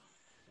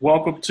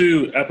Welcome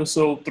to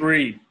episode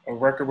 3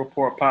 of Record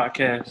Report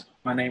Podcast.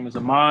 My name is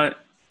Ahmad.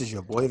 This is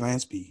your boy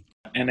Vance B.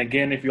 And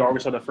again, if you already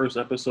saw the first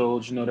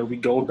episode, you know that we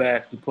go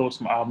back, we pull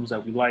some albums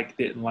that we like,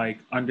 didn't like,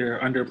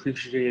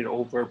 underappreciated,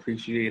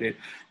 overappreciated,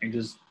 and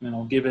just,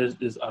 give it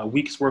this a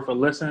week's worth of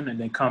listen and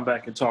then come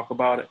back and talk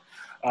about it.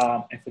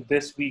 And for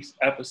this week's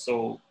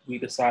episode, we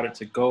decided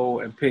to go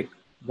and pick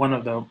one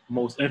of the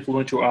most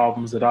influential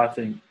albums that I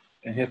think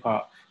in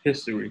hip-hop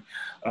history.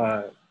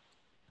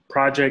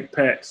 Project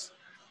Pat's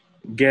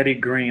Get It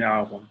Green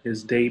album,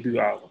 his debut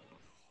album.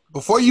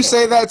 Before you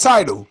say that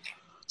title,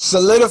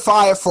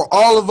 solidify it for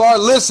all of our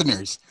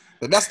listeners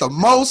that that's the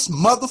most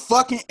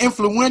motherfucking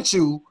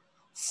influential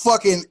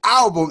fucking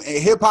album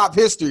in hip-hop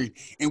history.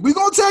 And we're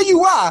going to tell you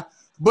why,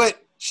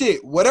 but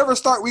shit, whatever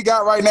start we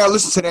got right now,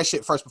 listen to that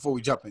shit first before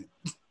we jump in.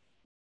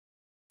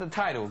 The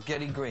title,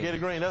 Get It Green. Get It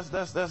Green,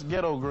 that's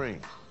ghetto green.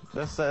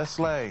 That's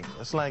slang.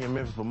 That's slang in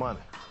Memphis for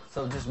money.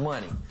 So just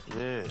money.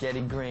 Yeah. Get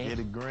It Green. Get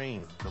It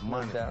Green, the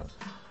money. No doubt.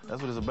 That's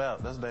what it's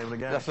about. That's the name of the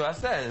game. That's what I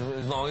said.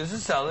 As long as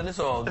it's selling, it's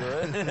all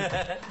good.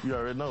 You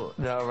already know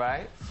it. All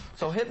right.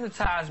 So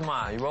Hypnotized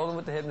Mind. You rolling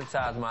with the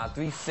Hypnotized Mind.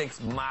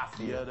 3-6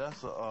 Mafia. Yeah,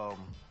 that's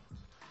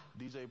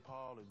DJ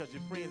Paul. Cause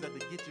your friends have to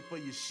get you for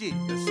your shit.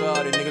 That's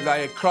all the niggas out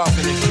here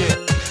crossing the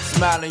shit.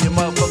 Smiling your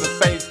motherfucking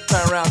face,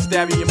 turn around,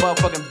 stab you in your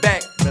motherfucking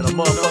back. Man, a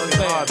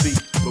motherfucking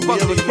heartbeat. But we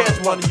ever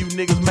catch one of you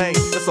niggas, man,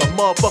 that's a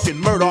motherfucking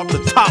murder off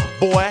the top,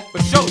 boy.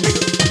 For sure,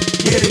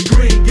 nigga. Get it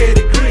green, get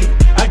it green.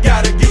 I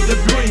gotta get the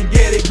green,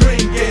 get it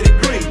green, get it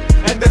green.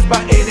 And that's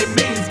by any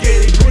means,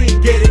 get it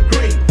green, get it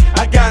green.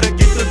 I gotta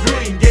get the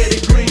green, get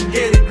it green,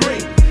 get it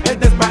green.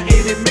 And that's by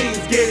any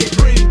means, get it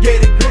green,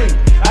 get it green.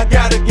 I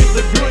gotta get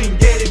the green,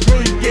 get it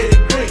green, get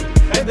it green.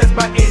 And that's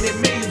by any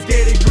means,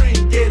 get it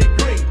green, get it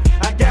green.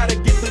 I gotta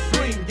get the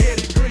green,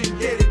 get it green,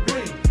 get it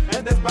green.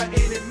 And that's by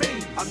any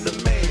means. I'm the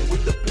man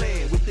with the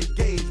plan, with the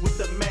gauge, with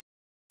the man.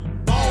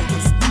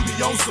 Ballers, we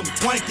be on some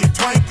twankies.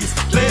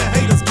 Player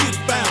haters get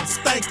found,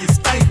 stanky.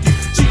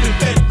 Cheapin'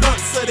 fat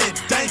blunts, so that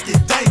danky.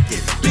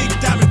 Big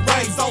diamond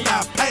rings on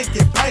our panky.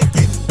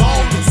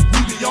 Ballers,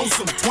 we be on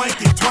some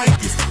twankies.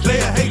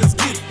 Player haters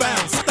get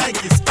found,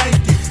 stanky.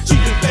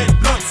 Cheapin' fat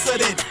blunts, so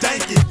that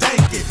danky.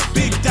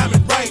 Big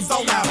diamond rings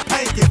on our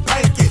panky.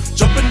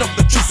 Jumping off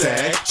the tree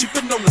sag,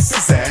 cheapin' on the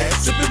scissor,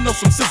 sippin' on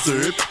some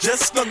scissors,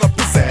 just slung up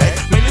his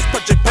ass. Man, it's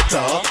Project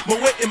Petter,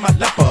 more in my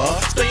lapper.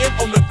 Staying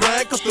on the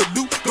grind, cause the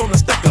loot gonna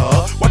stack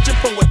her. Watching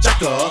for a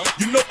jacker,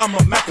 you know I'm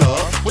a macker.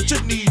 What you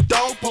need,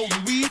 dog,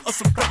 potent weed or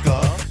some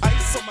cracker?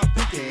 Ice on my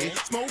pinky,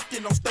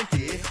 smoking on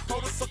stanky.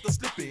 Told a sucker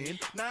slipping,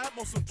 now I'm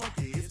on some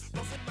trunkies.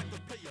 Bustin' like a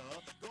player,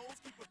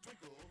 goals keep a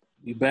twinkle.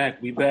 We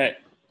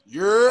back.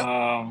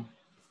 Yeah.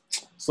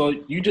 So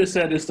you just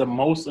said it's the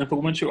most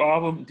influential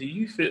album. Do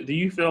you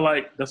feel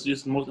like that's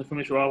just the most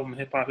influential album in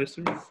hip hop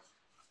history?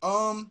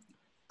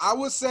 I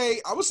would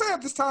say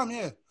at this time,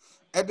 yeah.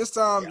 At this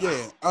time,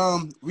 yeah.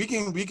 We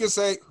can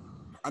say,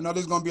 I know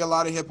there's gonna be a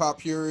lot of hip hop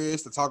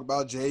purists that talk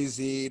about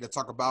Jay-Z, that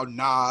talk about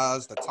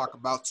Nas, that talk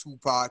about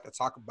Tupac, that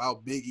talk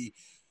about Biggie.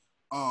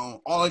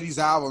 All of these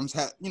albums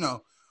have,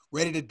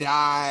 Ready to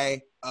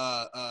Die.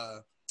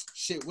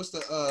 What's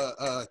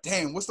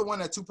the one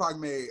that Tupac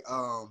made?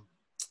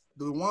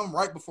 The one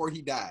right before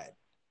he died.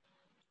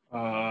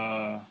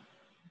 I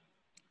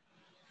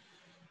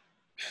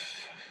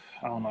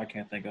don't know. I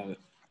can't think of it.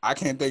 I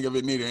can't think of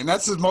it neither, and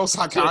that's his most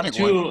iconic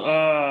one.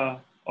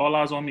 All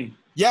Eyes on Me.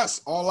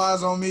 Yes, All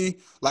Eyes on Me.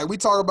 Like, we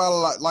talk about a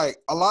lot. Like,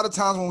 a lot of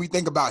times when we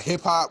think about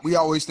hip hop, we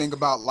always think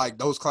about like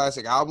those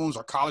classic albums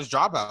or College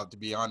Dropout, to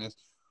be honest.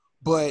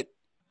 But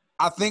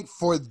I think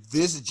for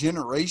this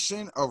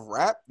generation of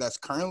rap that's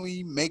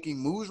currently making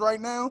moves right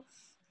now,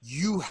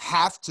 you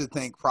have to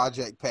thank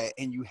Project Pat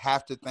and you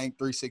have to thank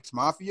 3-6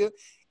 Mafia.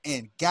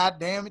 And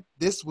goddamn it,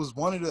 this was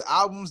one of the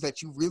albums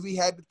that you really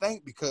had to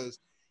thank, because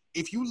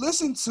if you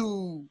listen,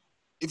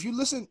 there's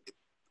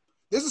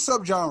a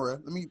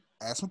subgenre. Let me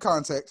add some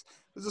context.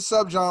 There's a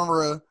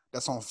subgenre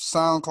that's on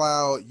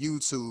SoundCloud,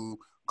 YouTube,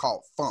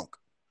 called funk.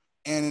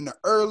 And in the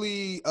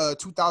early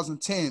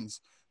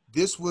 2010s,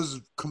 this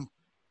was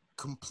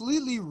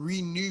completely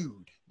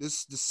renewed. The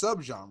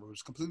subgenre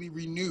was completely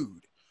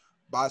renewed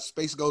by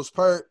Space Ghost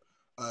Perp,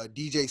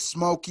 DJ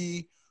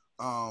Smokey,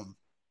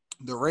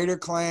 the Raider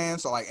Clan,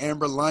 so like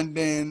Amber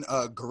London,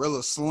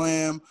 Gorilla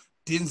Slim,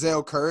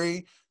 Denzel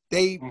Curry.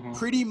 They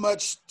pretty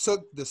much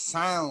took the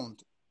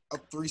sound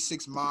of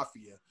 3-6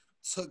 Mafia,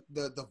 took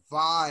the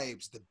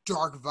vibes, the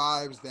dark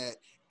vibes that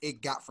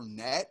it got from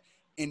that,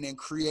 and then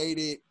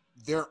created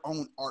their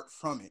own art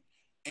from it.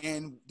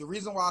 And the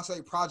reason why I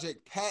say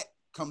Project Pat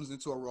comes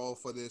into a role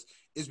for this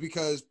is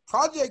because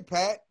Project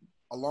Pat,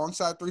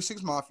 alongside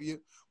 3-6 Mafia,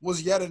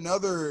 was yet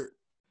another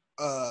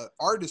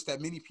artist that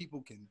many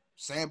people can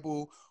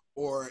sample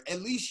or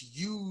at least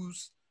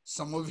use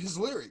some of his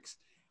lyrics.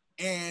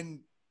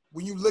 And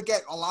when you look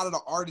at a lot of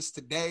the artists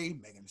today,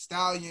 Megan Thee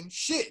Stallion,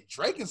 shit,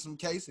 Drake in some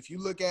case, if you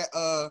look at,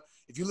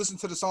 if you listen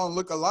to the song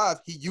Look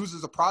Alive, he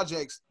uses a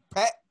Project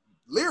Pat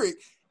lyric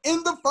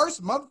in the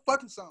first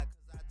motherfucking song.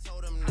 I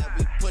told him that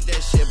we put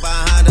that shit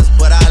behind us,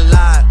 but I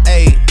lied.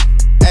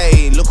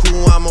 Hey, look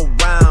who I'm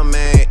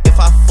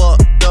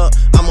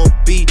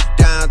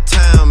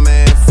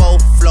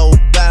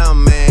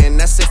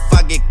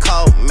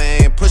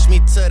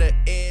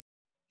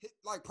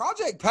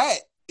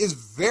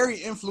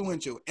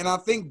influential. And I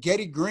think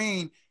Getty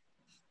Green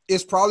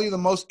is probably the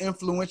most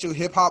influential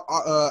hip-hop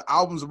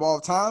albums of all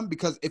time,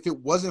 because if it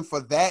wasn't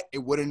for that, it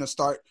wouldn't have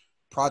started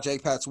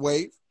Project Pat's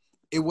Wave.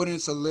 It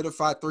wouldn't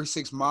solidify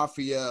 3-6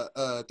 Mafia,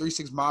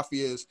 3-6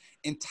 Mafia's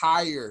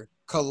entire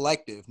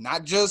collective,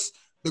 not just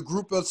the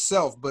group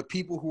itself, but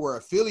people who are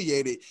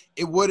affiliated.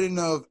 It wouldn't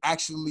have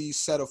actually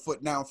set a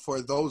foot down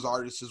for those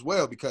artists as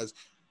well, because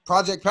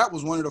Project Pat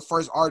was one of the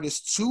first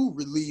artists to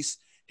release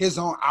his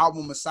own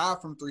album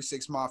aside from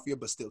 3-6 Mafia,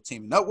 but still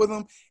teaming up with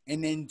him.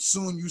 And then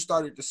soon you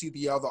started to see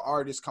the other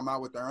artists come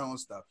out with their own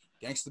stuff.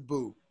 Gangsta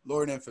Boo,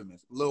 Lord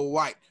Infamous, Lil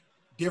White,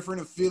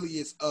 different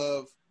affiliates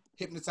of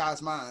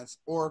Hypnotized Minds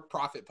or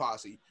Prophet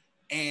Posse.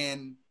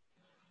 And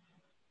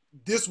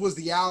this was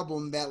the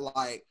album that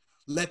like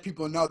let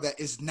people know that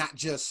it's not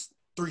just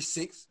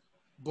 3-6,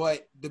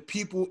 but the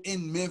people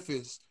in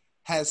Memphis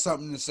has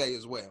something to say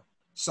as well.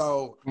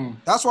 So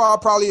that's why I'll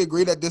probably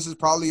agree that this is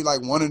probably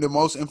like one of the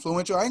most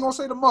influential. I ain't gonna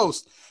say the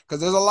most, because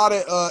there's a lot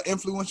of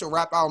influential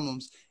rap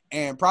albums,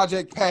 and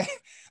Project Pat,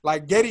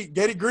 like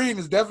Getty Green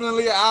is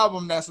definitely an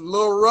album that's a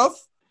little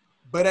rough,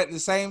 but at the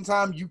same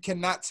time, you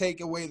cannot take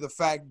away the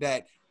fact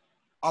that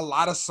a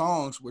lot of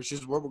songs, which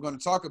is what we're going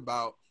to talk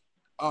about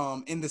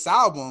in this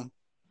album,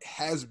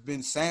 has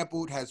been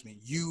sampled, has been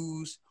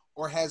used,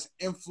 or has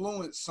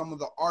influenced some of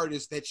the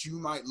artists that you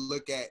might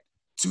look at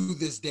to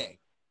this day.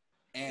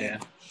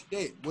 And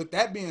with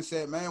that being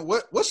said, man,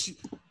 this is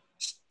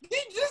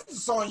the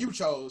song you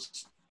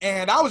chose,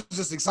 and I was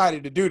just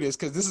excited to do this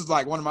because this is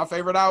like one of my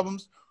favorite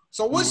albums.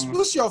 So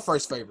what's your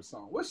first favorite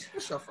song? What's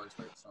your first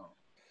favorite song?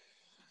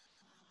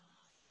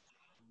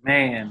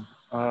 Man,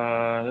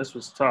 this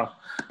was tough.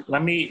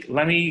 Let me.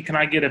 Can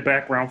I get a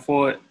background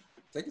for it?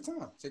 Take your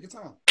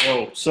time.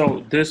 Oh,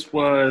 so this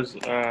was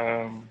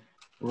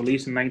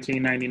released in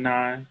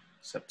 1999,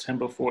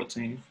 September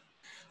 14th.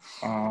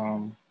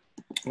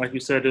 Like you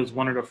said, it was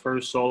one of the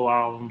first solo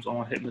albums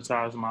on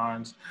Hypnotized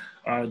Minds.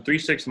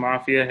 3-6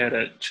 Mafia had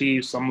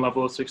achieved some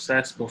level of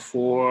success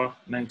before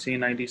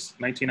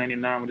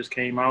 1999 when this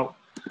came out.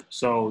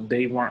 So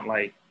they weren't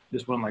like,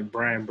 this wasn't like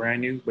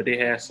brand new, but they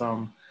had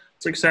some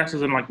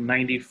successes in like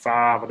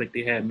 95. I think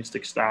they had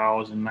Mystic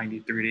Styles. In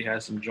 93, they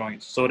had some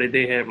joints. So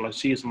they had like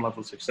achieved some level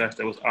of success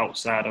that was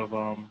outside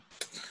of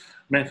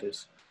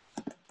Memphis.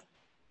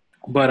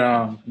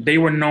 But they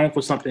were known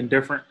for something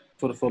different.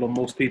 For the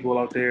most people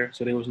out there.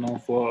 So they was known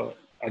for,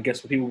 I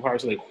guess, for people who probably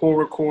say like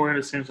horrorcore in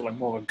a sense, or like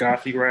more of a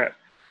gothy rap,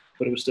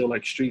 but it was still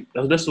like street.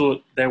 This was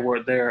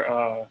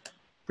their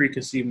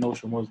preconceived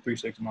notion was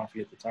 3-6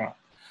 Mafia at the time.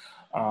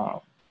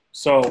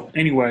 So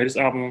anyway, this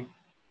album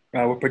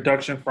with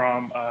production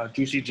from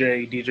Juicy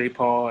J, DJ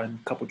Paul, and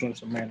a couple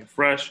joints from Manny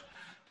Fresh,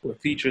 with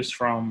features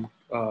from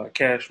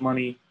Cash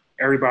Money.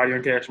 Everybody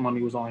on Cash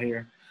Money was on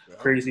here. Yeah.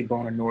 Crazy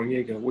Bone and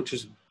Noriega, which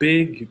is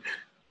big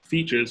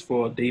features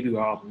for a debut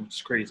album.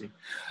 It's crazy.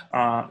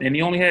 And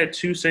he only had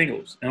 2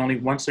 singles, and only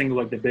one single,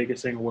 like the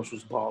biggest single, which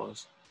was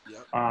Ballers.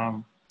 Yep.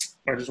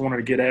 I just wanted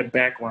to get that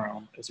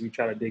background as we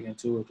try to dig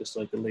into it, just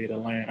like the lay of the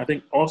land. I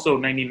think also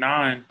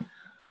 99,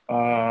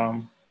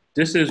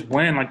 this is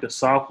when like the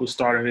South was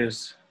starting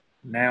its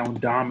now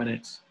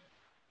dominance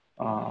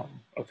of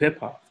hip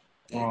hop.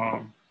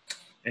 And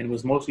it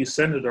was mostly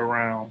centered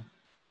around,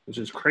 which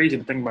is crazy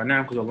to think about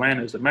now because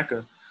Atlanta is the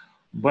Mecca,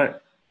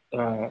 but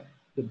the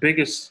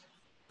biggest,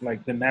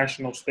 like the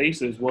national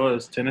spaces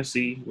was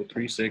Tennessee with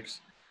 3-6,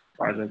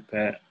 Project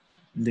Pat.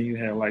 And then you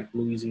had like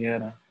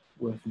Louisiana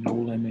with No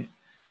Limit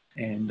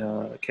and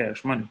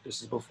Cash Money.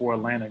 This is before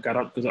Atlanta got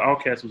up, because the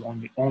Outkast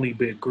was only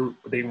big group,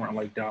 but they weren't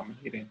like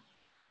dominating.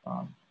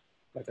 I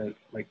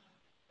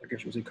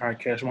guess you would say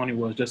Cash Money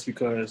was, just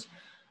because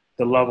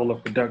the level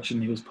of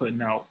production he was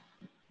putting out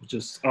was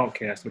just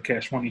Outkast. But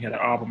Cash Money had an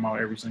album out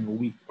every single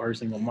week, or every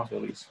single month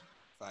at least.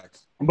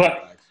 Facts.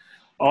 But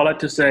all that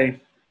to say,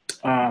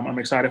 I'm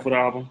excited for the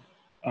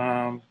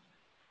album.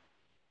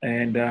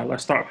 And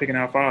let's start picking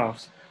out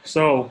fives.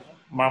 So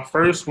my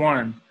first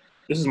one,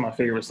 this is my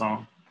favorite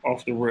song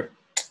off the rip.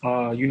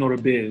 You Know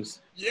the Biz.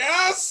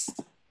 Yes!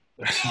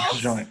 That's my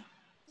joint.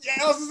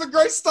 Yeah, this is a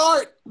great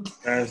start.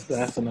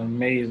 That's an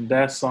amazing,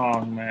 that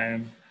song,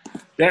 man.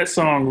 That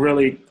song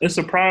really, it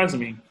surprised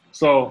me.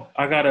 So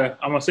I'm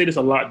gonna say this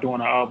a lot during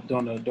the album,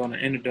 during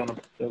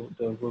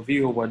the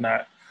review or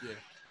whatnot. Yeah.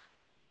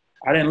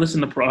 I didn't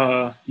listen to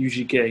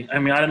UGK. I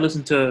mean, I didn't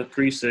listen to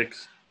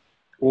 3-6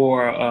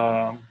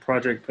 or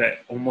Project Pat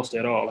almost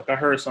at all. Like, I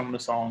heard some of the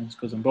songs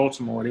because in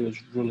Baltimore, they was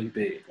really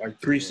big. Like,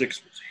 3-6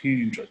 was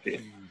huge up there.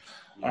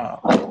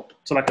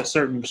 To like a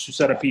certain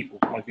set of people.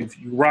 Like, if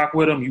you rock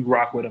with them, you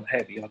rock with them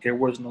heavy. Like, there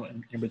was no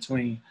in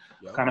between.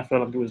 Yep. Kind of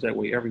felt like it was that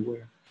way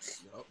everywhere.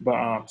 Yep.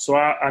 But so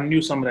I knew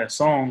some of that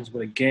songs, but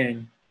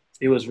again,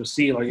 it was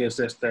received, I guess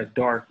that's that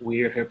dark,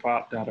 weird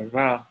hip-hop,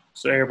 da-da-da.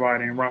 So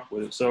everybody didn't rock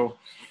with it. So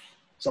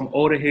some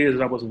older heads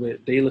that I was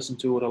with, they listened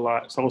to it a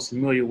lot, so I was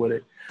familiar with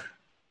it.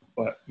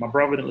 But my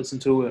brother didn't listen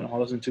to it, and I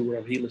listened to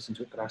whatever he listened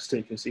to, because I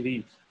still his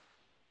CDs.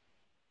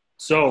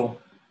 So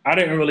I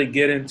didn't really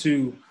get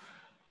into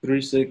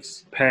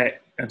 3-6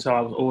 Pat until I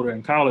was older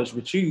in college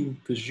with you,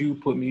 because you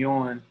put me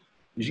on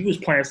You was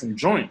playing some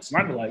joints,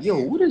 and I'd be like, "Yo,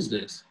 what is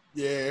this?"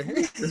 Yeah.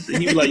 And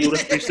he'd be like, "Yo,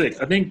 that's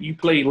 3-6. I think you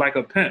played Like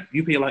a Pimp.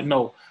 You played like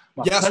no.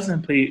 My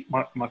cousin played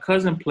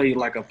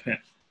Like a Pimp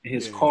in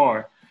his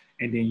car,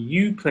 and then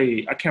you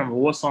played. I can't remember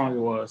what song it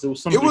was. It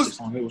was some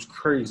song. It was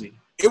crazy.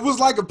 It was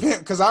Like a Pimp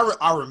because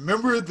I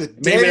remember the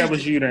day. Maybe that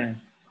was you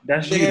then.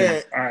 That's you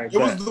then. All right.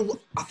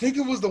 I think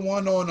it was the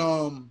one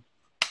on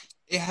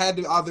It had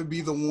to either be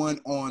the one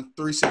on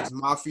 3-6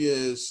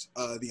 Mafia's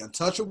The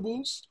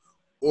Untouchables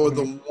or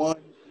the one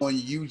on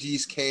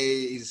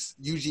UGK's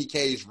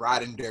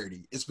Riding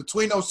Dirty. It's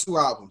between those two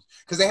albums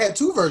because they had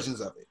two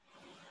versions of it.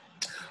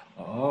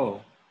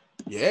 Oh.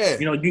 Yeah.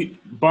 You know,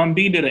 Bun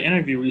B did an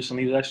interview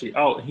recently. He was actually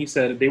out. And he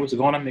said they was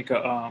going to make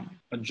a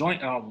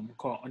joint album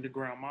called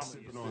Underground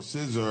Mafia. Sippin' on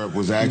Scissor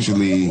was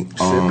actually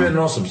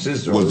Sippin' on some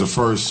Scissor was the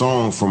first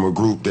song from a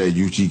group that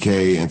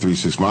UGK and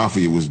 3-6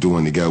 Mafia was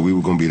doing together. We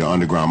were going to be the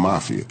Underground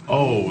Mafia.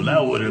 Oh,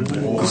 that would have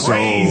been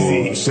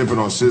crazy. So Sippin'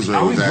 on Scissor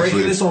Are we was breaking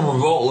actually this on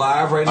Revolt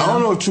Live right now? I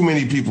don't know if too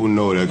many people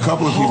know that. A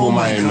couple of people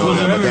might know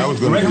that, but that was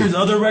going to be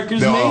other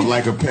records made?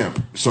 Like a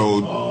Pimp.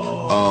 So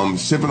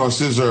Sippin' on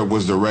Scissor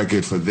was the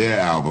record for their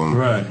album,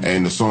 right?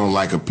 And the song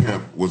Like a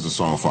Pimp was the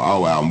song for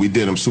our album. We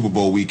did them Super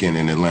Bowl weekend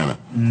in Atlanta.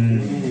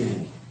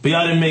 But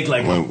y'all didn't make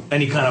like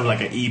any kind of like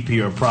an EP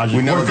or project.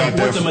 We never got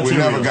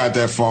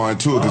that far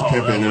into it because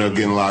Pimp ended up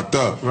getting locked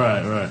up.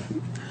 Right.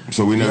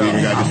 So we never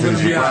even got to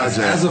finish the project.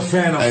 As a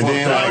fan, and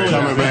then like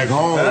coming back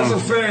home. As a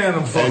fan,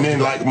 I'm and then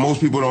like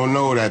most people don't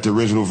know that the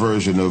original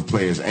version of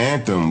Players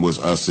Anthem was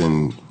us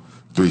and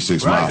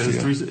 3-6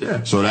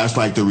 Mafia. So that's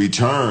like the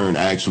return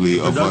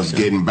actually of us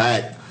getting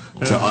back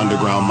to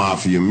underground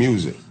Mafia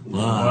music.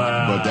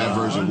 Wow. But that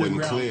version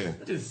wasn't clear.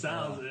 It just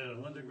sounds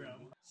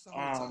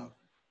underground.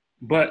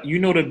 But you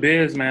know the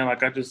biz, man.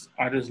 Like I just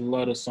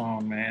love the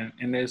song, man.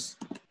 And it's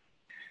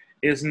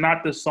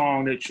not the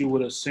song that you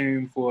would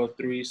assume for a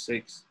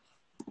 3-6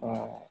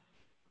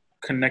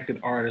 connected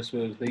artist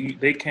was.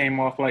 They came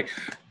off like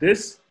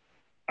this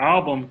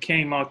album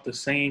came out the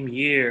same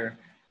year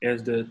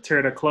as the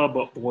Tear the Club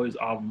Up Boys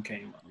album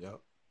came out.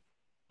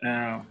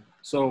 Yep.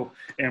 So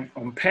and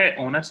on Pat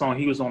on that song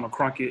he was on the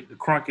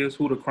Crunkers,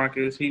 Who the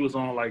Crunkers. He was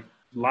on like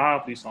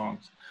lively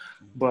songs,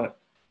 but.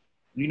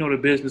 You know the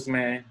business,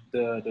 man.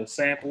 The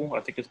sample, I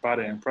think it's by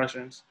the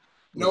Impressions.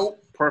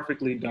 Nope.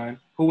 Perfectly done.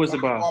 Who was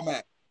it by?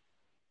 Womack.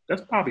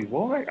 That's Bobby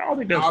Womack. I don't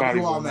think that's Bobby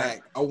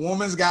Womack. A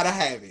woman's gotta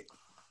have it.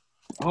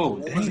 Oh, a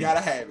woman's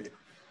gotta have it.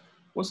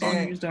 What song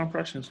you use the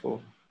Impressions for?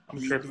 I'm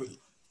sure.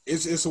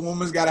 It's a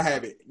woman's gotta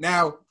have it.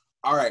 Now,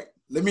 all right.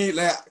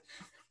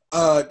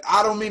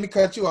 I don't mean to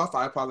cut you off.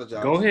 I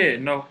apologize. Go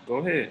ahead. No, go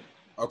ahead.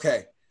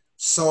 Okay.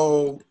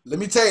 So let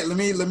me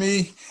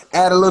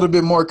add a little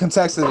bit more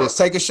context to this.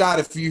 Take a shot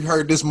if you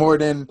heard this more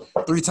than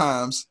 3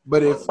 times.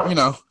 But if you're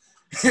gonna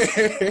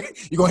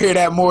hear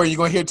that more, you're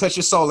gonna hear Touch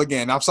Your Soul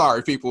again. I'm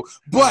sorry, people.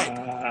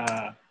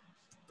 But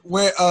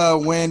when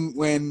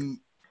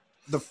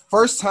the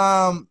first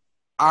time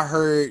I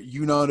heard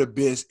You Know the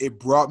Biz,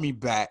 it brought me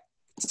back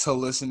to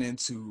listening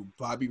to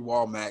Bobby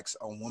Womack's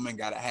A Woman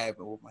Gotta Have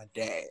It with my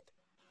dad.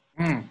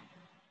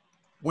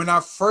 When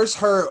I first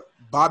heard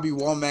Bobby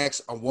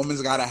Womack's A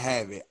Woman's Gotta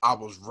Have It, I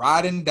was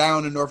riding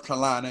down in North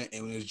Carolina,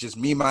 and it was just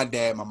me and my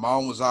dad. My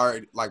mom was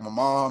already, like,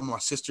 my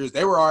sisters,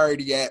 they were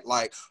already at,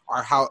 like,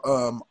 our house,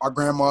 our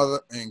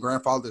grandmother and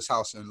grandfather's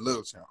house in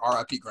Littleton,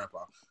 R.I.P.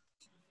 Grandpa.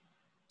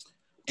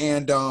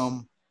 And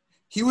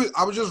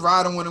I was just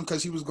riding with him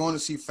because he was going to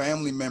see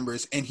family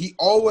members, and he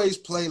always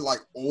played,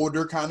 like,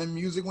 older kind of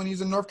music when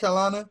he's in North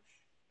Carolina.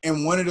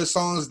 And one of the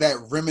songs that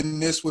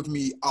reminisced with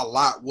me a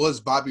lot was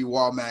Bobby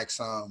Womack's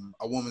A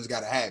Woman's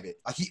Gotta Have It.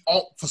 Like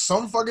for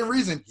some fucking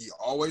reason, he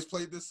always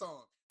played this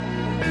song. Well,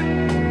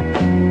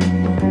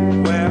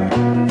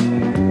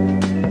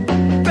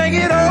 think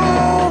it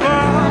over.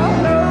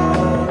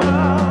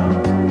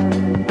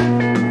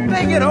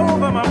 Think it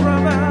over, my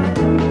brother.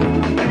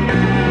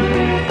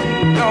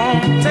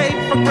 Don't take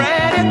for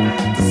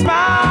granted the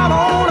smile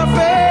on her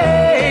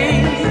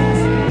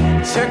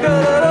face. Check a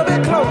little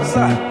bit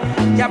closer.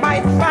 You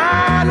might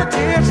find a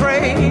tear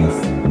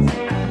trace.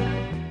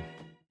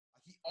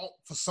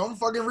 For some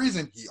fucking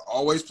reason, he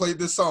always played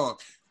this song.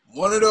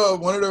 One of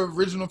the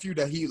original few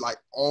that he like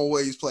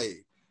always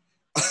played,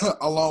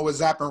 along with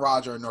Zapp and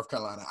Roger in North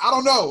Carolina. I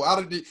don't know.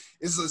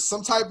 It's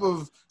some type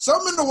of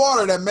something in the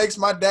water that makes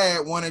my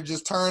dad want to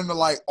just turn to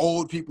like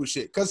old people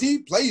shit because he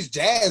plays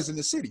jazz in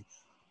the city.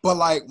 But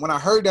like when I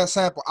heard that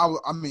sample,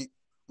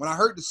 when I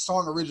heard the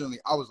song originally,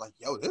 I was like,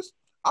 yo,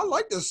 I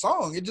like this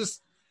song. It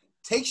just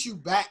takes you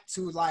back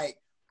to like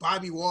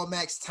Bobby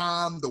Womack's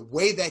time, the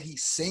way that he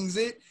sings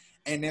it,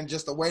 and then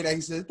just the way that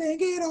he says,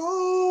 think it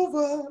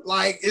over.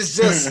 Like it's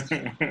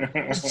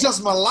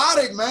just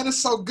melodic, man.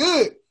 It's so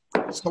good.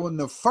 So when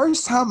the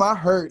first time I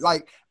heard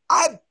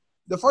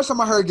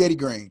Getty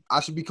Green, I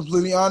should be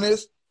completely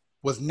honest,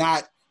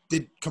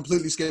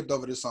 completely skipped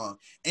over this song.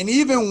 And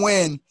even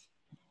when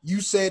you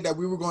said that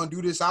we were going to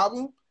do this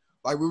album,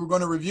 like we were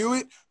going to review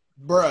it,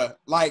 bruh,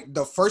 like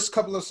the first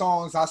couple of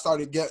songs I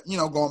started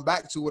going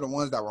back to were the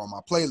ones that were on my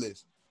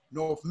playlist.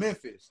 North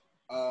Memphis,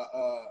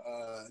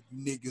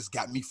 Niggas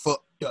Got Me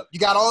Fucked Up. You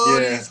got all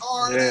these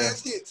hard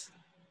ass hits.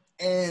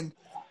 And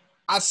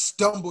I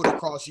stumbled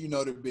across You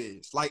Know the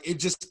Biz. Like, it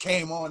just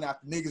came on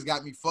after Niggas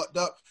Got Me Fucked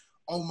Up.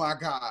 Oh my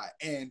God.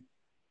 And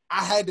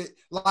I had to,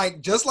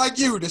 like, just like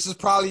you, this has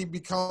probably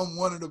become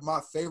one of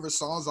my favorite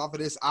songs off of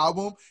this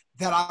album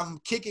that I'm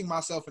kicking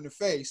myself in the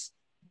face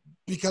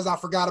because I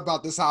forgot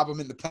about this album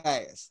in the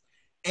past.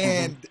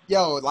 And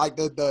yo, like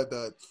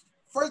the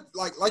first,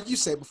 like you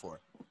said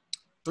before,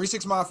 3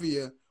 6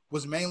 Mafia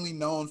was mainly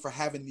known for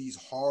having these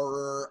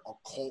horror,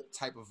 occult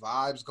type of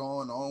vibes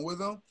going on with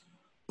them.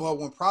 But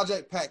when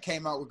Project Pat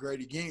came out with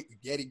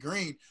Getty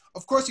Green,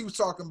 of course he was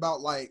talking about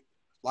like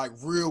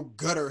real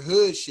gutter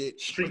hood shit.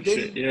 Street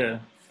shit, yeah.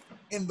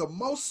 In the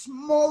most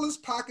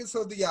smallest pockets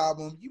of the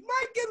album, you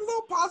might get a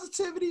little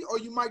positivity or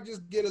you might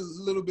just get a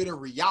little bit of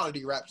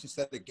reality raps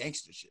instead of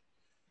gangster shit.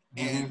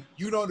 And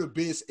You Know the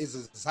Biz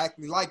is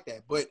exactly like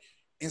that. But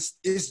it's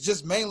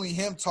just mainly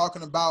him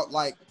talking about,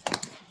 like,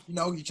 you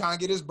know, he trying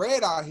to get his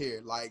bread out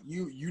here. Like,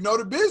 you know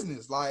the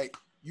business. Like,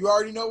 you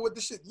already know what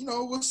the shit, you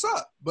know, what's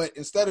up. But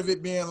instead of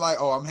it being like,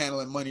 oh, I'm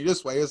handling money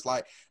this way, it's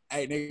like,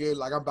 hey, nigga,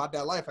 like, I'm about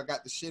that life. I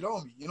got the shit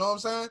on me. You know what I'm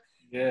saying?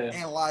 Yeah.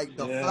 And, like,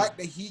 the fact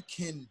that he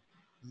can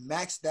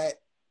max that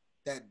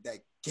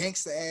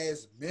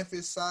gangsta-ass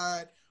Memphis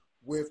side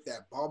with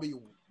that Bobby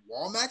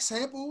Womack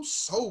sample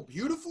so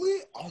beautifully.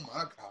 Oh,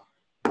 my God.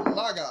 Oh,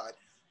 my God.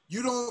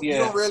 You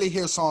don't really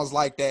hear songs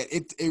like that.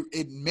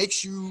 It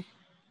makes you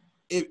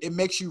it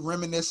makes you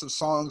reminisce of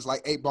songs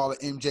like 8 Ball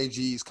and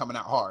MJG's Coming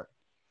Out Hard.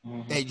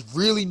 They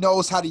really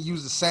knows how to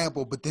use the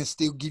sample, but then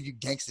still give you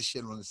gangster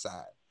shit on the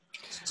side.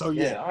 So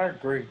yeah, I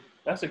agree.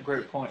 That's a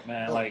great point,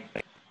 man. Like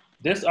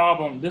this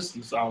song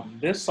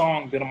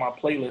been on my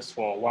playlist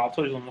for a while. I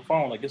told you on the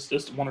phone, like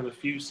it's one of the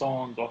few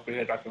songs off the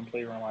head I can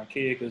play around my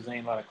kid because there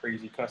ain't a lot of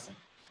crazy cussing.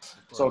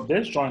 So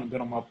this joint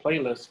been on my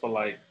playlist for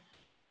like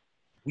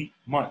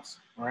months,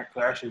 right?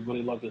 Because I actually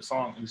really love this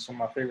song. It's one of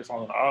my favorite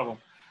songs on the album.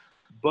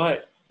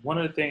 But one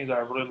of the things I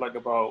really like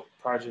about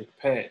Project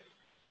Pat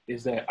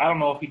is that I don't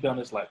know if he done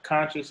this like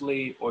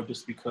consciously or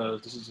just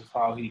because this is just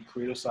how he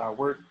creative side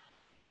work,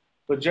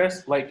 but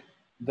just like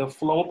the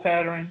flow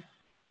pattern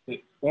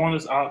on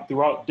this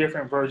throughout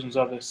different versions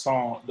of this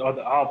song, the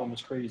other album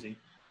is crazy.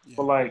 Yeah.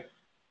 But like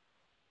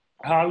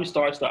how he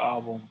starts the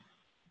album,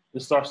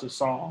 it starts the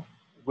song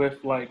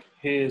with like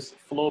his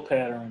flow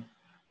pattern,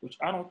 which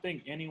I don't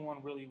think anyone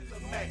really was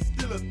doing.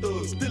 Still a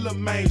thug, still a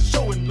man,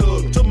 showing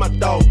love to my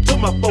dog, to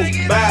my folks.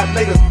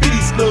 Violator,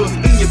 bitty slugs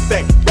in your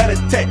back,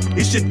 rat-a-tat.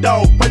 It's your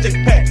dog, Project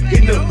Pat,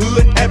 in the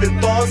hood, having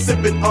fun,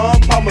 sipping on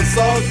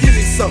Parmesan. Give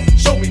me some,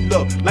 show me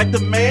love, like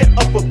the man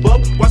up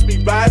above. Watch me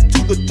rise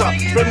to the top,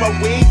 spread my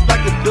wings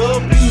like a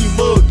dove. Mean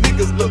mug,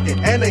 niggas looking,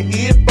 and a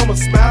head from a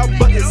smile,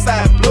 but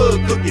inside blood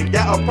cooking.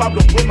 Got a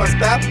problem with my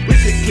style,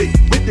 with the clique,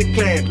 with the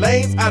clan.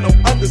 Lanes, I don't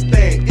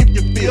understand. If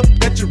you feel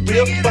that you're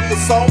real, fuck a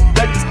song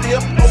that you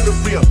still on the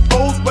real.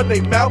 Hoes run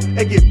they mouth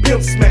and get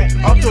pimp smacked.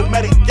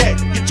 Automatic gat,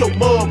 get your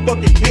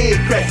motherfucking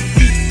head cracked.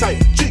 Heat type,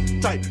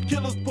 chick type,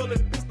 killers pulling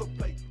pistol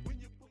plate.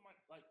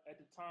 Like at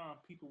the time,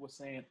 people were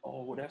saying,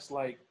 "Oh, that's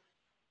like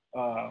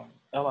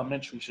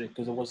elementary shit,"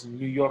 because it was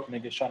New York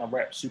niggas trying to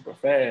rap super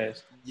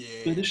fast. Yeah.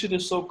 But this shit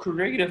is so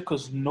creative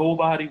because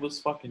nobody was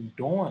fucking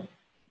doing it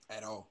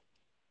at all.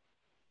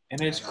 And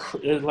it's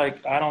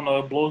like, I don't know,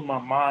 it blows my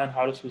mind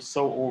how this was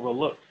so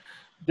overlooked.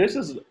 This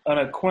is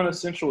a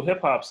quintessential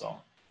hip hop song.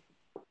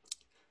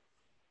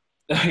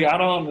 Like, I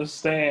don't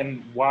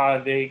understand why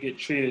they get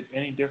treated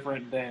any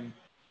different than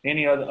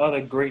any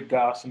other great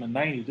guys in the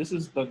 90s.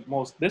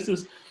 This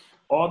is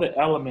all the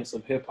elements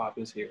of hip hop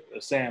is here.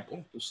 The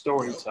sample, the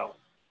storytelling,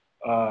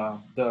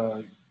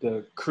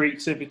 the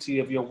creativity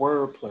of your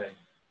wordplay.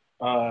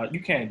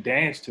 You can't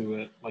dance to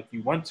it like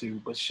you want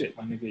to, but shit,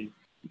 my nigga,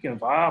 you can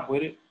vibe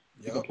with it.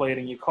 You can play it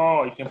in your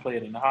car, you can play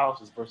it in the house.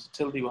 It's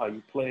versatility with how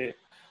you play it.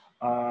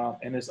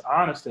 And it's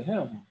honest to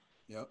him.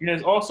 Yep. And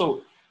it's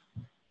also,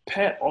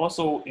 Pat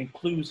also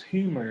includes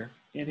humor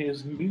in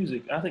his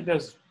music. I think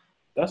that's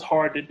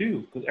hard to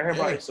do because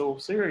everybody's so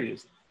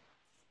serious.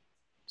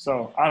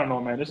 So I don't know,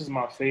 man. This is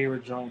my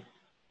favorite joint.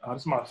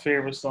 This is my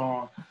favorite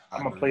song.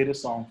 I'm gonna play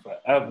this song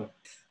forever.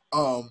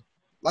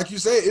 Like you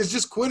said, it's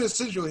just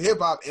quintessential hip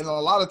hop, and a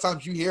lot of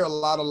times you hear a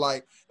lot of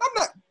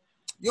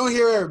you don't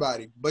hear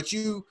everybody, but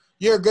you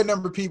hear a good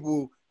number of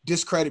people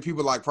discredit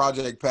people like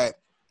Project Pat,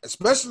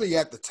 especially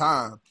at the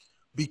time,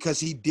 because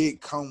he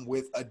did come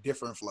with a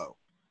different flow.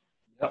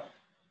 Yep,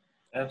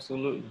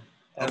 absolutely.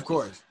 Of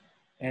course.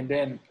 And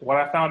then what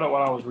I found out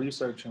while I was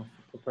researching,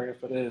 preparing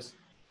for this,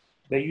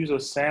 they use a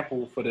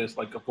sample for this,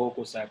 like a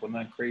vocal sample,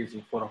 not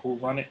crazy, for the Who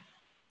Run It.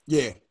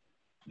 Yeah.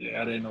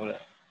 Yeah, I didn't know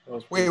that.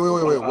 Wait.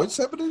 What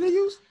sample did they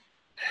use?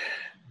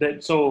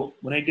 So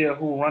when they did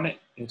Who Run It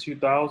in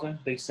 2000,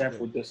 they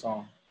sampled this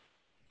song.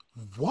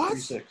 What?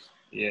 3-6.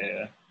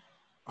 Yeah.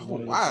 Oh,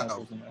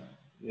 wow.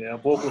 Yeah,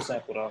 vocal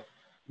sample though.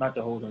 Not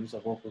the whole thing, it's a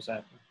vocal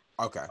sample.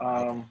 Okay.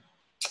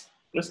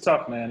 It's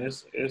tough, man.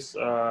 It's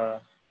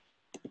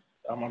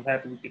I'm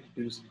happy we get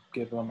to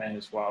give him man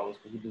his flowers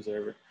because he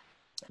deserve it.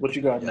 What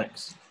you got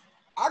next?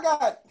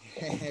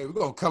 Hey, we're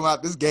gonna come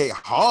out this gate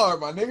hard,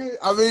 my nigga.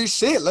 I mean,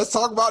 shit. Let's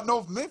talk about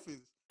North Memphis.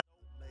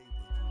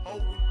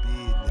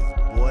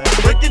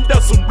 Breaking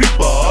down some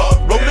reaper,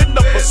 rolling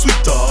up a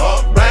sweeter,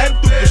 riding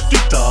through the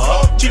street,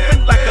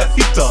 cheaping like a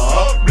heater.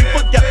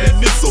 Reaper got me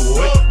missile,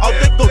 all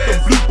they go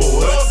them blue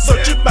boys,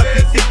 searching my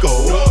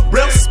vehicle,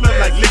 breath smell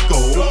like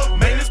liquor.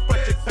 Man, this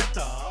project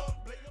better.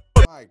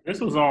 This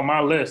was on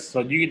my list,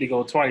 so you get to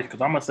go twice because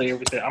I'm gonna say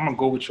everything. I'm gonna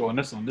go with you on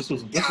this one. This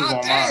was on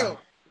mine.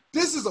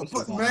 This is a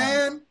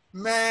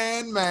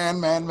man.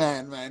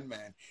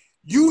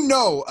 You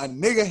know a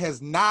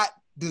nigga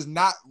does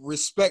not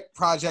respect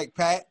Project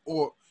Pat,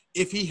 or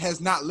if he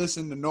has not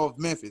listened to North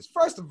Memphis.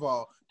 First of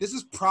all, this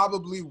is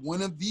probably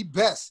one of the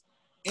best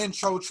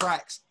intro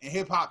tracks in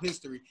hip hop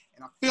history,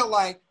 and I feel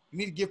like you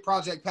need to give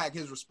Project Pat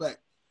his respect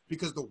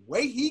because the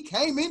way he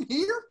came in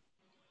here.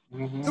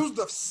 It was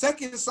the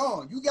second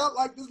song. You got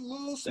like this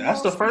little small.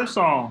 That's the first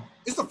song.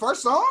 It's the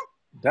first song?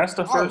 That's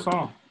the first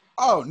song.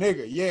 Oh,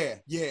 nigga, yeah.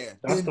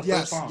 That's the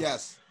first song.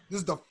 Yes.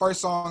 This is the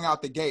first song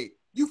out the gate.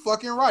 You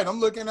fucking right.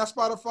 I'm looking at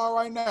Spotify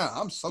right now.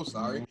 I'm so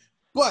sorry.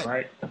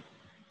 But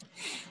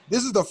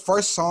this is the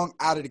first song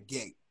out of the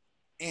gate.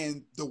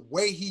 And the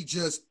way he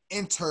just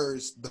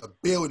enters the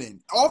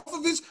building. Off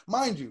of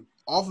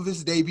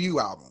his debut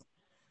album.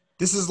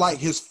 This is like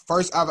his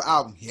first ever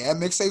album. He had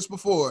mixtapes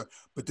before,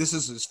 but this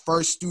is his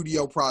first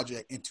studio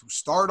project. And to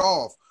start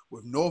off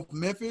with North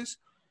Memphis,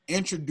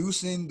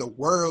 introducing the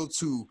world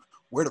to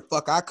where the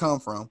fuck I come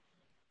from,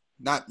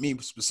 not me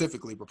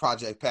specifically, but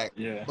Project Pat.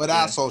 Yeah. But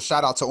also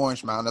shout out to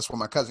Orange Mound. That's where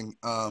my cousin's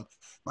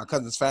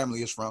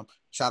family is from.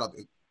 Shout out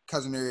to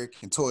cousin Eric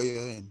and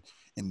Toya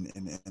and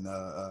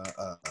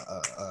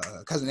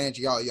cousin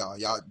Angie.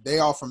 Y'all, they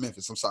all from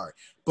Memphis. I'm sorry,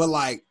 but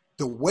like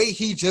the way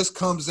he just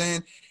comes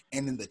in.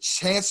 And then the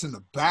chants in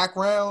the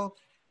background,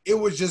 it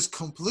was just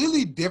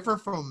completely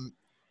different from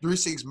 3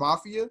 6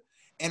 Mafia.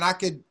 And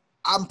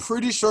I'm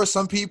pretty sure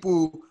some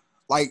people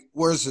like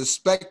was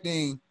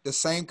expecting the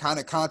same kind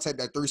of content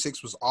that 3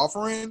 6 was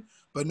offering.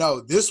 But no,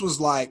 this was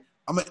like,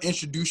 I'm going to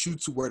introduce you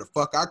to where the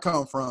fuck I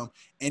come from.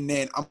 And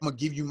then I'm going to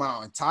give you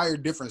my entire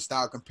different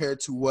style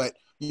compared to what,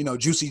 you know,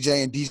 Juicy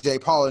J and DJ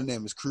Paul and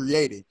them has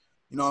created.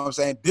 You know what I'm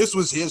saying? This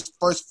was his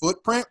first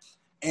footprint.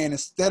 And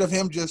instead of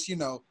him just, you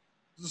know,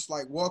 just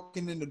like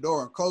walking in the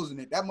door and closing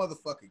it, that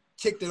motherfucker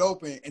kicked it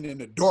open and then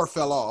the door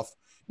fell off.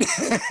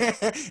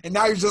 And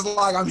now he's just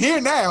like, I'm here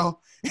now.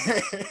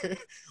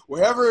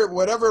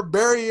 whatever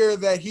barrier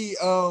that he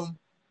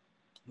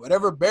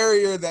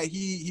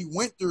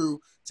went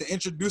through to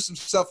introduce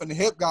himself in the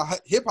hip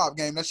hop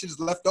game, that shit is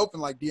left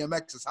open like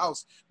DMX's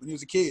house when he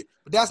was a kid.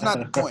 But that's not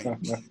the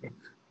point.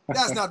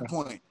 That's not the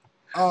point.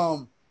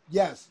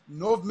 Yes,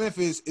 North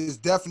Memphis is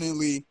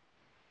definitely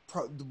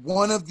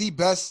one of the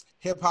best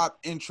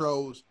hip-hop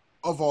intros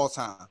of all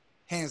time.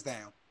 Hands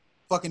down.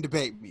 Fucking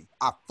debate me.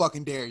 I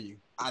fucking dare you.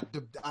 I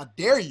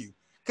dare you.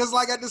 Because,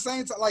 like, at the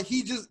same time, like,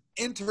 he just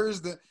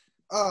enters the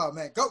 – oh,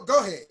 man. Go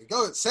ahead.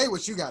 Go ahead. Say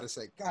what you got to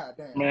say. God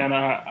damn. Man,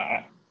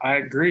 I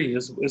agree.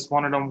 It's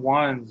one of them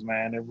ones,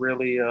 man. It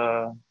really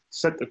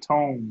set the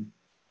tone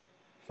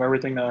for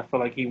everything that I feel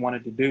like he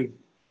wanted to do.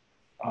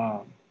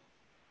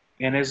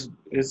 And it's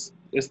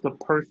the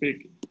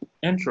perfect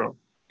intro.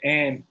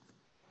 And –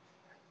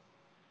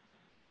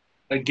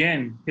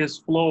 again, his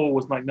flow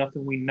was like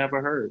nothing we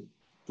never heard,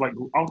 like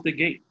off the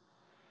gate.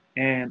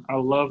 And I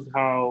loved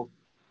how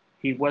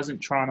he wasn't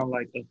trying to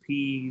like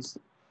appease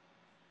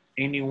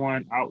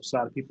anyone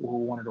outside of people who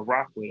wanted to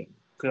rock with him.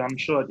 Because I'm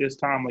sure at this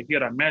time, like you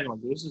gotta imagine,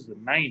 like this is the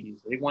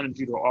 90s. They wanted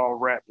you to all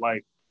rap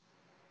like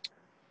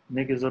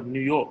niggas of New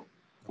York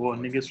or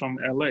niggas from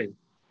LA. Yeah.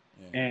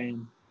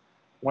 And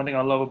one thing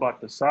I love about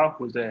the South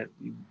was that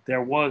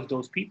there was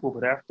those people,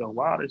 but after a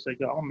while they said,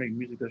 yo, I'm gonna make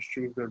music that's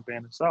true for the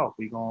band of the South.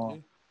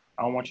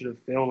 I want you to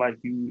feel like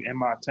you in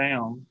my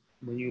town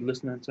when you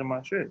listening to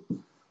my shit.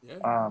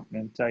 Yeah.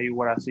 And tell you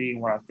what I see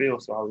and what I feel.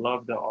 So I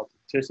love the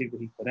authenticity that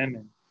he put in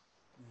there.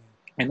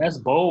 And that's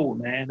bold,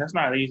 man. That's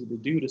not easy to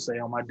do, to say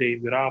on my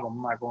debut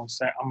album, I'm going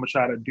to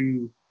try to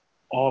do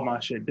all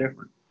my shit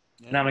different.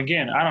 Yeah. Now,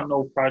 again, I don't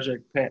know if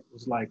Project Pat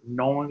was like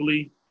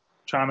knowingly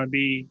trying to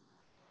be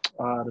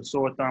the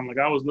sore thumb. Like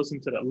I was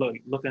listening to that,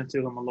 looking into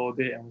him a little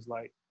bit and was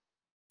like.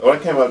 When I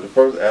came out the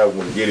first album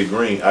with Get It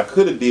Green, I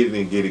could have did it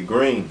in Get It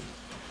Green.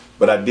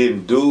 But I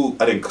didn't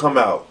come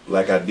out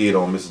like I did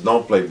on Mrs.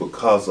 Don't Play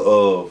because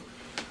of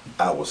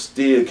I was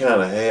still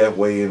kind of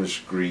halfway in the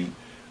street.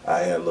 I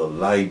had a little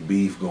light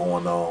beef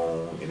going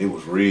on, and it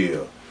was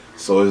real.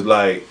 So it's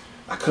like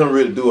I couldn't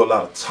really do a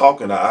lot of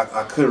talking.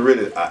 I couldn't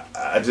really,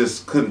 I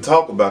just couldn't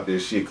talk about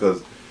this shit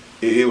because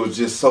it was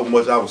just so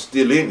much. I was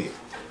still in it.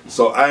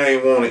 So I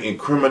ain't want to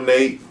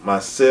incriminate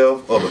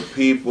myself, other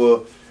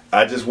people.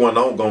 I just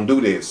wasn't gonna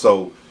do that.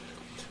 So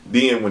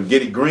then when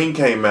Get It Green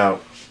came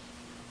out,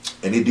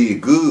 and it did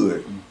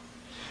good.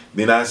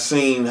 Then I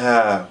seen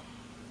how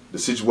the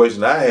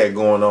situation I had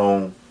going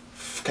on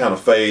kind of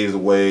phased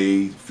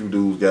away. A few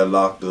dudes got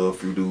locked up, a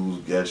few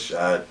dudes got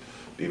shot.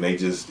 Then it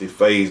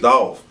phased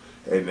off.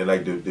 And then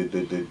like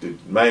the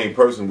main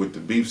person with the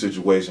beef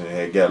situation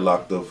had got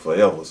locked up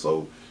forever.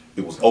 So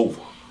it was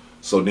over.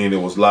 So then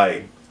it was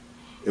like,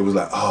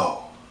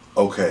 oh,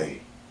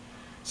 okay.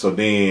 So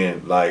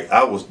then, like,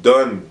 I was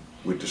done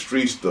with the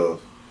street stuff,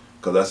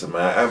 because I said,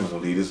 man, I'm going to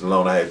leave this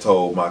alone. I had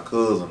told my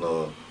cousin,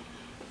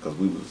 because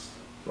we was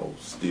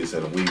still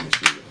selling weed and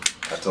shit.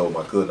 I told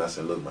my cousin, I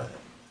said, look, man.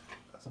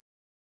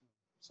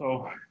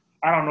 So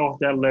I don't know if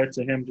that led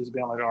to him just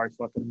being like, all right,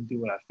 fuck it, let me do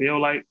what I feel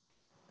like.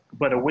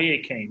 But the way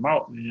it came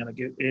out, man, like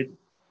it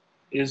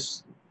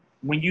is,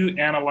 when you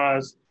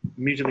analyze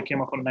music that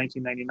came out in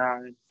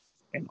 1999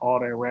 and all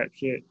that rap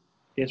shit,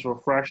 it's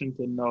refreshing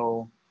to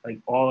know, like,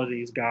 all of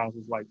these guys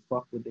was like,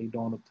 fuck what they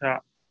doing up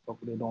top,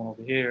 fuck what they doing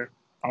over here.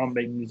 I'm gonna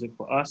make music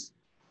for us,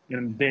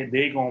 and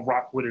they gonna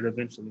rock with it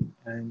eventually.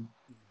 And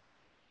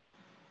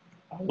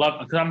I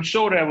love it, because I'm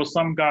sure there was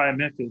some guy in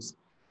Memphis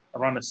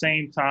around the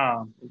same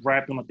time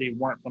rapping like they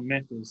weren't from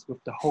Memphis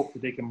with the hope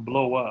that they can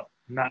blow up,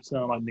 not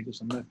sound like niggas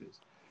from Memphis.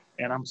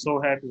 And I'm so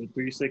happy that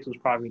 3 6 was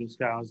probably this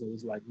guy that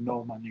was like,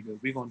 no, my nigga,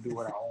 we're gonna do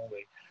it our own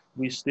way.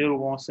 We still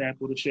gonna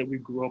sample the shit we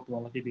grew up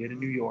on like they did in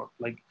New York.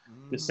 Like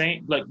the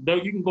same, like, though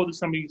you can go to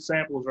some of these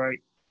samples, right?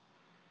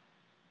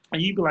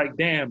 And you be like,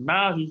 damn,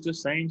 Nas used the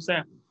same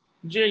sample.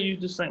 Jay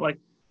used the same, like,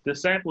 the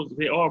samples,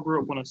 they all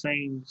grew up on the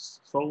same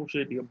soul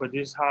shit, but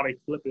just how they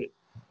flip it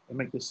and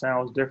make the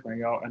sounds different,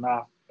 y'all. And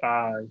I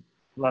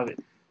love it.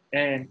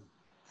 And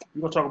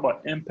we're gonna talk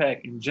about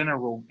impact in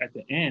general at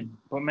the end.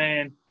 But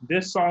man,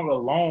 this song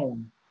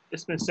alone,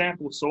 it's been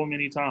sampled so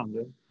many times,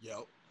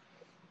 yo.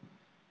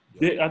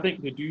 Yep. I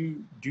think the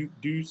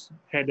Deuce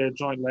had that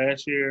joint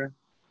last year,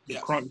 the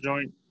Crunk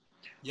joint.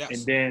 Yes.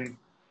 And then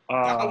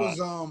that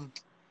was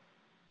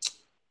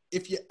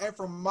if you're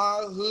from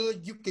my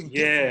hood, you can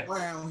get from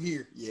around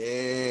here.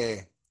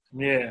 Yeah.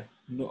 Yeah.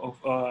 No,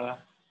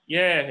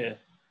 yeah.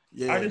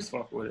 Yeah. I just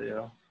fuck with it,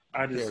 yo.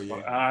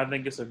 I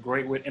think it's a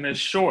great way, and it's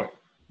short.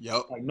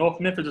 Yep. Like North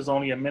Memphis is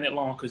only a minute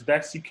long, because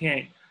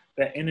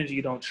that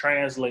energy don't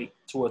translate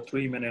to a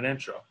 3-minute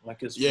intro.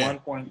 Like it's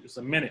it's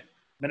a minute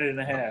and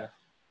a half.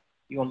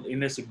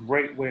 And it's a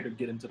great way to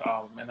get into the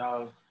album.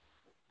 And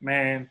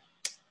man,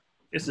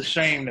 it's a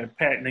shame that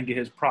Pat didn't get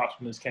his props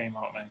when this came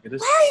out, man.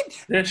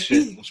 This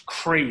shit was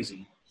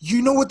crazy.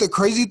 You know what the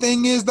crazy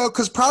thing is, though?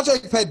 Because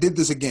Project Pat did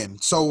this again.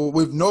 So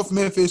with North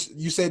Memphis,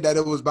 you said that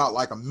it was about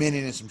like a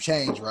minute and some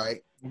change,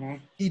 right? Mm-hmm.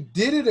 He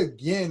did it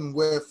again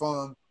with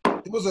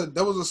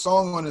there was a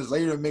song on his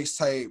later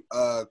mixtape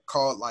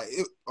called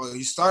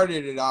he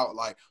started it out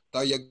like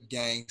throw your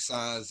gang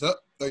signs up,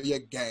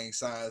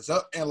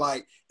 and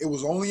like it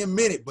was only a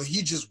minute, but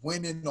he just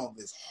went in on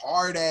this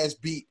hard ass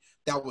beat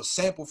that was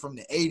sampled from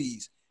the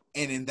 80s,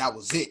 and then that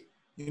was it.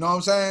 You know what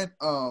I'm saying?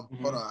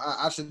 Hold on,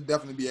 I should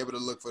definitely be able to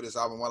look for this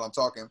album while I'm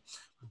talking.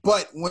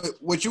 But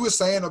what you were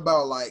saying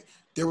about like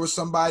there was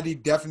somebody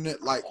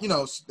definite, like, you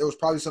know, there was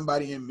probably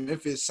somebody in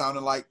Memphis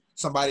sounding like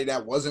somebody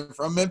that wasn't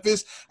from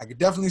Memphis. I could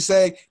definitely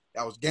say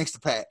that was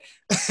Gangsta Pat,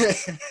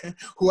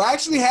 who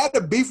actually had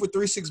a beef with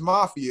 3 6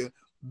 Mafia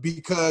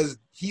because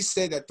he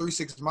said that 3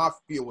 6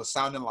 Mafia was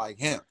sounding like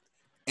him.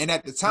 And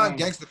at the time,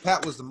 Gangsta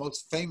Pat was the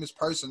most famous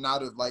person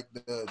out of like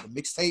the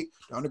mixtape,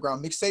 the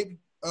underground mixtape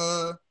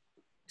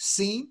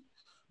scene,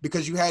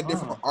 because you had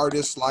different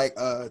artists like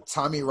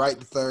Tommy Wright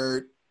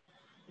III,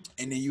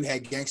 and then you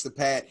had Gangsta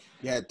Pat,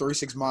 you had 3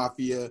 6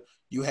 Mafia,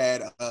 you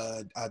had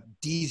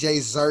DJ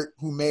Zert,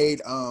 who made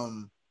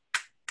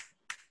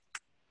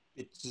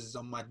bitches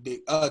on my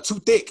dick. Too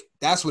Thick,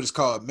 that's what it's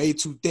called, made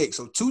Too Thick.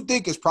 So Too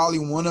Thick is probably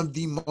one of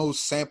the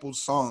most sampled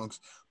songs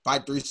by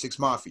 3 6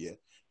 Mafia.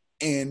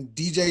 And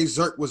DJ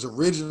Zert was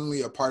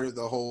originally a part of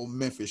the whole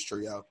Memphis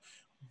trio.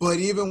 But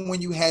even when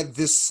you had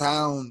this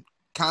sound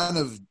kind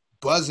of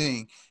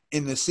buzzing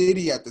in the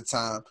city at the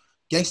time,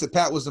 Gangsta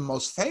Pat was the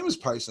most famous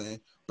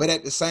person. But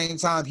at the same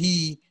time,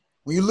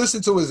 when you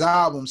listen to his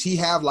albums, he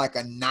have like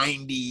a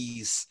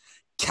 90s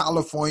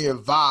California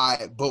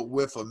vibe, but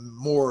with a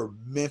more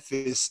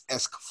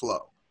Memphis-esque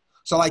flow.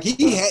 So like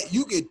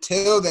you could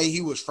tell that he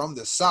was from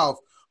the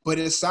South, but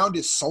it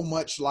sounded so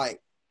much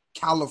like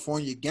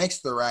California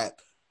gangster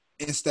rap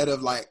instead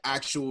of like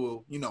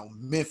actual, you know,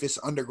 Memphis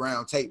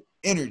underground tape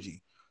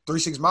energy. 3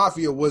 6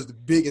 Mafia was the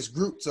biggest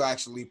group to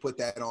actually put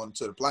that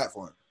onto the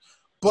platform.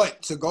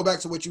 But to go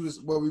back to what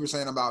we were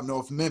saying about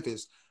North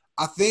Memphis,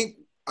 I think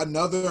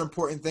another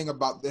important thing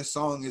about this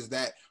song is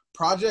that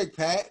Project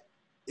Pat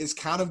is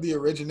kind of the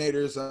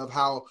originators of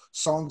how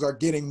songs are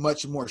getting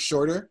much more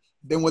shorter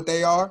than what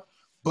they are,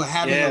 but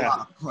having a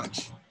lot of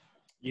punch.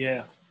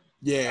 Yeah.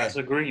 That's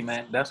agree,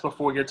 man. That's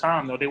before your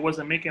time, though. They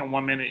wasn't making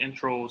 1-minute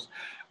intros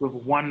with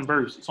one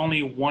verse. It's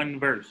only one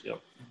verse.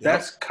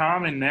 That's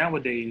common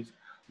nowadays.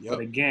 But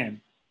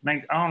again,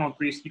 man, I don't know,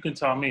 you can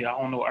tell me. I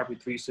don't know every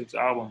 3 6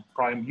 album.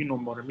 Probably you know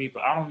more than me,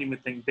 but I don't even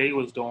think they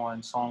was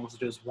doing songs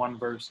with just one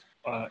verse.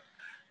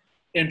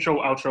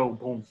 Intro, outro,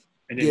 boom,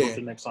 and then go to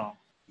the next song.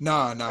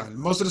 Nah.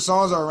 Most of the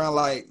songs are around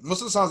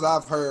most of the songs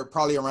I've heard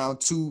probably around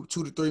 2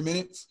 to 3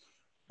 minutes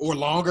or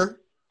longer.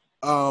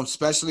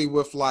 Especially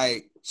with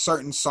like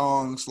certain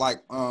songs, like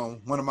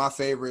one of my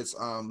favorites,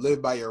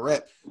 Live by Your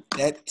Rep,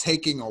 that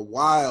taking a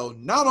while,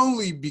 not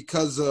only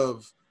because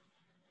of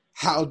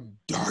how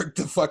dark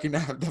the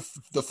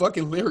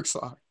fucking lyrics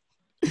are.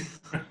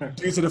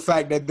 Due to the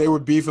fact that they were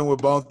beefing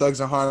with Bone Thugs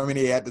and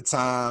Harmony at the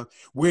time,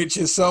 which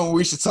is something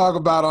we should talk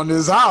about on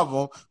this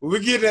album.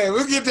 We'll get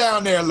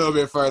down there a little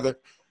bit further.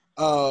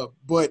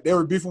 But they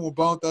were beefing with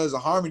Bone Thugs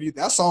and Harmony.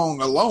 That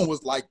song alone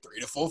was like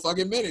 3 to 4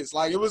 fucking minutes.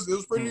 Like it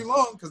was pretty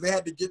long because they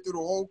had to get through the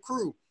whole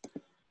crew.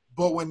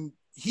 But when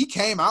he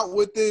came out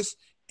with this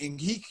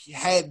and he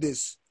had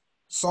this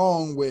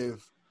song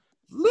with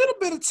a little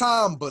bit of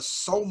time, but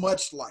so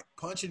much like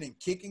punching and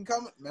kicking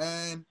coming,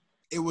 man.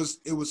 It was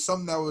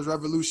something that was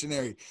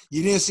revolutionary.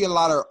 You didn't see a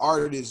lot of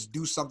artists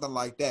do something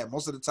like that.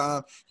 Most of the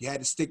time, you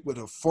had to stick with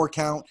a 4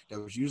 count that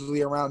was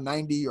usually around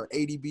 90 or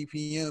 80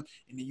 BPM,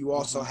 and then you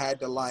also had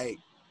to like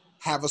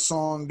have a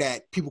song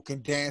that people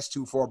can dance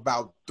to for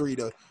about 3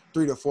 to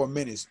 4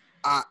 minutes.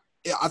 I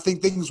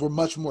think things were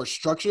much more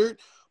structured,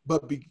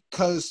 but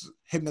because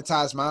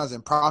Hypnotized Minds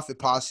and Prophet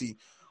Posse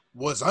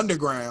was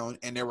underground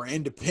and they were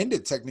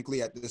independent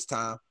technically at this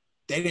time,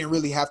 they didn't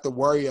really have to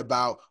worry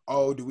about,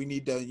 oh, do we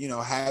need to,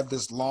 have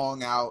this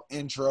long out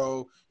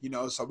intro,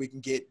 so we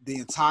can get the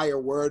entire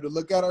world to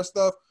look at our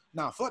stuff.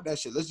 Nah, fuck that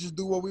shit. Let's just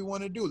do what we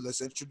want to do.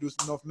 Let's introduce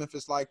North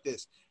Memphis like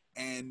this.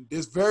 And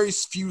there's very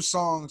few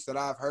songs that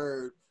I've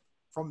heard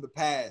from the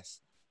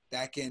past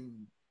that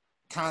can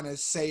kind of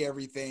say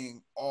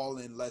everything all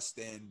in less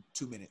than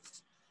 2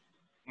 minutes.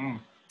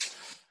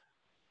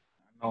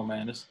 Oh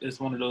man, it's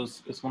one of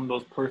those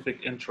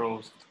perfect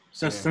intros.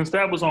 Since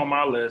that was on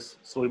my list,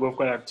 so we both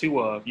got 2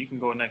 of. You can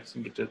go next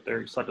and get your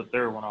third. Start the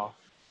third one off.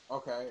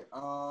 Okay.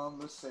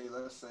 Let's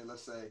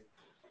say.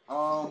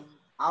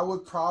 I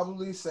would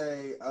probably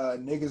say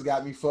Niggas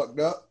Got Me Fucked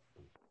Up.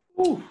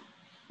 Ooh.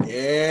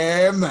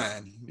 Yeah,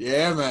 man.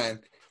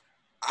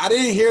 I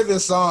didn't hear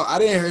this song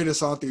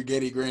through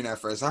Getty Green at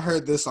first. I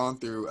heard this song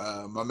through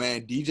my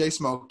man DJ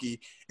Smokey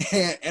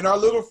and our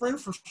little friend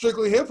from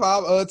Strictly Hip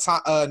Hop,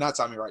 not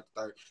Tommy Wright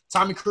III,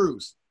 Tommy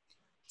Cruz.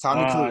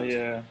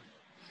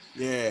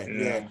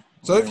 Yeah.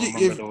 So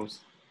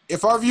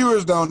if our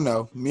viewers don't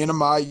know, me and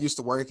Amai used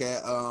to work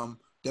at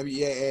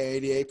WEAA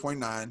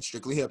 88.9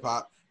 Strictly Hip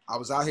Hop. I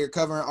was out here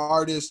covering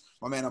artists.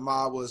 My man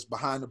Amai was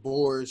behind the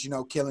boards,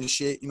 killing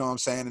shit, you know what I'm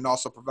saying, and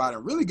also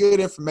providing really good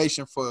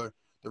information for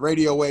the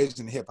radio waves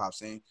and the hip hop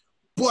scene.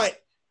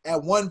 But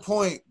at one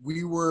point we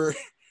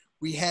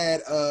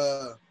had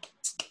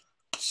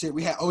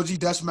OG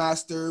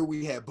Dutchmaster,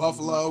 we had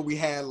Buffalo, we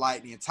had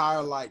like the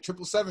entire like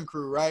 777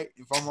 crew, right?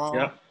 If I'm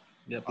wrong.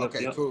 Yep.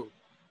 Okay,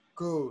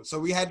 cool. So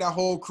we had that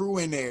whole crew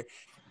in there.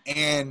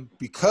 And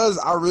because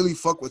I really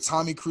fuck with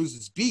Tommy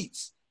Cruz's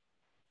beats,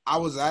 I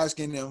was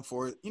asking them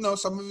for,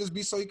 some of his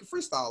beats so he could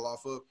freestyle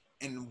off of.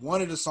 And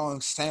one of the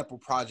songs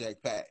sampled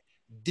Project Pat.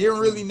 Didn't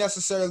really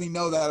necessarily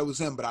know that it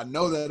was him, but I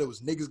know that it was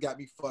Niggas Got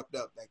Me Fucked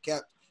Up that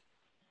kept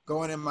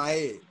going in my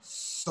head.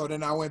 So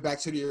then I went back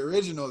to the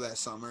original that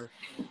summer.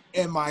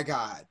 And my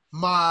God,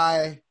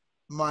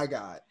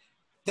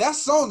 that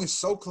song is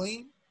so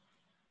clean,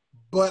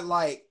 but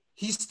like,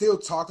 he's still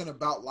talking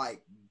about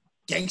like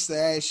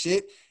gangsta ass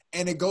shit.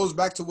 And it goes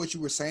back to what you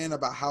were saying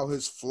about how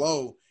his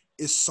flow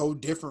is so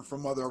different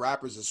from other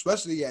rappers,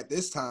 especially at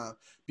this time,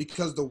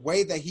 because the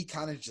way that he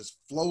kind of just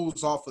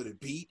flows off of the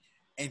beat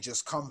and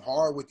just come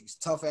hard with these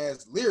tough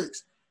ass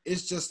lyrics,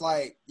 it's just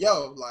like,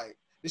 yo, like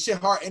this shit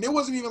hard. And it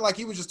wasn't even like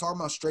he was just talking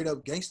about straight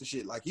up gangster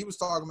shit. Like he was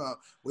talking about,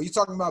 he's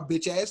talking about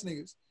bitch ass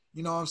niggas.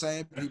 You know what I'm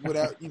saying? People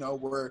that,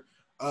 were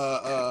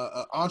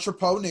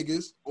entrepot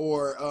niggas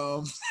or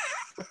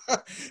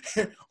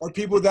or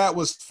people that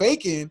was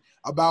faking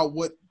about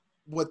what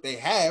they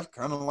have,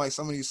 kind of like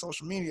some of these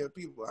social media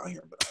people out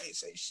here, but I ain't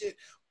say shit.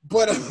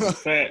 But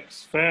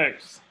facts.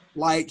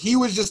 Like he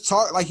was just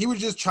trying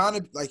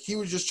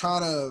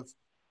to,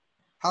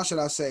 how should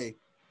I say,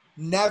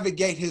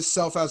 navigate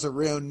himself as a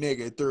real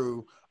nigga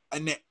through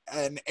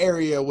an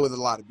area with a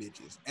lot of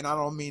bitches. And I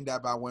don't mean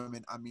that by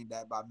women. I mean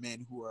that by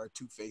men who are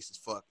two-faced as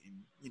fuck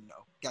and,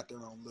 got their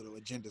own little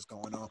agendas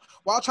going on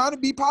while trying to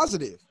be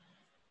positive.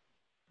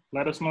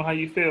 Let us know how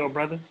you feel,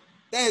 brother.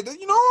 Hey,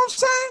 you know what I'm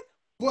saying?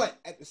 But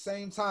at the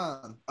same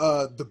time,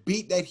 the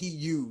beat that he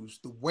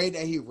used, the way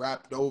that he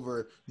rapped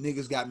over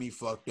Niggas Got Me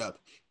Fucked Up,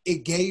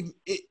 it gave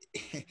it.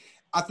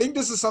 I think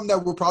this is something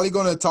that we're probably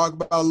going to talk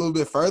about a little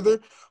bit further,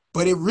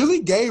 but it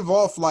really gave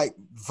off like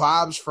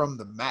vibes from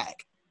the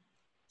Mac.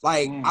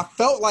 Like I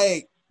felt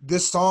like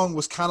this song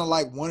was kind of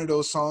like one of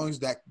those songs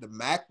that the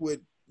Mac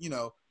would,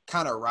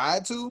 kind of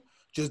ride to,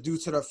 just due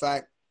to the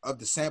fact of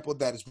the sample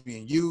that is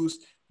being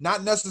used.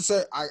 Not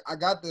necessarily. I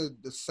got the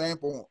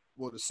sample.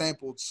 The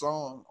sampled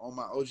song on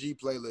my OG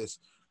playlist,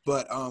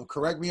 but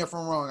correct me if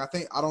I'm wrong.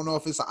 I don't know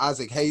if it's an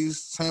Isaac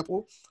Hayes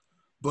sample,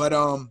 but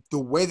the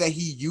way that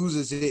he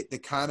uses it to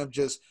kind of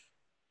just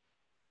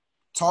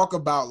talk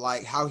about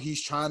like how he's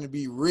trying to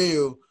be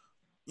real,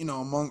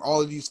 among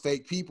all of these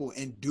fake people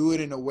and do it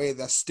in a way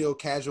that's still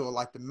casual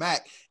like the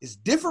Mac is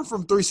different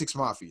from 3 6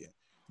 Mafia,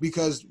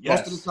 because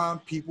most of the time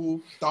people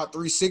thought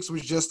 3 6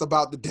 was just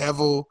about the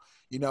devil,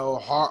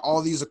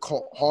 all these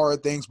occult horror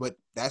things, but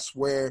that's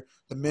where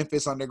the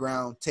Memphis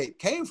Underground tape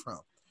came from.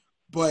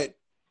 But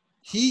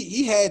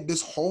he had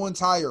this whole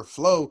entire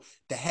flow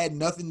that had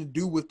nothing to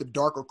do with the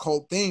dark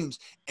occult themes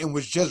and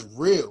was just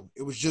real.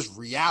 It was just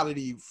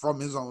reality from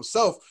his own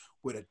self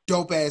with a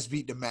dope ass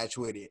beat to match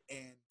with it.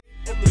 And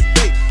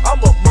I'm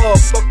a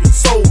motherfucking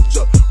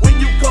soldier. When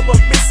you come up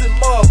missing,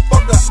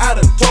 motherfucker, I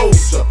done told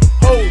ya.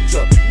 Hold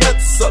ya,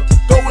 nuts up,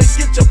 go and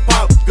get your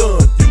pop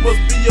gun. You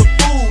must be a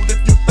fool if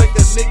you think a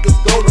nigga's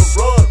gonna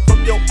run from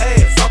your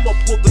ass. I'ma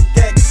pull the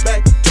gat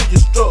back to your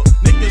struck.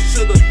 Niggas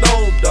should've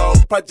known,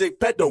 dawg. Project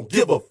Pat don't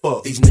give a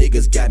fuck. These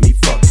niggas got me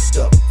fucked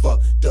up,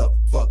 fucked up,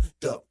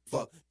 fucked up,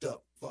 fucked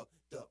up,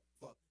 fucked up,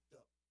 fucked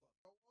up.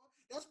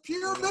 That's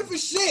pure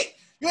Memphis shit.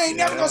 You ain't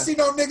never gonna see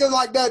no niggas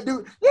like that,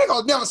 dude. You ain't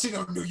gonna never see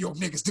no New York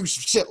niggas do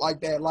some shit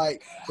like that.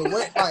 Like the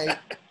way, like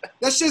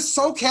that shit's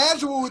so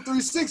casual with 3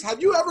 6.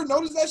 Have you ever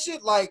noticed that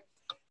shit? Like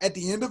at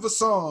the end of a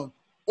song,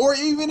 or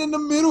even in the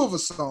middle of a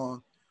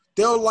song,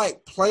 they'll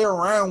like play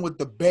around with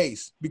the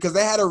bass because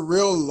they had a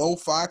real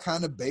lo-fi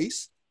kind of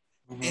bass,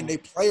 and they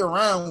play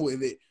around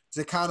with it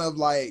to kind of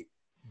like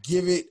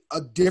give it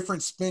a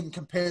different spin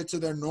compared to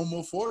their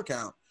normal 4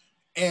 count.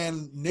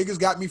 And Niggas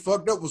Got Me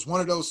Fucked Up was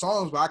one of those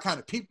songs where I kind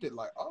of peeped it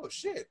like, oh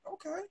shit,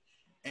 okay.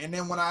 And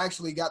then when I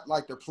actually got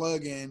like their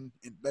plug-in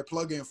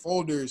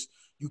folders,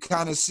 you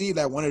kind of see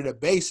that one of the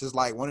basses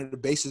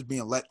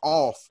being let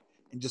off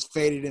and just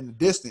faded in the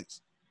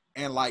distance.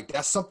 And like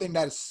that's something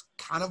that is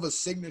kind of a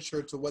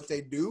signature to what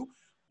they do,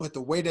 but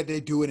the way that they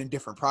do it in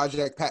different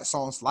Project Pat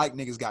songs like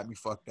Niggas Got Me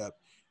Fucked Up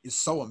is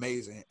so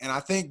amazing. And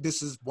I think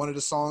this is one of the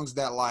songs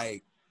that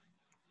like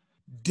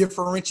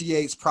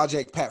differentiates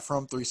Project Pat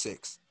from 3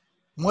 6.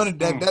 One of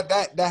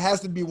that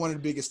has to be one of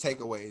the biggest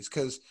takeaways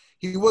because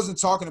he wasn't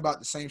talking about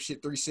the same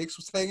shit 3 6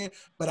 was taking,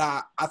 but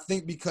I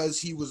think because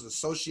he was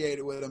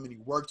associated with him and he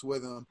worked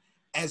with him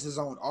as his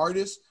own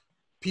artist,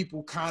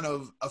 people kind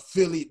of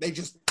affiliate. They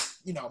just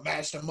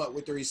matched him up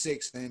with 3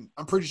 6, and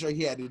I'm pretty sure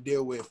he had to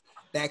deal with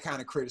that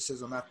kind of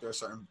criticism after a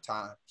certain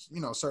time,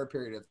 certain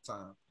period of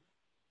time.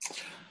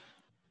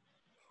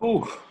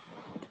 Ooh,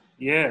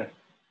 yeah,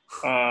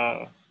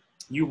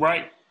 you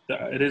right.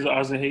 It is an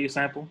Azahaye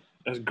sample.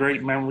 That's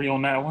great memory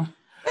on that one.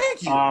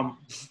 Thank you.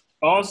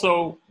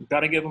 Also, got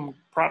to give him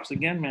props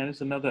again, man.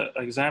 It's another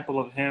example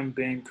of him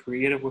being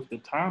creative with the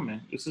timing.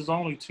 This is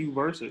only 2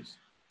 verses,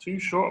 2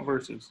 short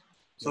verses.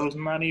 So it's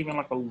not even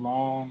like a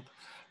long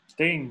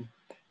thing.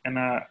 And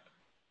I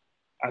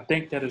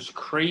think that is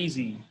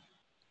crazy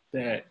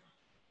that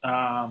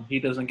he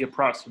doesn't get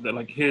props for that.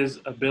 Like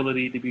his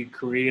ability to be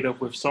creative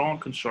with song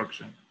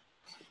construction.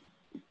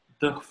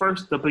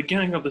 The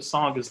beginning of the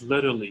song is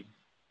literally,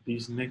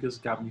 these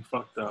niggas got me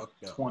fucked up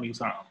 20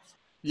 times.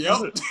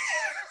 Yep.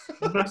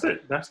 That's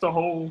it. That's the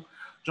whole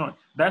joint.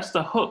 That's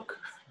the hook.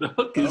 The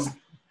hook is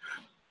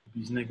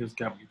these niggas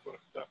got me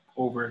fucked up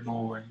over and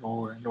over and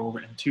over and over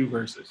in 2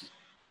 verses.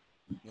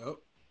 Yep.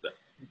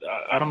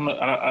 I don't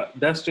know.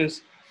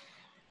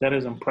 That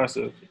is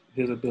impressive.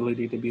 His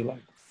ability to be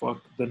like, fuck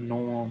the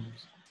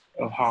norms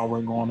of how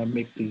we're going to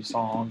make these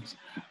songs.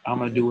 I'm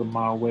going to do it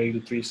my way,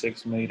 the 3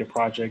 6 made, the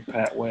Project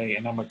Pat way,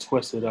 and I'm going to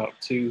twist it up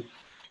to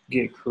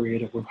get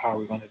creative with how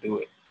we're going to do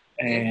it.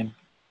 And,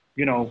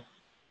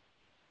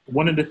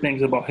 one of the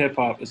things about hip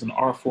hop is an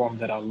art form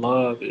that I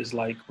love is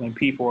like when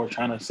people are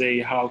trying to say,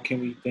 how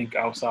can we think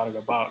outside of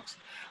the box,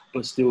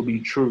 but still be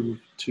true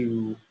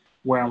to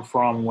where I'm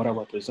from and what I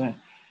represent.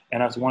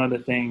 And that's one of the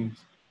things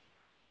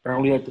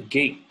early at the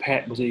gate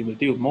Pat was able to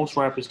do. Most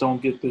rappers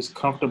don't get this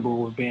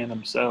comfortable with being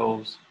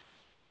themselves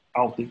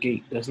out the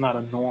gate. That's not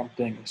a norm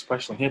thing,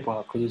 especially hip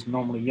hop, because it's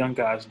normally young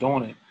guys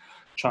doing it,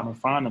 trying to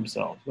find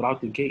themselves. But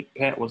out the gate,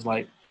 Pat was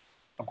like,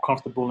 I'm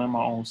comfortable in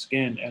my own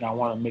skin and I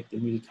want to make the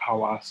music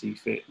how I see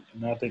fit.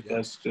 And I think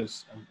that's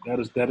just,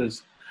 that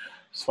is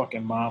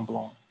fucking mind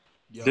blowing.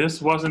 Yep.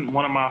 This wasn't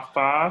one of my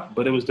 5,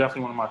 but it was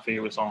definitely one of my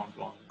favorite songs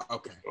on it.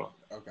 Okay.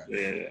 Okay.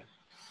 Yeah.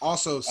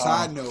 Also,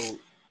 side note,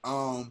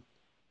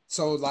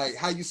 so like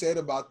how you said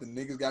about the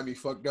niggas got me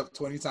fucked up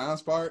 20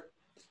 times part,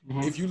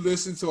 if you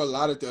listen to a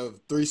lot of the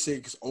 3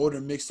 6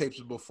 older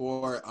mixtapes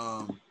before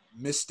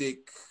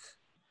Mystic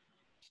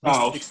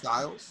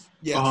Styles.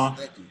 Yes,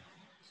 thank you.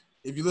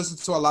 If you listen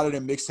to a lot of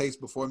their mixtapes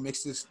before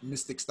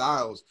Mystic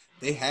Styles,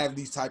 they have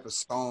these type of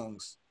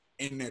songs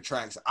in their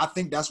tracks. I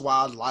think that's why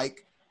I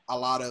like a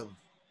lot of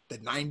the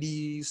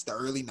 90s, the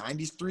early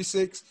 90s 3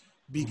 6,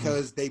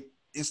 because they,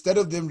 instead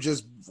of them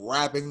just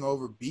rapping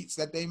over beats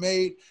that they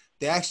made,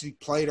 they actually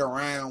played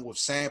around with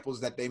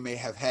samples that they may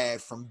have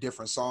had from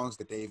different songs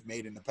that they've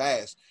made in the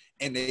past.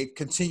 And they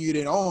continued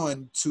it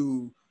on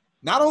to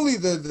not only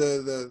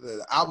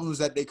the albums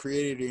that they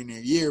created in a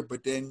year,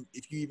 but then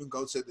if you even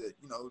go to the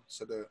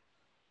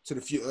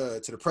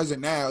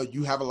present now,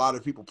 you have a lot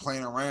of people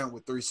playing around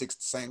with 3 6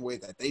 the same way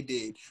that they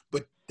did,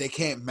 but they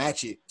can't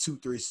match it to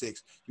 3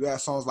 6. You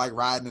have songs like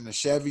Riding in a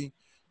Chevy.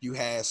 You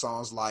had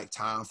songs like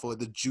Time for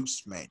the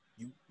Juice Man.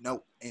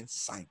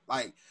 Insane.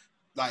 Like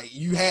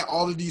you had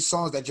all of these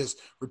songs that just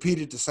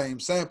repeated the same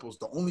samples.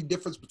 The only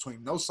difference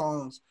between those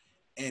songs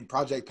and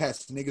Project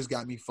Pat's Niggas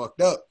Got Me Fucked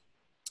Up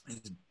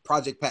is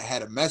Project Pat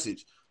had a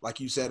message, like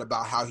you said,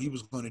 about how he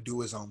was going to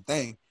do his own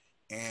thing.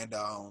 And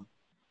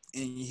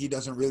and he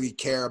doesn't really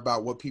care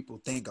about what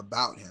people think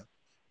about him.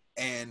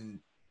 And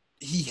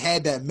he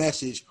had that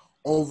message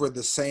over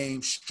the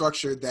same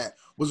structure that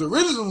was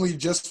originally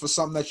just for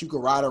something that you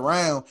could ride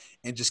around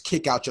and just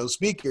kick out your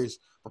speakers.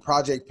 But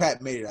Project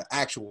Pat made it an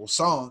actual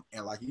song,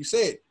 and like you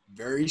said,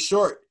 very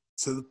short,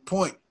 to the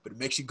point, but it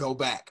makes you go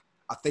back.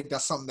 I think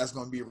that's something that's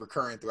going to be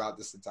recurring throughout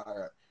this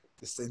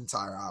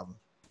entire album.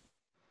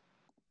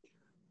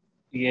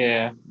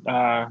 Yeah,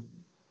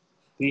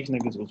 these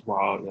niggas was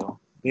wild, yo.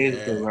 They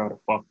just do whatever the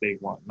fuck they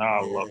want.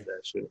 Nah, I love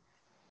that shit.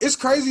 It's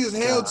crazy as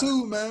hell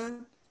too,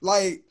 man.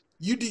 Like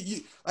you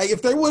like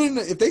if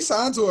they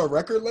signed to a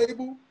record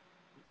label,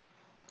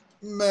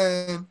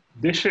 man,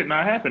 this shit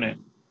not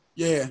happening.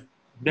 Yeah.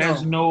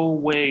 There's no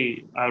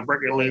way a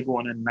record label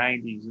in the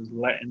 90s is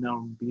letting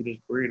them be this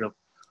breeder.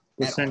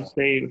 But since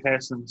they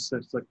had some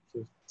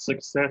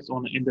success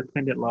on the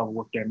independent level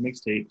with their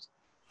mixtapes,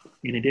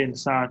 and it didn't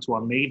sign to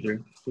a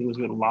major, it was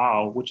with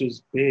Loud, which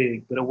is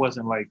big, but it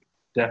wasn't like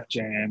Def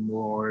Jam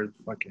or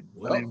fucking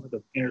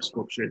the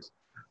Interscope shits.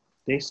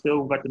 They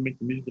still got to make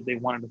the music that they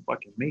wanted to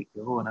fucking make,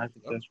 yo. And I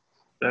think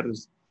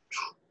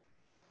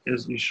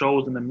it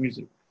shows in the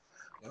music.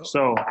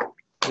 So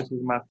this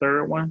is my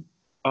third one.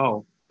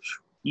 Oh,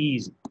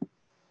 easy.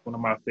 One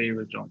of my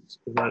favorite joints.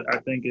 Because I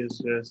think it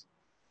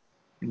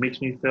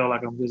makes me feel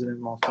like I'm visiting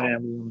my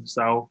family in the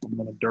South. I'm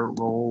on a dirt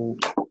road.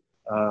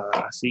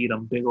 I see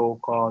them big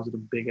old cars with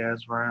them big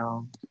ass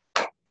rounds.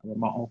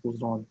 My uncle's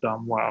doing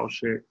dumb wild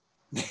shit.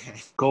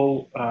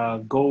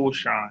 Gold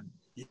Shine.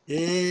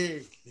 Yeah.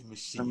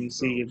 Let me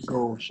see if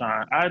Gold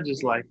Shine. I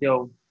just like,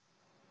 yo,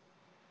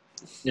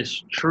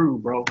 it's true,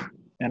 bro.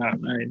 And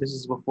this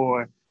is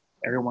before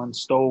everyone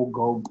stole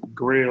gold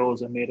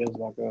grills and made it as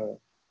like a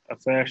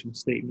fashion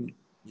statement.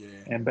 Yeah.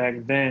 And back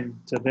then,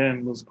 to them,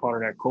 it was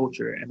part of that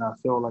culture. And I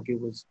feel like it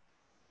was,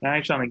 I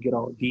ain't trying to get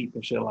all deep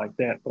and shit like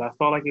that, but I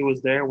felt like it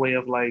was their way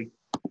of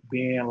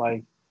being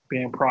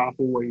proudful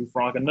where you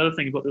from. Like another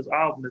thing about this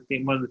album,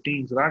 one of the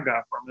themes that I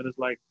got from it is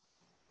like,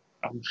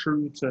 I'm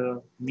true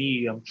to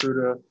me. I'm true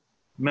to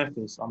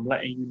Memphis. I'm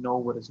letting you know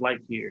what it's like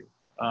here.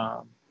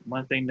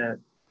 One thing that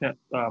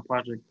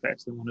Project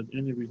Pat said in one of the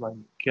interviews, like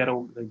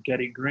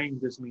Getty Green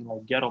just mean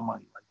like ghetto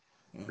money,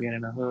 like being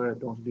in the hood,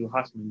 don't do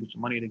hustling, get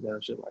your money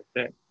together, shit like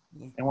that.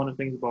 And one of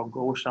the things about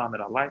Gold Shine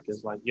that I like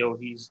is like, yo,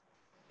 he's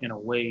in a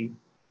way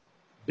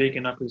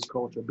bigging up his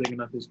culture, bigging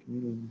up his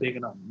community,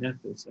 bigging up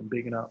Memphis, and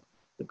bigging up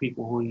the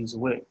people who he's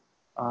with.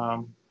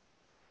 A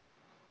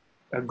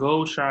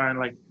Gold Shine,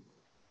 like,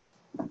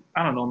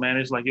 I don't know, man.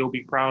 It's like, yo,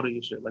 be proud of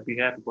your shit. Like, be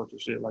happy about your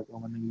shit. Like,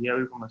 when a nigga, yeah,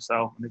 we from the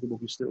South, nigga,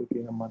 but we still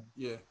getting money.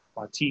 Yeah.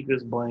 My teeth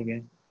is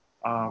blinging.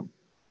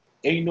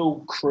 Ain't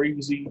no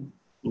crazy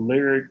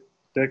lyric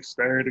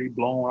dexterity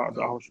blowing out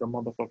your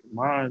motherfucking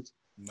minds.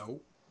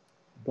 Nope.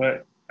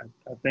 But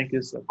I think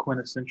it's a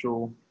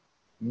quintessential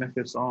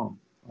Memphis song.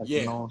 Like,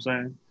 you know what I'm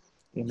saying?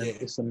 And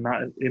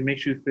it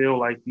makes you feel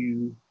like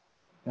you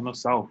in the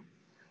South.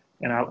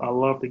 And I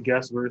love the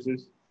guest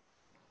verses.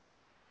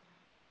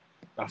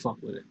 I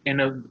fuck with it.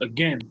 And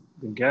again,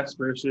 the guest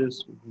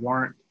verses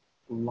weren't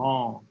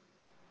long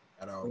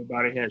at all.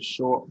 Everybody had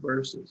short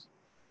verses.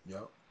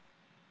 Yep.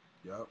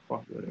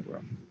 Fuck with it, bro.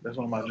 That's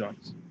one of my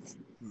joints.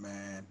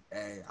 Man,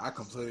 hey, I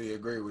completely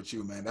agree with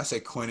you, man. That's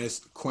a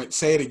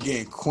say it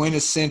again,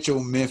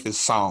 quintessential Memphis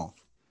song.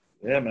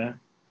 Yeah, man.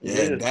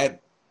 Yeah,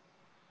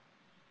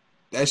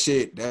 that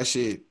shit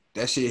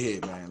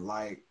hit, man.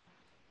 Like,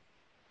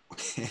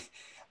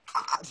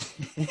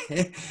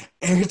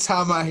 every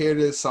time I hear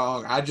this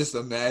song, I just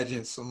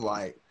imagine some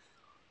like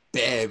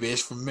bad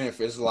bitch from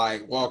Memphis,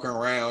 like walking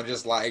around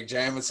just like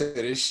jamming to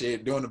this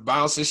shit, doing the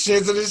bouncing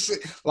shit to this shit.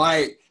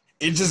 Like,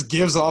 it just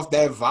gives off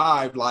that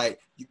vibe. Like,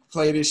 you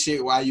play this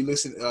shit while you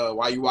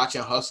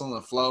watching Hustle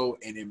and Flow,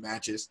 and it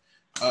matches.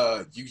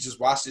 You just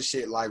watch this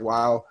shit like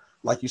while,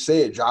 like you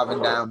said,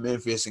 driving down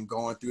Memphis and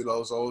going through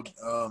those old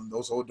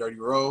dirty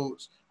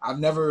roads. I've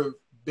never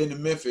been to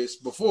Memphis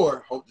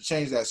before. Hope to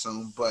change that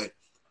soon, but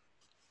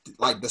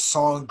like the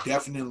song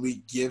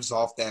definitely gives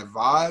off that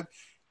vibe,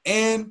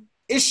 and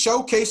it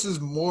showcases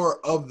more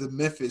of the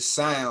Memphis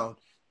sound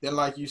than,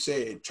 like you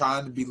said,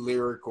 trying to be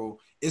lyrical.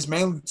 It's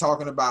mainly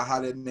talking about how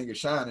that nigga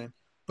shining,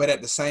 but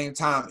at the same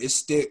time, it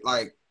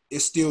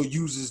still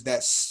uses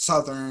that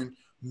Southern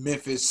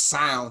Memphis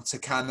sound to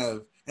kind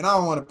of, and I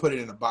don't want to put it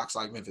in a box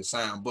like Memphis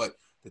sound, but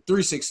the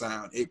 3-6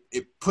 sound, it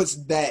puts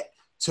that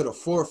to the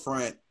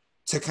forefront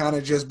to kind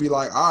of just be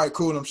like, all right,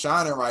 cool, I'm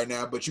shining right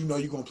now, but you know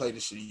you're going to play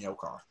this shit in your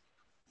car.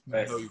 You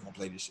know you're going to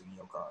play this shit in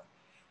your car.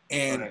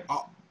 And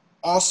I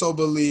also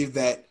believe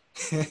that,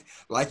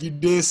 like you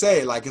did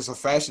say, like it's a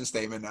fashion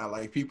statement now.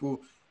 Like people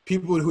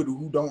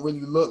who don't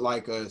really look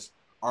like us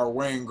are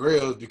wearing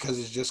grills because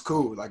it's just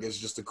cool. Like, it's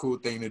just a cool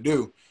thing to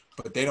do.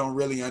 But they don't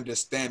really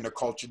understand the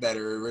culture that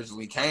it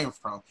originally came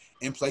from.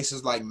 In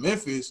places like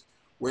Memphis,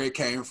 where it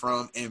came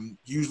from, and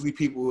usually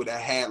people that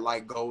had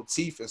like gold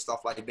teeth and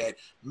stuff like that,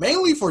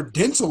 mainly for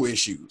dental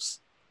issues,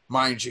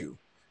 mind you.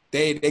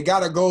 They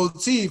got a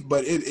gold teeth,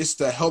 but it's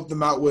to help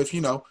them out with,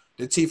 you know,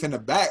 the teeth in the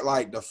back.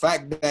 Like, the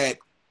fact that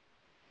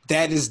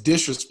is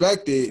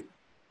disrespected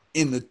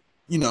in the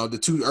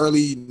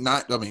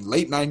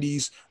late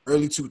 90s,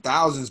 early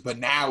 2000s, but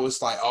now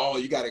it's like, oh,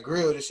 you got a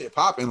grill, this shit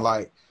popping.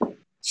 Like,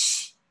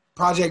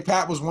 Project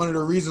Pat was one of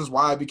the reasons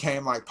why it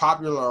became like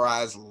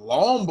popularized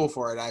long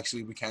before it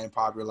actually became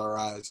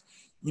popularized.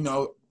 You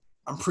know,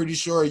 I'm pretty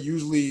sure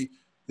usually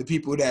the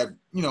people that,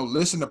 you know,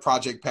 listen to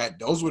Project Pat,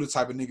 those were the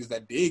type of niggas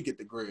that did get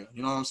the grill.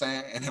 You know what I'm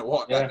saying? And then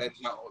walked out that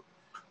junk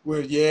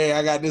where,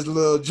 I got this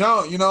little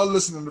junk, you know,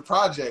 listening to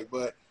Project.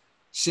 But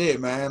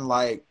shit, man,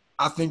 like,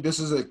 I think this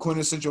is a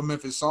quintessential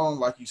Memphis song,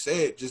 like you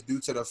said, just due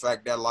to the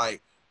fact that,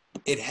 like,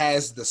 it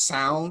has the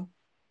sound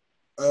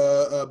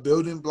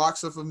building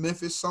blocks of a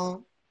Memphis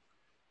song,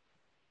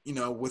 you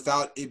know,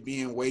 without it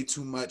being way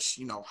too much,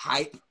 you know,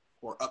 hype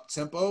or up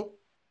tempo.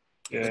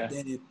 Yeah. But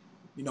then it,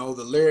 you know,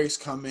 the lyrics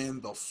come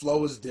in, the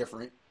flow is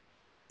different,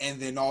 and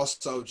then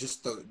also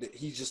just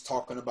he's just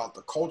talking about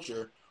the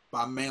culture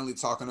by mainly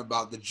talking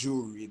about the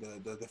jewelry,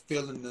 the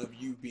feeling of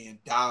you being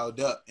dialed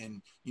up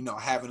and, you know,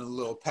 having a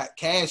little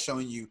cash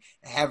on you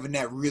and having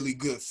that really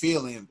good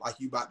feeling like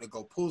you about to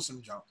go pull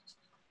some jumps.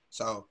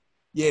 So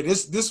yeah,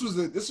 this was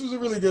a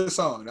really good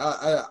song.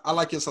 I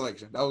like your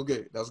selection. That was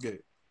good.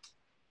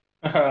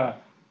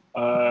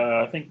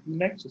 I think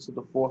next is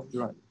the fourth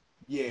joint.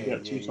 Yeah, you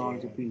got two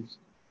songs apiece.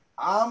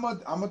 I'm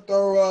gonna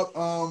throw up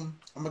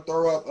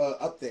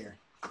up there.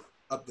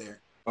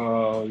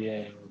 Oh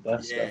yeah,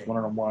 that's one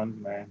of the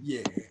ones, man.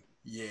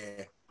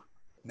 Yeah.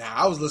 Now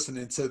I was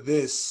listening to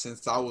this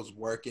since I was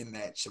working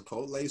at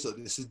Chipotle, so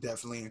this is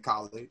definitely in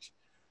college.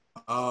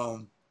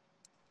 And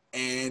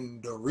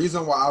the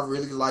reason why I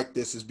really like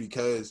this is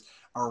because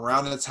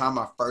around the time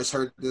I first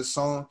heard this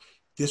song,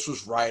 this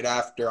was right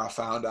after I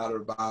found out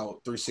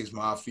about 3 6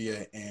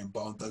 Mafia and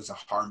Bone Thugs and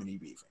Harmony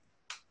beefing.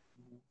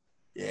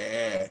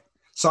 Yeah.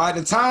 So at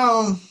the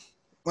time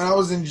when I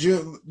was in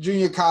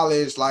junior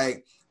college,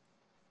 like,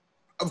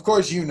 of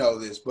course you know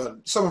this,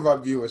 but some of our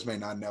viewers may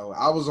not know.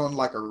 I was on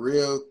like a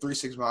real 3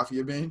 6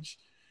 Mafia binge.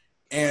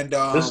 And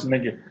this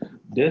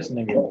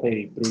nigga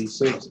played 3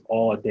 6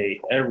 all day,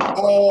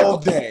 all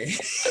day.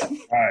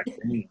 God,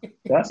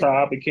 that's how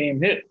I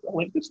became hip. I'm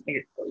like, this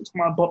nigga, every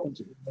time I bump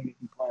into this nigga,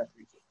 he playing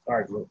 3 6.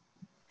 Sorry, bro.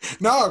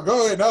 No,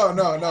 go ahead. No.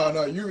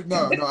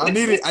 I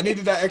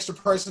needed that extra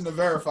person to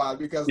verify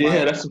because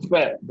that's a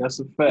fact. That's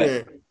a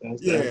fact.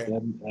 Yeah.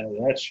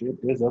 That shit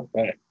is a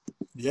fact.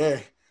 Yeah.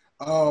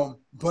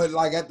 But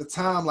like at the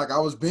time, like I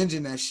was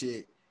binging that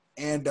shit,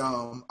 and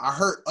I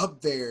heard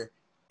Up There,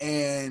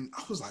 and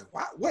I was like,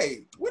 "Wow,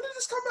 wait, when did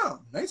this come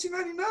out?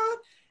 1999?"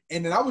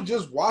 And then I was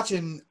just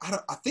watching.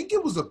 I think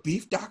it was a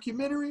Beef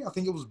documentary. I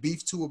think it was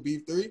Beef 2 or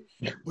Beef 3,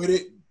 but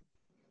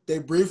they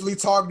briefly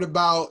talked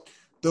about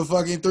the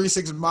fucking 3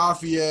 6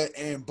 Mafia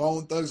and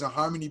Bone Thugs and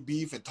Harmony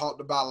beef and talked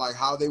about like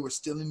how they were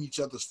stealing each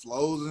other's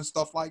flows and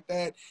stuff like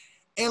that.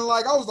 And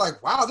like I was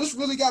like, wow, this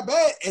really got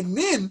bad. And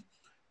then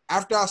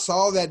after I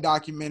saw that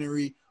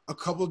documentary, a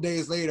couple of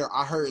days later,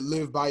 I heard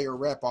Live By Your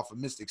Rep off of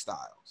Mystic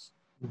Styles.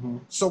 Mm-hmm.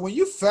 So when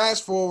you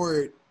fast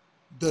forward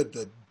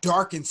the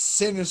dark and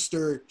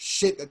sinister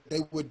shit that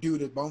they would do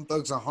to Bone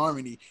Thugs and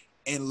Harmony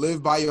and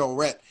Live By Your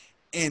Rep,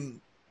 and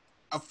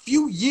a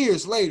few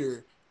years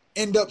later,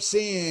 end up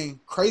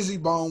seeing Crazy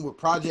Bone with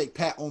Project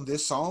Pat on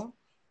this song,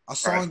 a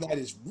song that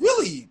is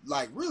really,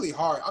 like, really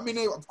hard. I mean,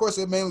 of course,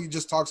 it mainly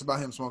just talks about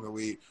him smoking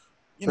weed.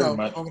 You know,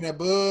 smoking that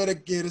bud to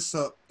get us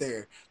up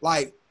there.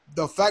 Like,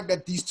 the fact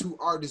that these two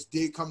artists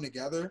did come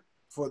together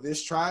for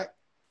this track,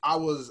 I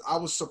was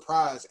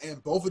surprised.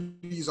 And both of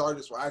these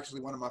artists were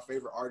actually one of my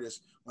favorite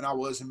artists when I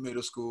was in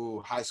middle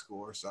school, high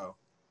school or so.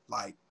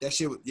 Like, that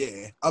shit was,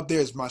 Up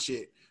There is my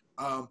shit.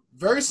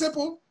 Very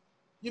simple,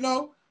 you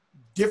know,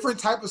 different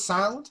type of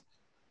sound.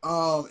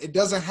 It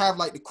doesn't have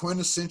like the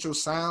quintessential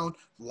sound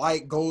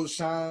like Gold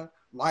Shine,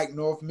 like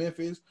North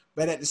Memphis,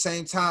 but at the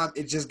same time,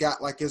 it just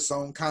got like its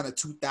own kind of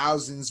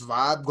 2000s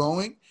vibe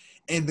going.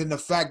 And then the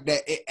fact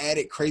that it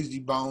added Crazy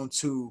Bone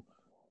to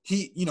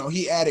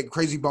he added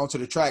Crazy Bone to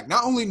the track.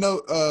 Not only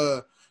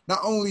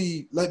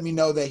let me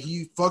know that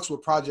he fucks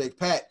with Project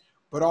Pat,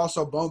 but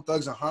also Bone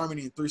Thugs and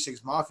Harmony and 3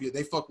 6 Mafia,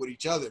 they fuck with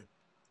each other.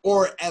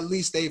 Or at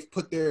least they've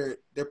put their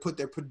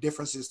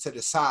differences to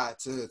the side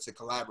to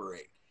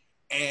collaborate.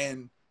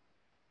 And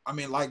I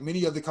mean, like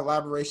many of the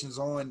collaborations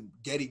on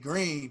Getty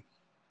Green,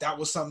 that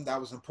was something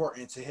that was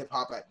important to hip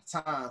hop at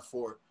the time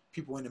for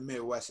people in the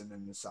Midwest and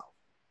in the South.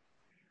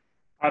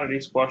 How did they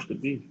squash the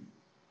beef?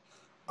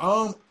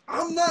 I'm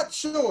not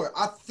sure.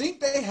 I think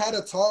they had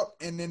a talk,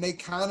 and then they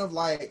kind of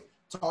like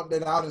talked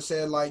it out and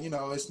said, like, you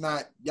know, it's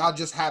not, y'all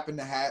just happen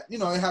to have, you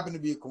know, it happened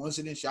to be a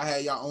coincidence. Y'all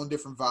had your own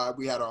different vibe.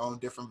 We had our own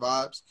different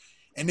vibes.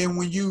 And then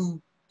when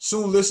you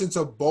soon listen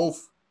to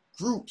both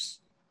groups,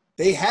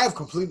 they have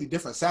completely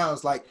different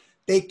sounds. Like,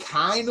 they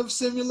kind of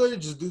similar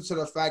just due to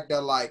the fact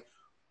that, like,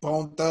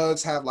 Bone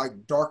Thugs have,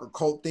 like, darker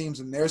cult themes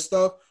in their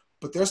stuff,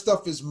 but their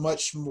stuff is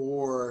much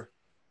more,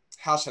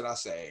 how should I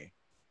say?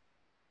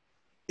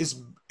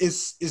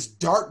 It's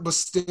dark but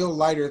still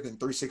lighter than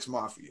 3 6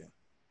 Mafia.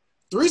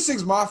 3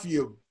 6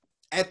 Mafia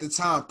at the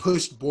time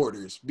pushed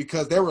borders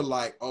because they were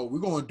like, oh, we're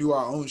going to do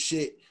our own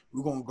shit.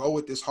 We're going to go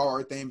with this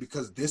hard thing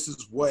because this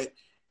is what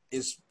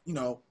is,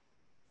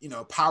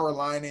 power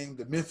lining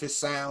the Memphis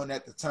sound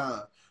at the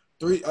time.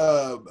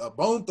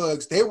 Bone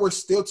Thugs, they were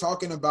still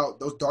talking about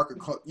those darker,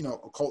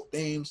 occult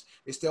themes.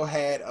 They still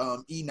had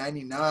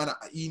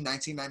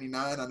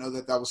E1999. I know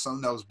that was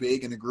something that was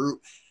big in the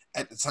group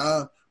at the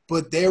time,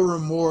 but they were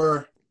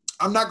more,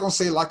 I'm not going to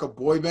say like a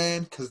boy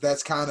band, because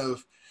it's kind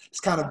of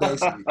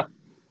basic.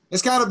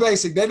 It's kind of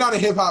basic. They're not a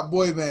hip hop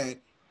boy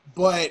band,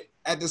 but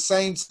at the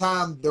same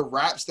time, the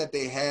raps that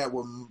they had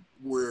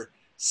were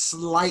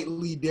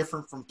slightly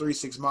different from 3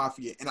 6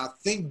 Mafia. And I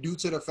think due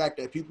to the fact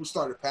that people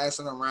started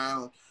passing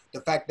around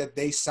the fact that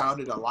they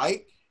sounded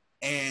alike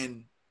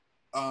and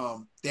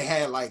they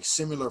had like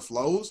similar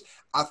flows,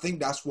 I think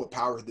that's what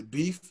powered the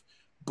beef.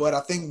 But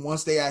I think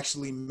once they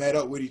actually met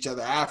up with each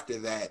other after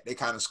that, they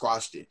kind of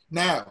squashed it.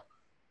 Now,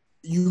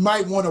 you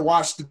might want to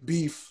watch the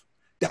beef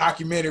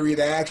documentary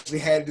that actually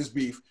had this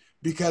beef,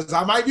 because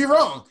I might be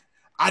wrong.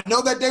 I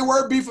know that they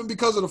were beefing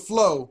because of the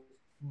flow,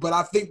 but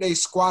I think they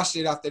squashed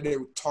it after they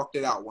talked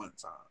it out one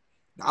time.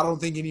 I don't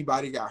think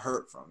anybody got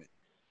hurt from it.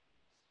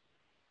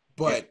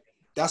 But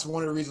that's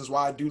one of the reasons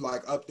why I do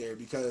like Up There,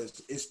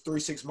 because it's 3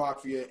 6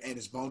 Mafia and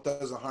it's Bone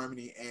Thugs and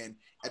Harmony. And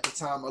at the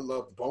time, I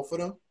loved both of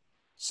them.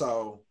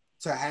 So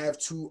to have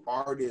two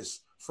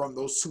artists from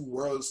those two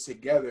worlds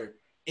together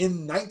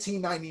in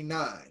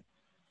 1999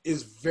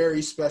 is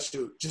very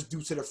special, just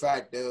due to the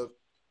fact that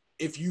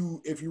if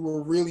you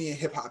were really in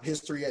hip hop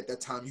history at that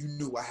time, you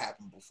knew what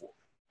happened before.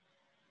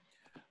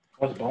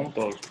 Plus, Bone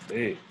Thugs was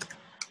big.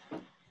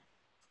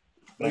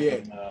 Back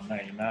in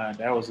 '99,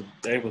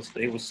 they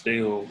was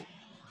still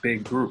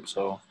big group,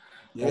 so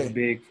that's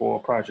big for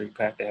a Project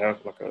Pat to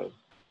have like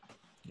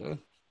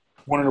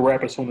one of the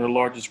rappers, one of the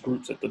largest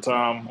groups at the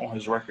time on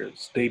his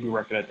records, debut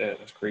record at that.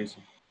 That's crazy.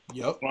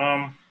 Yep.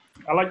 I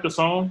like the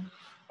song.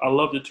 I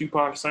love the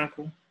Tupac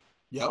sample.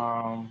 Yep.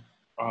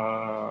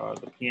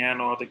 The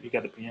piano. I think you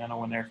got the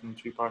piano in there from the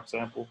Tupac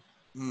sample.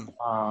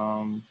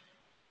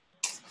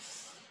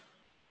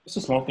 It's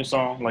a smoking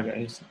song. Like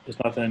it's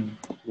nothing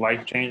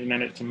life changing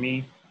in it to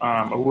me.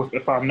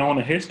 If I've known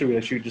the history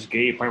that you just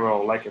gave, maybe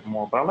I'll like it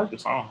more. But I like the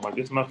song. Like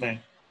it's nothing.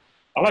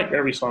 I like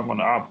every song on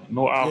the album.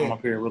 No album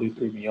up here really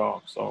threw me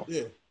off. So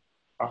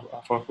I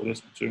fuck with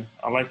this one too.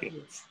 I like it.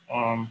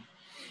 I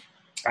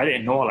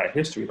didn't know all that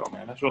history though,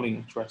 man. That's really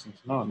interesting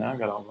to know. Now I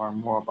gotta learn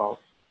more about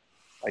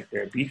like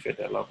their beef at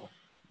that level.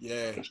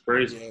 Yeah, it's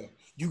crazy. Yeah,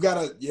 you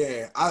gotta.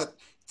 Yeah,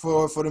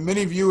 for the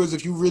many viewers,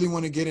 if you really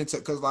want to get into,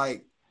 because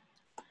like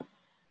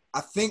I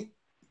think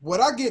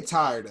what I get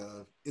tired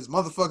of is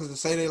motherfuckers that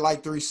say they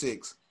like 3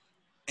 6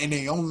 and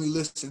they only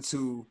listen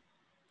to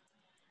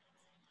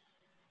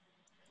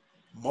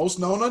Most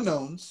Known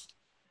Unknowns,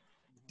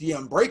 The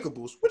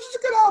Unbreakables, which is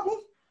a good album.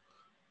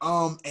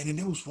 And then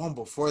there was one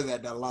before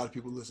that a lot of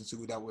people listened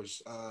to that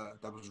was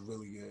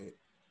really good.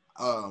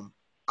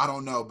 I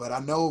don't know, but I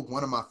know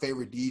one of my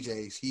favorite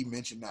DJs, he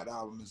mentioned that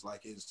album is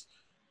like his.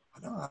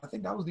 I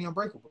think that was The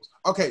Unbreakables.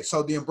 Okay,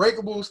 so The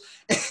Unbreakables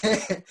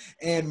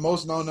and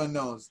Most Known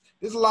Unknowns.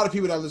 There's a lot of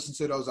people that listen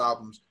to those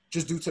albums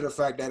just due to the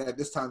fact that at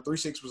this time 3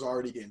 6 was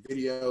already getting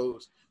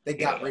videos. They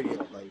got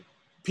radio play.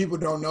 People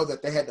don't know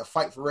that they had to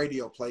fight for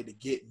radio play to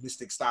get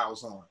Mystic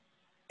Styles on.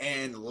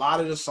 And a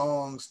lot of the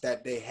songs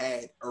that they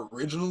had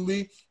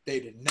originally, they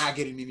did not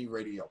get in any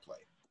radio play.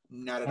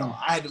 Not at all.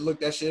 I had to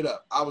look that shit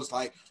up. I was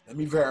like, let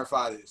me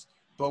verify this.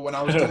 But when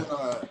I was doing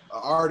an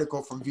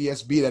article from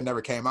VSB that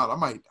never came out, I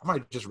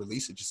might just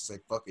release it just to say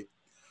fuck it.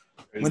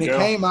 When it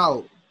came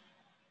out,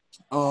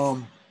 a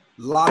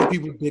lot of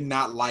people did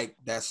not like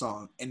that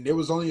song, and there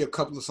was only a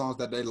couple of songs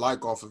that they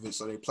like off of it,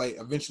 so they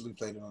eventually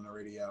played it on the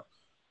radio.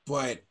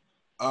 But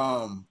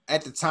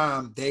at the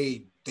time,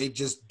 they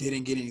just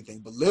didn't get anything.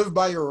 But Live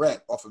By Your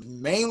Rep off of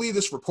mainly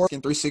this report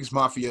in 3 6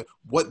 Mafia,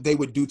 what they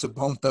would do to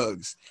Bone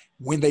Thugs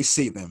when they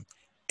see them,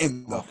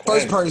 and the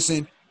first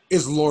person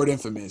is Lord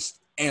Infamous.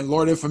 And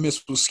Lord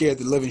Infamous was scared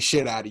the living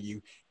shit out of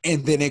you.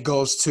 And then it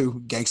goes to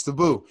Gangsta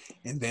Boo.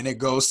 And then it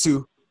goes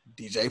to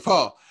DJ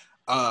Paul.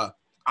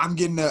 I'm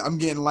getting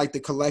like the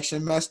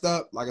collection messed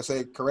up. Like I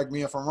said, correct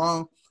me if I'm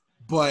wrong.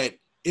 But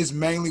it's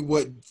mainly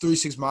what 3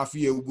 6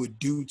 Mafia would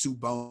do to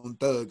Bone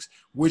Thugs,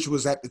 which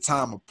was at the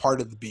time a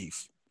part of the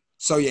beef.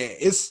 So yeah,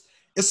 it's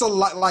a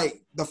lot,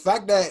 like the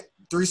fact that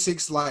 3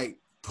 6 like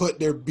put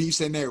their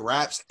beefs in their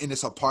raps and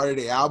it's a part of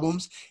their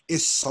albums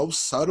is so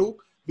subtle,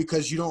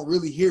 because you don't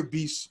really hear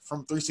beefs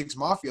from 3 6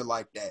 Mafia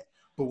like that.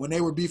 But when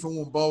they were beefing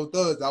with Bone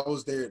Thugs, that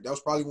was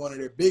probably one of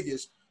their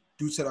biggest,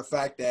 due to the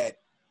fact that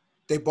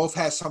they both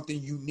had something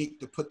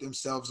unique to put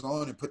themselves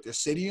on and put their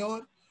city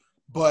on.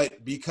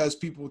 But because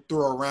people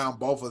threw around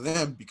both of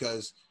them,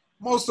 because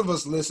most of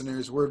us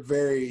listeners were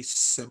very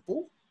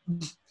simple. I'm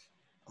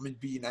going to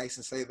be nice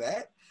and say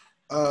that.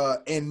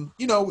 And,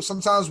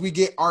 sometimes we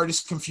get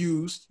artists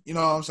confused. You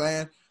know what I'm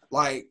saying?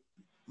 Like,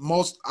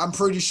 I'm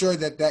pretty sure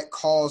that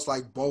caused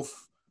like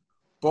both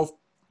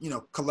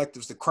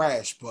collectives to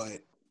crash.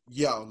 But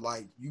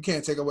like you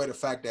can't take away the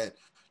fact that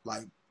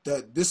like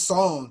this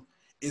song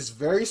is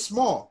very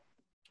small,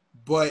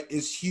 but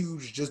it's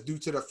huge just due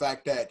to the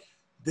fact that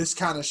this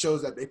kind of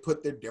shows that they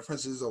put their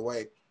differences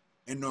away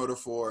in order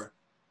for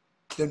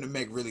them to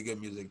make really good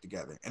music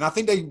together. And I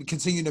think they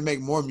continue to make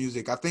more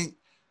music. I think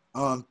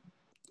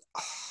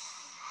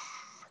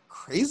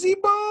Crazy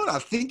Bone, I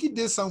think he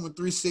did something with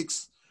 3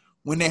 6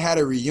 when they had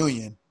a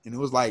reunion, and it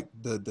was like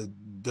the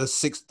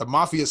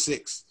Mafia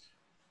 6.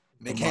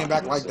 And they came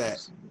back like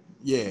that.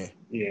 Yeah.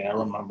 Yeah, I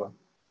remember.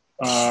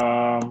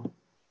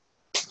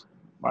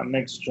 My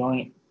next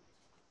joint,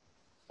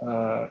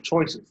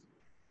 Choices.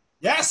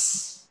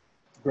 Yes.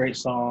 Great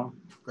song.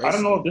 Great I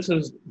don't know song. if this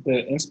is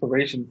the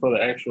inspiration for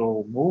the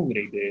actual movie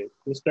they did.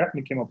 This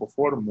definitely came out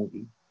before the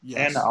movie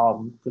and the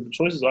album, because the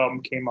Choices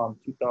album came out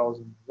in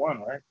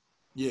 2001, right?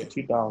 Yeah.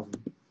 2000.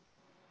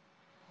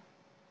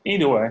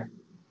 Either way,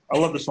 I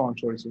love the song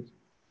Choices.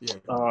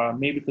 Yeah.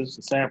 Maybe because it's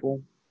a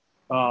sample.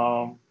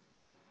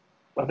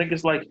 I think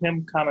it's like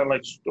him kind of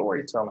like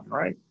storytelling,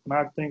 right? And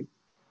I think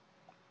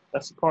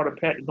that's the part of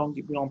Pat that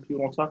people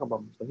don't talk about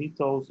him. So he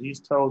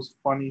tells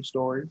funny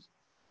stories.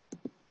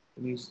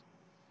 And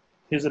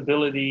his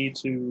ability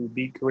to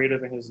be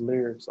creative in his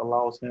lyrics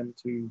allows him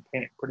to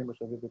paint pretty much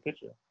a vivid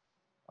picture.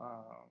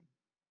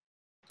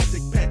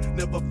 Pack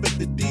never fit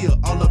the deal,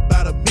 all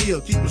about a meal.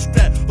 Keep a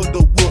strap for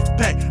the wolf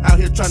pack. Out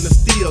here trying to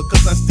steal,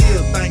 cause I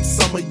still think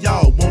some of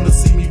y'all wanna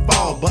see me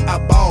fall. But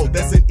I ball,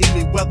 that's in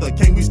any weather.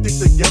 Can we stick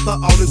together?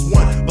 All is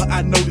one. But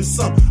I notice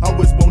some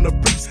always wanna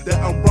preach that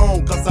I'm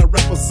wrong, cause I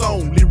rap a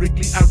song.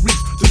 Lyrically, I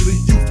reach to the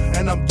youth,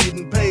 and I'm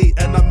getting paid,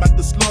 and I'm at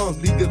the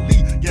slums. Legally,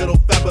 ghetto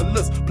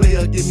fabulous.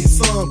 Player, give me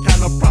some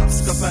kind of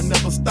props, cause I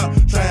never stop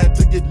trying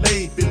to get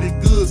laid.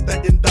 Feeling good,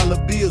 stacking dollar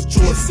bills.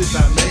 Choices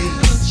I made.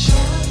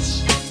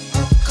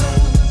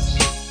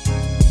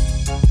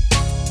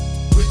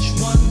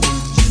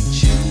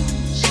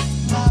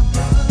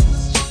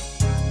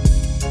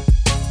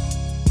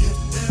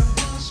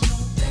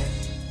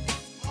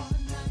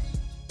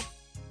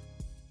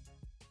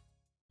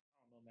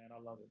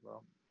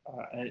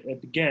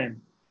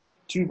 Again,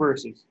 2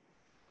 verses,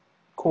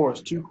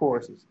 two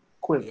choruses,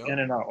 quick, in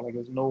and out. Like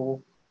there's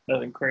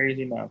nothing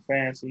crazy, not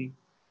fancy.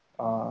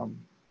 I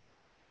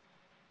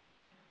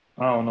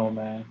don't know,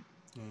 man.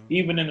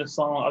 Even in the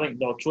song, I think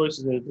the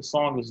Choices, the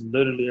song is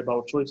literally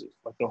about choices.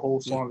 Like the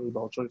whole song is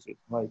about choices.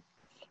 Like,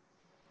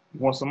 you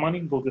want some money?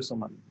 Go get some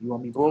money. You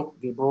want me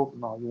broke? Get broke.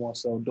 No, you want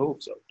to sell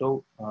dope? Sell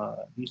dope.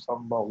 He's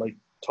talking about like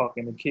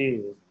talking to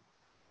kids,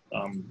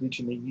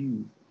 reaching the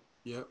youth.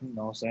 Yep. You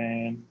know what I'm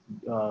saying?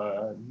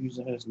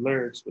 Using his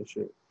lyrics for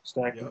shit.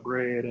 Stacking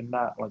bread and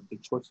not like the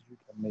choices you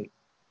can make.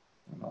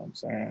 You know what I'm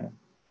saying?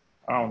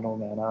 I don't know,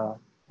 man.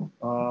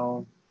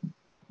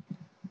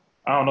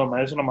 I don't know, man.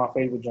 It's one of my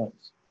favorite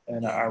joints.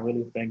 And I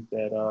really think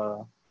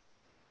that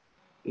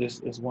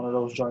it's one of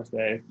those joints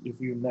that if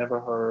you never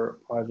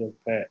heard Project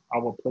Pat, I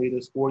will play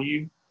this for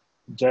you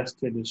just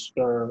to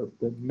disturb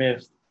the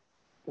myth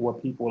of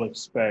what people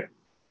expect.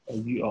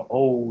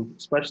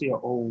 Especially an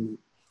old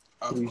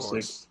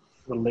 3-6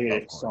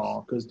 related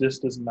song, because this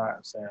does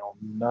not sound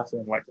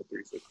nothing like a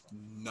 3-6 song.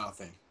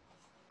 Nothing.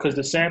 Because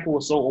the sample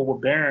is so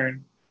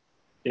overbearing,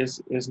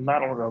 it's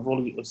not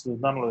only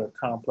a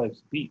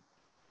complex beat.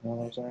 You know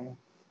what I'm saying?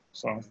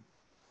 So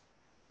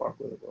fuck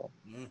with it, bro.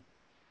 Yeah.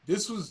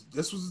 This was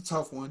a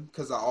tough one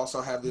because I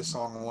also have this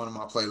song on one of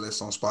my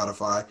playlists on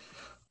Spotify.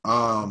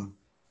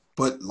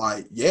 But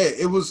like, yeah,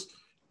 it was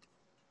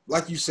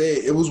like you said,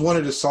 it was one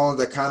of the songs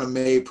that kind of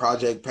made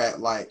Project Pat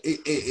like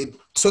it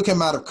took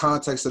him out of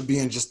context of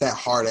being just that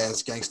hard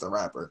ass gangster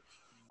rapper.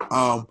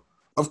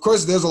 Of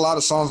course, there's a lot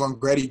of songs on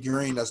Grady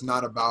Green that's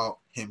not about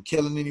him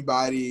killing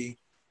anybody,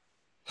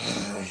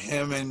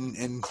 him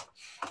and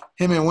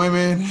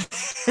women.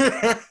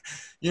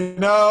 You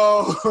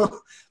know,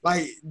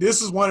 like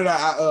this is one of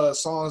the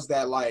songs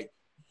that like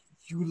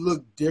you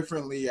look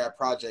differently at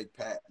Project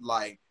Pat.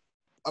 Like,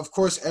 of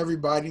course,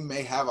 everybody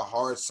may have a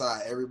hard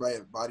side.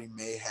 Everybody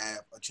may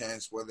have a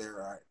chance where they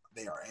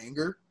are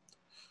anger.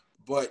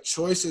 But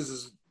Choices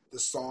is the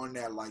song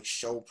that like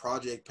show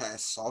Project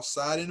Pat's soft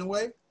side in a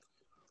way,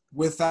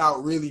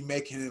 without really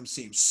making him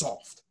seem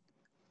soft.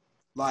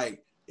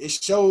 Like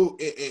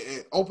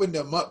it opened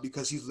him up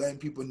because he's letting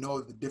people know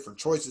the different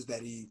choices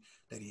that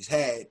he's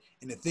had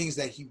and the things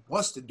that he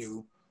wants to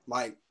do,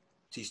 like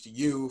teach the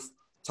youth,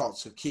 talk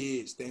to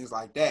kids, things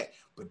like that.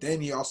 But then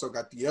he also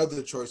got the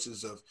other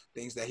choices of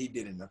things that he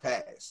did in the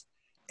past,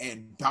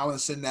 and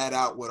balancing that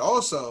out with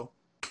also,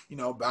 you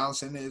know,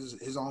 balancing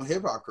his own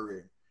hip hop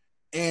career.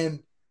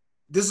 And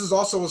this is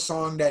also a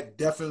song that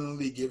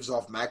definitely gives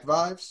off Mac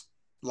vibes.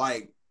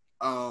 Like,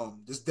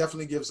 this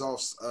definitely gives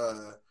off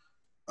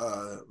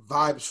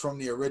vibes from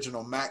the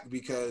original Mac,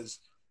 because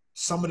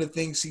some of the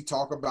things he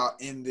talk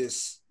about in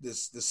this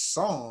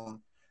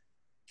song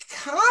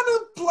kind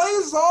of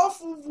plays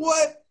off of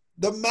what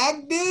the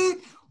Mac did,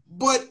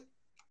 but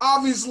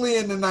obviously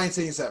in the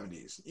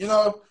 1970s, you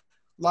know,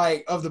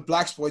 like of the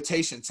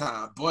blaxploitation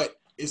time, but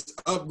it's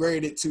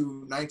upgraded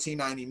to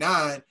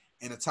 1999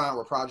 in a time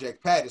where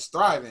Project Pat is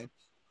thriving,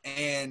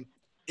 and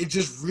it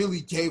just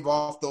really gave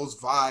off those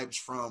vibes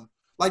from,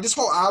 like, this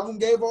whole album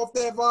gave off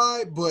that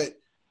vibe, but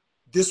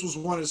this was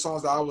one of the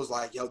songs that I was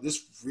like, yo,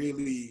 this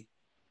really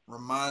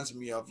reminds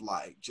me of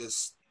like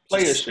just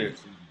player shit.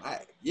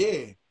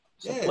 Yeah.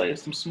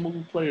 Some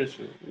smooth player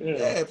shit.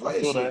 Yeah, player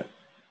I feel shit.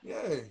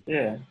 that.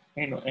 Yeah.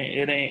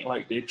 It ain't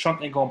like the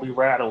trunk ain't gonna be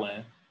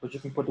rattling, but you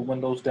can put the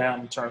windows down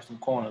and turn some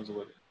corners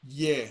with it.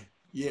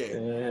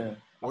 Yeah.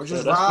 Or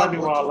just that's ride. might be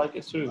why I like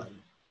it too.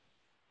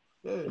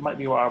 Yeah. It might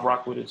be why I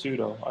rock with it too,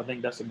 though. I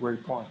think that's a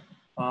great point.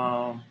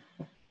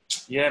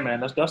 Yeah, man,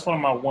 that's one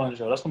of my ones,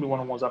 yo. That's gonna be one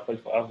of the ones I play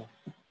forever.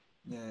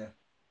 Yeah. You know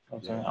what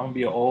I'm saying? I'm gonna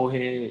be an old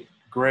head,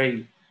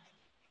 gray,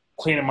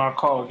 cleaning my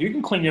car. You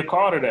can clean your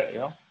car today,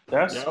 yo.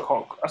 That's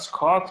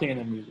car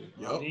cleaning music.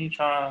 You ain't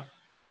trying to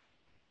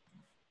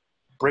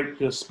break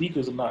the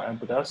speakers or nothing,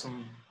 but that's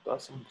some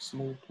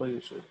smooth player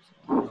shit.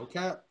 No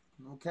cap.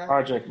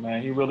 Project,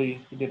 man, he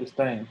did his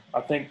thing. I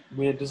think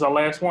this is our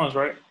last ones,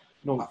 right?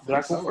 No, did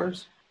I go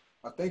first?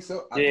 I think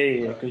so.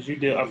 Yeah, because you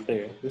did up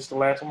there. This is the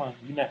last one.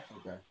 You next.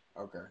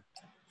 Okay.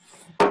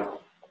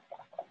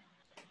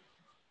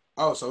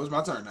 Oh, so it's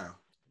my turn now.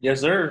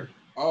 Yes, sir.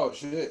 Oh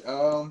shit.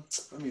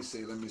 Let me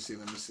see.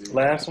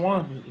 Last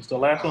one. It's the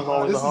last one's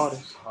always the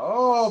hardest.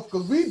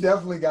 Because we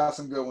definitely got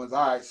some good ones.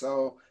 All right,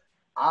 so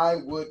I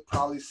would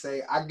probably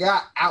say I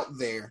got Out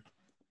There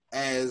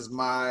as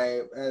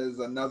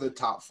another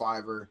top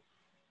fiver.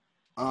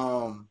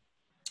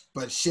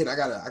 But shit, I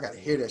gotta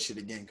hear that shit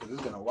again because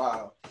it's been a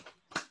while.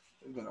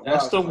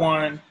 That's the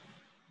one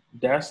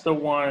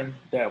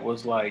that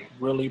was like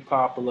really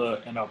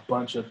popular and a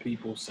bunch of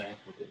people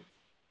sampled it.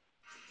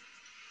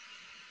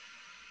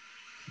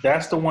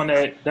 That's the one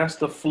that's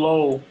the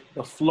flow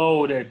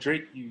that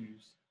Drake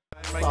used.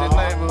 Make that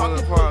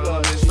neighborhood part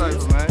of this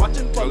cycle, man.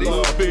 Watching for a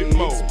bit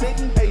more.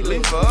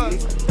 Leave for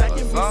us.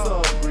 Stacking me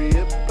some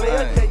rib.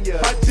 Player, can you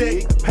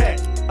project pack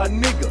a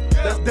nigga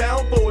that's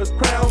down for his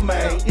crown,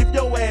 man? If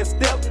your ass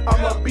step,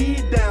 I'ma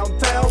be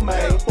downtown,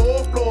 man.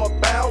 4th floor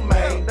bound,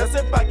 man. That's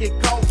if I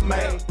get caught,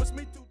 man.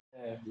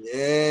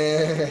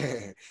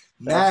 Yeah.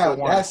 Now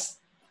that's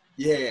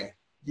yeah.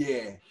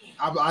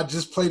 I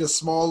just played a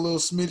small little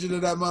smidgen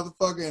of that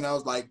motherfucker, and I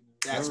was like,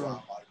 that's why I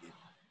like it.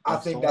 I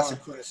think that's a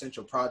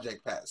quintessential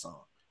Project Pat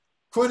song.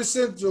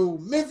 Quintessential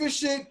Memphis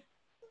shit,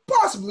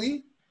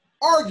 possibly,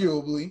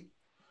 arguably,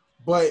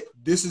 but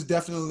this is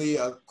definitely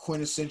a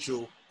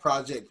quintessential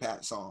Project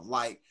Pat song.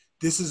 Like,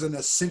 this is an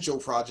essential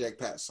Project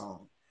Pat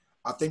song.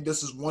 I think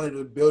this is one of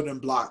the building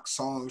block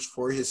songs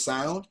for his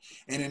sound.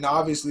 And then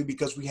obviously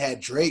because we had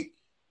Drake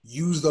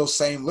use those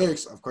same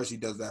lyrics, of course he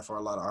does that for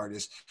a lot of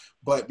artists,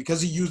 but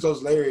because he used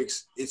those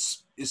lyrics,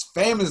 it's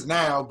famous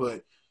now,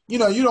 but you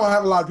know, you don't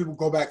have a lot of people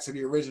go back to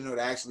the original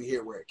to actually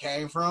hear where it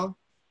came from.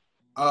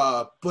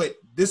 But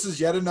this is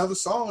yet another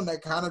song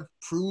that kind of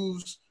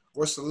proves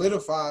or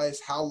solidifies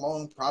how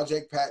long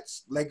Project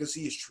Pat's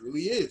legacy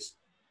truly is.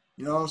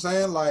 You know what I'm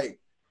saying? Like,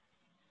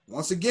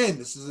 once again,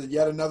 this is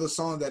yet another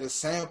song that is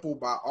sampled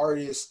by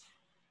artists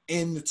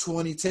in the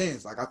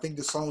 2010s. Like, I think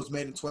this song was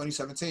made in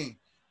 2017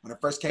 when it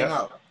first came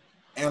out.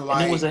 And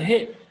like, it was a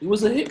hit. It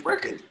was a hit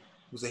record.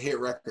 It was a hit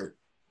record.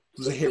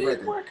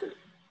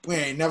 We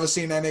ain't never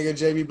seen that nigga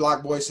JB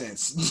Block Boy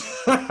since.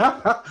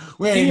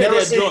 We ain't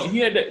never seen. He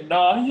had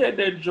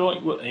that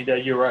joint.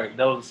 You're right.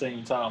 That was the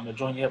same time. The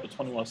joint he had with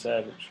 21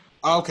 Savage.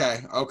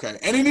 Okay.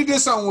 And then he did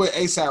something with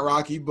A$AP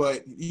Rocky,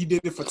 but he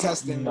did it for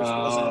testing.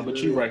 But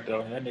you're right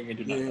though. That nigga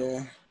did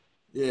not.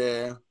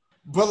 Yeah.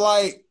 But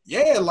like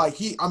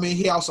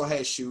he also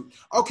had Shoot.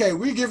 Okay,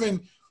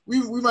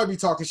 we might be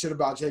talking shit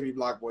about JB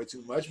Block Boy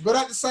too much, but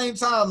at the same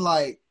time,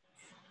 like,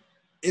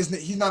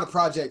 he's not a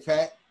Project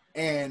Pat,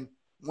 and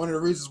one of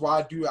the reasons why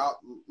I do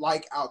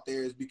Out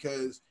There is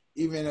because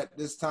even at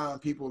this time,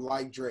 people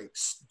like Drake,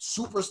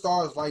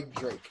 superstars like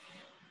Drake,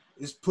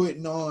 is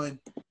putting on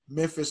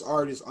Memphis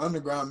artists,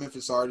 underground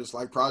Memphis artists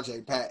like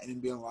Project Pat,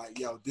 and being like,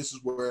 yo, this is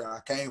where I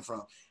came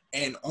from.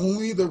 And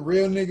only the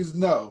real niggas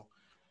know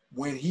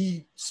when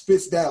he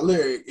spits that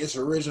lyric, it's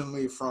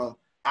originally from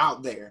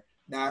Out There.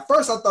 Now, at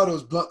first, I thought it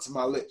was Blunt to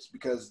My Lips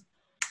because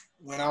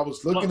when I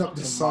was looking up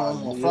this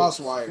song on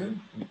Frostwire,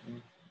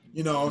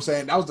 you know what I'm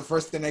saying? That was the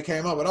first thing that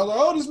came up. And I was like,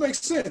 oh, this makes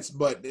sense.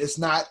 But it's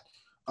not.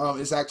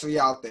 It's actually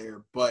Out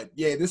There. But,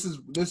 yeah, this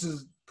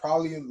is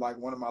probably like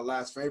one of my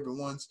last favorite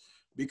ones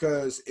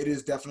because it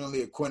is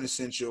definitely a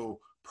quintessential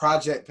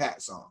Project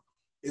Pat song.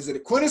 Is it a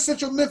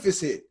quintessential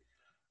Memphis hit?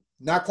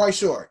 Not quite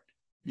sure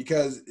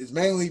because it's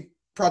mainly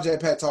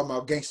Project Pat talking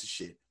about gangster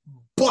shit.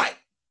 But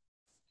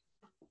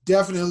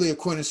definitely a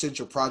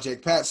quintessential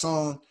Project Pat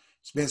song.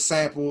 It's been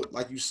sampled,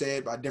 like you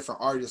said, by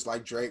different artists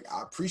like Drake.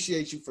 I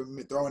appreciate you for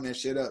throwing that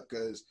shit up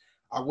because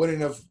I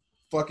wouldn't have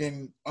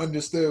fucking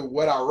understood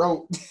what I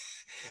wrote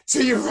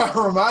till you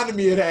reminded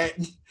me of that.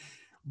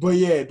 But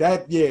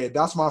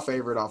that's my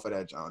favorite off of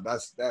that, John.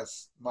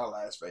 That's my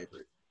last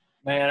favorite.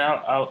 Man,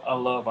 I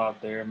love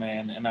Out There,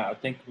 man. And I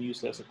think when you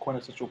say it's a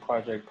quintessential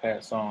Project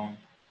Pat song,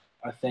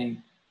 I think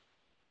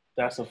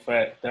that's a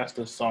fact. That's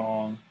the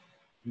song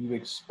you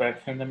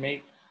expect him to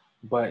make.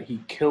 But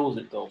he kills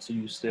it though, so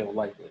you still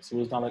like it. So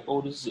it's not like,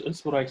 oh, this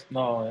is what that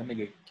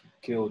nigga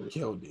killed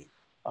it.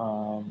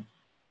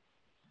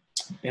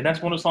 And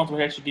that's one of the songs where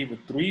he actually gave it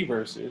 3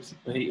 verses,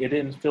 but it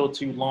didn't feel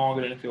too long.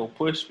 It didn't feel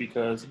pushed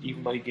because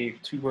even though he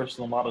gave 2 verses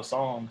on a lot of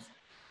songs,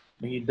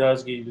 when he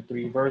does give you the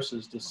 3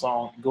 verses, the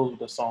song goes with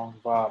the song's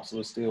vibe, so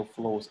it still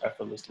flows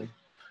effortlessly.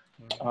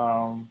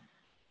 I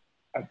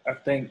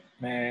think,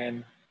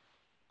 man,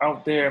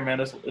 out there, man,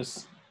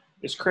 it's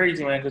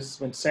crazy, man, because it's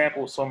been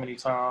sampled so many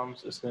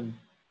times. It's been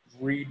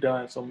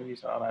redone so many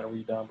times, not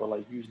redone, but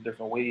like used in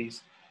different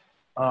ways.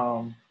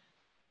 And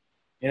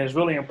it's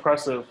really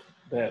impressive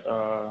that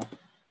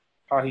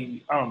how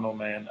he, I don't know,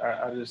 man.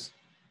 I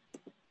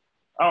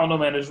don't know,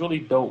 man. It's really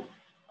dope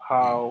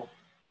how,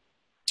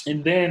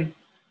 and then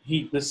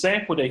the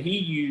sample that he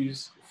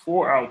used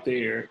for Out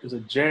There is a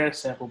jazz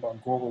sample by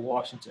Grover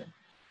Washington.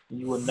 And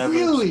you would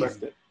never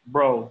expect it.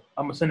 Bro,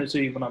 I'm going to send it to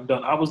you when I'm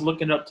done. I was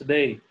looking it up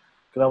today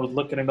because I was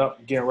looking it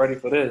up getting ready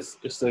for this.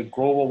 It's the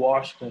Grover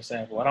Washington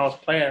sample. And I was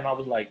playing and I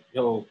was like,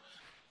 yo,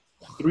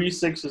 3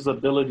 6's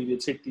ability to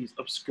take these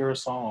obscure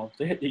songs.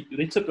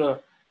 They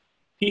took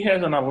he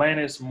has an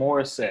Alanis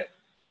Morissette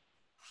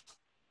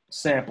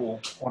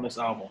sample on this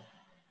album.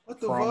 What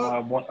the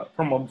fuck?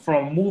 From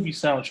a movie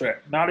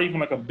soundtrack. Not even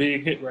like a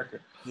big hit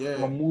record. Yeah.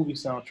 From a movie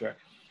soundtrack.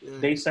 Yeah.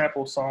 They They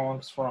sample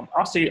songs from,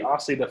 I'll say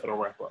that for the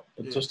wrap up.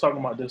 But just talking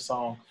about this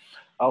song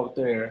Out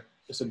There,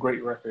 it's a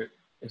great record.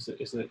 It's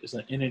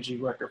an energy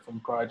record from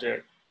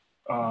Project.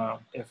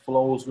 It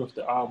flows with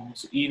the album.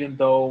 So even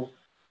though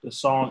the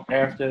song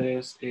after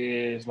this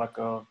is like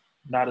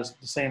not as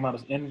the same amount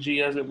of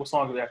energy as it, what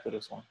song is after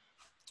this one?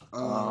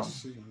 Let's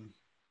see.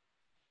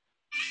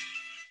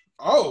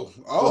 Oh,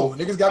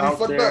 niggas got me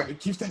fucked there. up.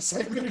 It keeps that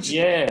same energy.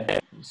 Yeah.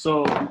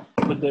 So,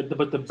 but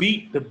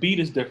the beat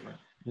is different.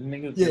 The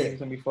niggas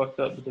gonna be fucked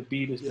up, but the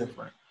beat is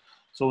different.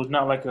 So it's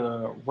not like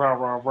a rah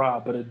rah rah,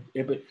 but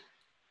the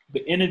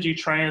energy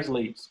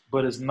translates,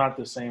 but it's not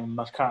the same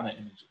kind of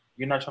energy.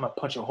 You're not trying to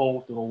punch a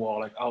hole through the wall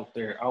like Out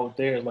There. Out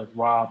There is like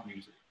Rob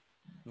music.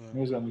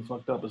 Niggas gonna be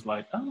fucked up. It's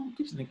like, oh,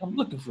 these niggas, I'm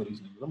looking for these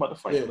niggas. I'm about to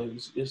fight. Yeah. Like,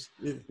 it's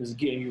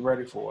getting you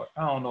ready for it.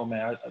 I don't know,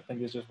 man. I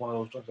think it's just one of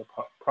those drugs that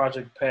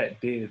Project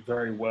Pat did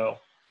very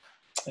well.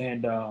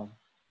 And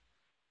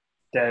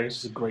that is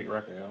just a great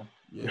record, yo.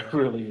 Yeah. It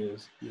really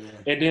is. Yeah.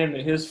 And then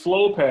his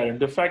flow pattern,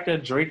 the fact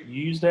that Drake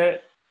used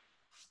that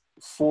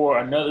for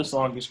another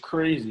song is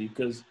crazy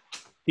because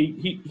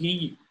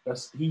he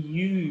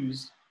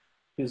used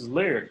his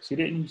lyrics. He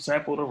didn't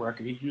sample the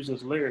record. He used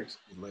his lyrics,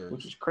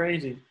 which is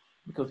crazy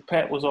because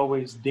Pat was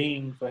always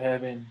dinged for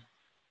having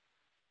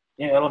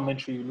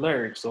elementary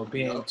lyrics or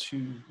being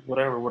too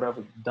whatever,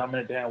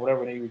 dumbing it down,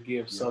 whatever they would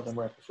give Southern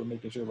rappers for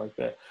making sure like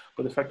that.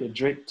 But the fact that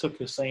Drake took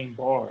his same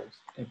bars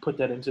and put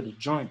that into the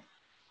joint,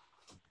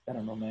 I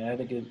don't know, man. I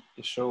think it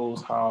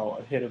shows how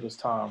ahead of his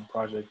time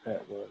Project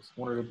Pat was.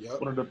 One of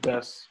the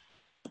best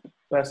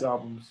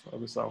albums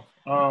of the South.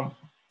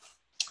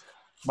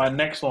 My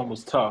next one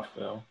was tough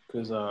though,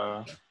 because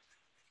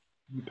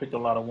you picked a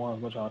lot of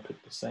ones. I'm trying to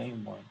pick the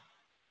same one.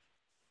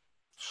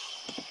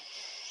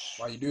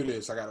 While you do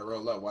this, I gotta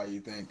roll up. While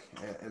you think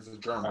as a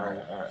drum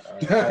roll. All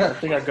right. I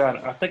think I got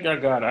it. I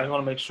just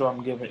want to make sure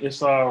I'm giving. It's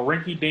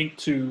Rinky Dink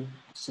 2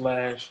 /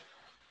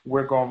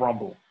 We're Gonna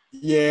Rumble.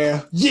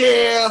 Yeah.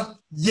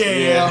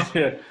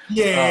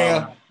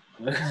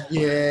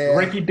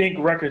 Rinky Dink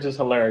Records is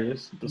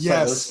hilarious.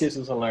 The skits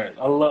is hilarious.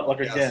 I love, I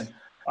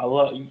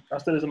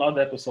said this in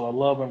another episode, I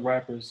love when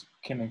rappers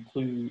can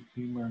include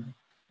humor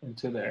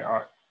into their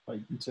art,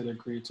 like into their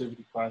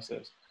creativity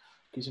process.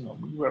 Because, you know,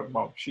 we rap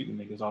about shooting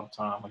niggas all the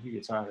time, like you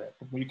get tired of that.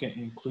 But when you can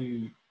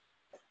include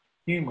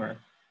humor,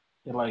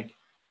 it like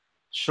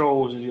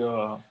shows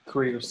your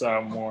creative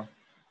side more.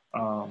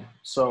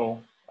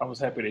 So I was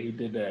happy that he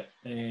did that.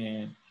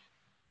 And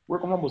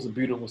Work on Rumble was a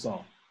beautiful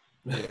song.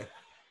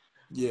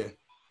 Yeah.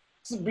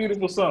 It's a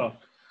beautiful song.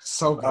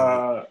 So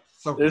good.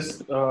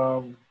 It's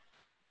I'm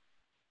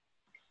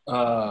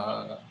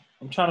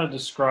trying to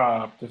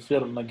describe the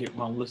feeling I get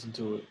when I listen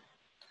to it.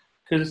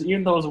 Because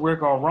even though it's We're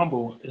Gonna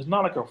Rumble, it's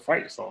not like a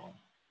fight song.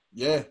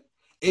 Yeah.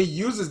 It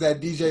uses that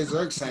DJ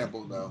Zerk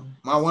sample though.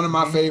 One of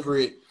my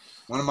favorite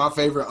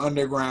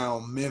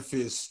underground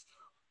Memphis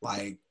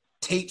like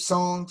tape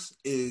songs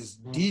is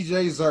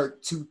DJ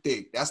Zerk Too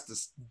Thick. That's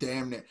the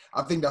damn it.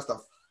 I think that's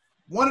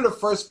one of the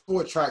first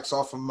 4 tracks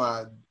off of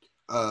my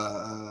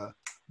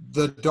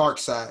the Dark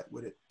Side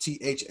with it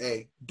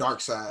THA Dark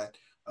Side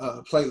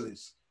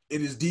playlist.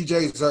 It is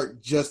DJ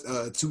Zerk just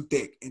Too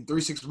Thick, and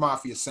 3 6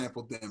 Mafia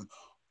sampled them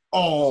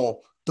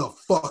all the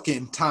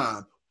fucking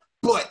time.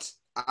 But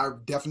I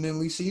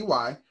definitely see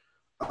why.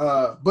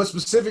 But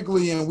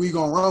specifically in We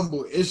Gon'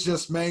 Rumble, it's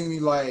just mainly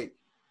like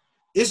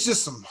it's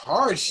just some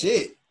hard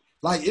shit.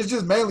 Like it's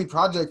just mainly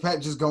Project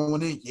Pat just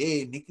going in,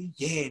 yeah,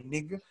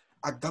 nigga.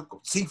 I got go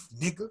teeth,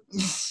 nigga.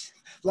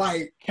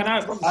 Like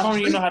I don't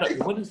even know how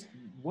to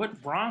what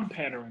rhyme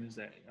pattern is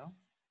that, yo?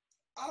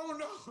 I don't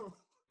know.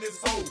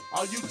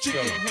 All you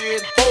chicken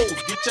head hoes,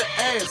 get your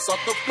ass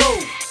off the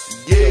floor.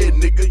 Yeah,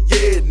 nigga.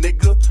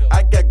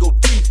 I got go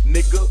teeth,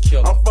 nigga.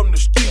 I'm from the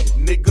street,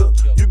 nigga.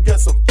 You got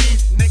some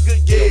beef,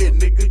 nigga. Yeah,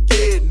 nigga.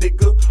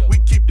 We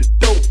keep the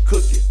dope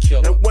cooking.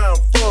 And where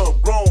I'm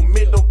from, grown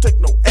men don't take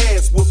no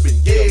ass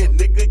whooping. Yeah,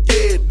 nigga.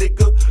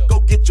 Go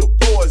get your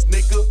boys,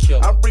 nigga.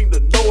 I bring the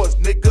noise,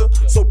 nigga.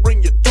 So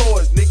bring your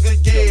toys, nigga.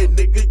 Yeah,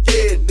 nigga.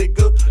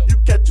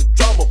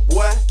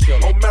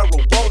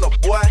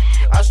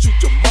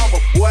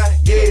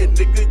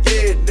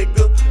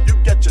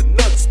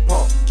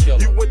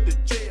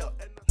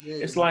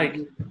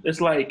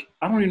 it's like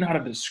I don't even know how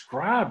to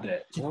describe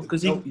that,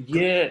 because he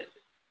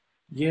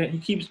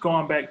keeps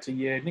going back to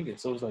nigga.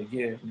 So it's like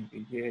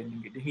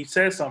nigga. He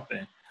says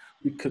something.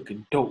 We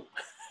cooking dope.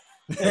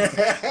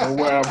 And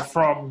where I'm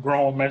from,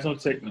 grown man, so I'm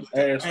taking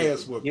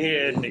ass whooping.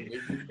 Yeah,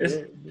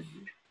 nigga.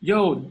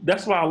 Yo,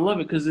 that's why I love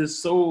it, because it's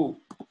so.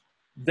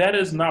 That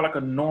is not like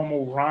a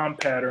normal rhyme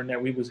pattern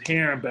that we was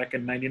hearing back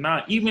in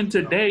 '99. Even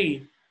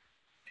today,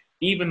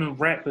 even in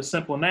rap is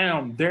simple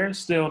now, they're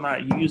still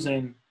not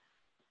using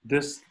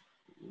this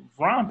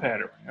rhyme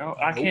pattern.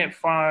 I can't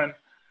find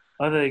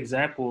other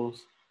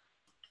examples.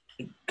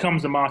 It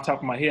comes to my top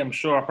of my head. I'm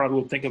sure I probably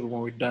will think of it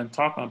when we're done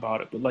talking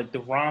about it. But like the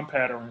rhyme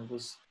pattern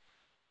it's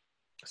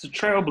a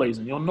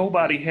trailblazing.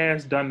 Nobody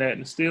has done that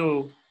and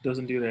still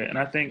doesn't do that. And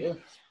I think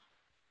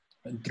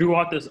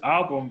throughout this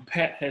album,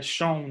 Pat has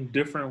shown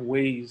different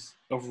ways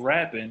of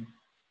rapping.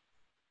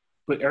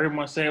 But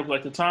everyone said,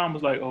 like, the time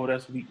was like, oh,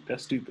 that's weak,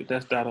 that's stupid,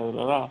 that's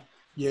da-da-da-da.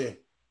 Yeah.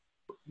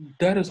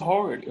 That is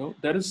hard,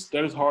 That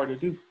is hard to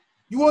do.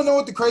 You want to know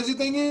what the crazy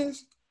thing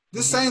is?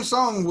 This same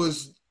song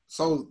was,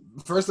 so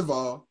first of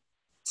all,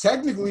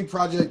 technically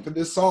project for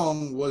this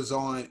song was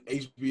on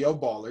HBO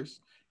Ballers.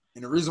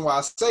 And the reason why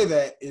I say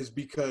that is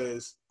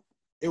because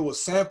it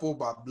was sampled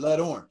by Blood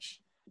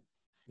Orange.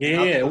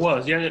 Yeah, it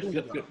was. Yep.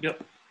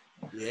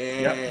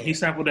 Yeah. He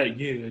sampled that.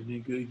 Yeah,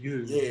 nigga.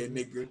 Yeah,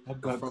 nigga. I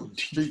got from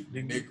the street,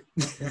 nigga.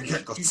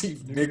 I got the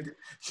teeth, nigga.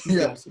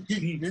 Yeah,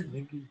 teeth,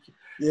 nigga.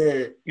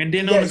 Yeah. And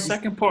then on the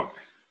second part,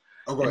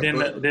 and then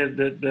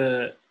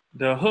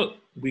the hook,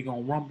 we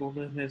gonna rumble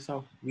in this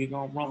house. We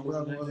gonna rumble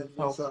in this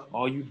house.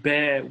 All you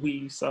bad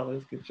weed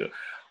sellers, get your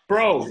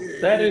bro.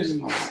 That is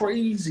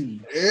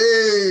crazy.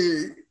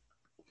 Hey,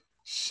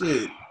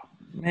 shit.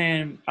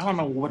 Man, I don't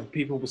know what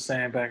people were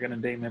saying back in the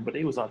day, man, but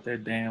they was out their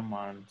damn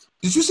minds.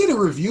 Did you see the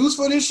reviews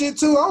for this shit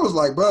too? I was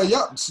like, bro,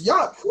 y'all.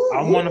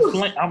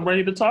 I'm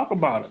ready to talk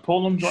about it.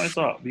 Pull them joints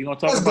up. We gonna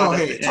talk Let's about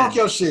go ahead. Talk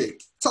your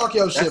shit. Talk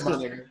your shit, my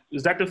nigga.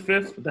 Is that the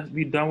fifth? That's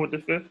we done with the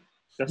fifth?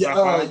 That's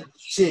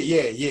shit.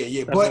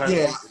 Yeah. But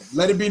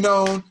let it be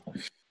known,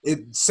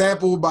 it's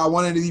sampled by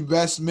one of the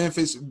best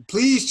Memphis.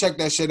 Please check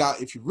that shit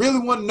out if you really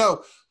want to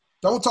know.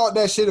 Don't talk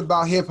that shit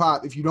about hip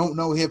hop if you don't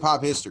know hip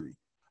hop history.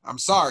 I'm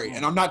sorry,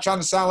 and I'm not trying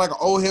to sound like an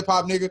old hip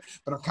hop nigga,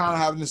 but I'm kind of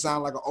having to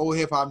sound like an old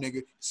hip hop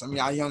nigga. Some of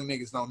y'all young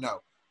niggas don't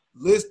know.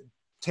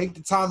 Take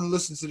the time to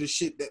listen to the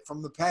shit that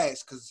from the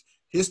past, because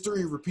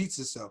history repeats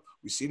itself.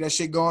 We see that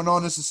shit going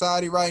on in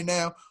society right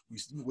now.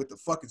 With the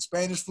fucking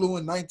Spanish flu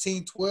in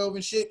 1912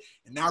 and shit,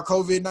 and now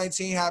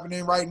COVID-19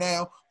 happening right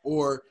now.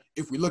 Or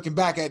if we're looking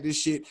back at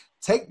this shit,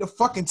 take the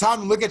fucking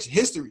time to look at your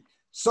history.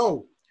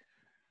 So,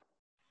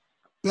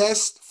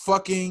 best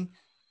fucking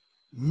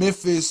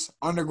Memphis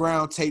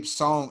underground tape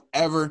song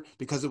ever,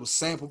 because it was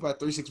sampled by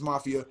 3 6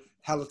 Mafia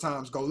hella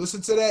times. Go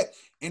listen to that,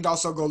 and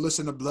also go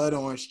listen to Blood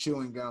Orange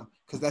Chewing Gum,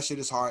 because that shit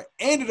is hard.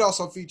 And it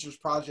also features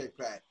Project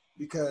Pat,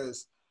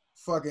 because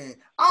fucking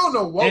I don't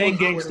know what. And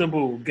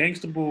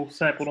Gangsta Boo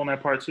sampled on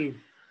that part too.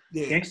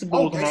 Yeah, Gangsta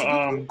Boo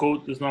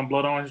is on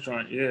Blood Orange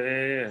joint.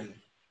 Yeah.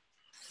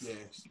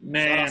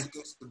 Man.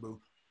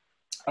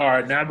 All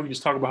right, now we can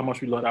just talk about how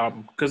much we love the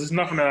album, because there's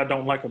nothing that I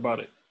don't like about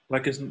it.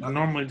 Like it's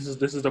normally this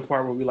is the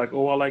part where we like,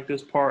 oh, I like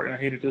this part and I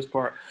hated this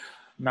part.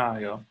 Nah,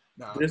 yo.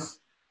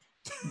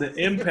 The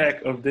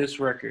impact of this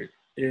record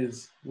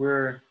is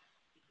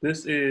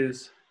this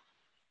is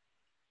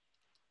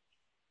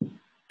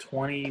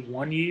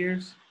 21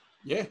 years.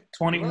 Yeah.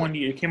 21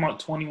 years. It came out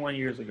 21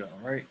 years ago,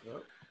 right?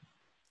 Yep.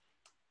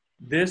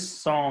 This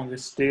song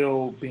is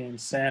still being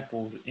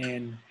sampled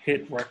in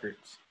hit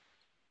records.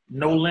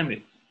 No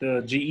Limit,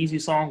 the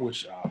G-Eazy song,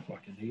 which I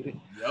fucking hate it.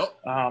 Yep.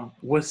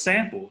 Was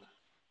sampled.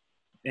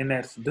 And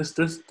that's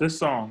this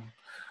song,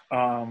 We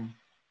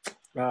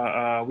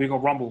Gonna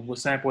Rumble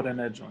was sampled in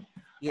that joint.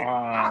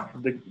 Yeah.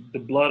 The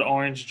Blood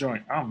Orange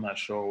joint, I'm not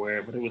sure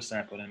where, but it was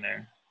sampled in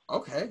there.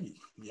 Okay,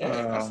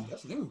 yeah,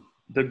 that's new.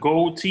 The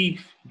Gold Teeth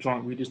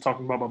joint we just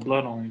talking about by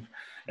Blood Orange,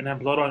 and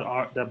that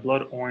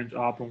Blood Orange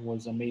album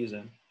was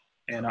amazing,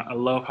 and I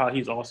love how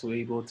he's also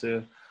able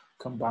to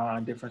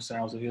combine different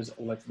sounds of his,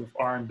 like with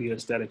R&B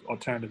aesthetic,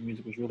 alternative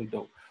music was really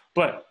dope.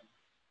 But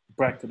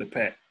back to the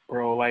Pat,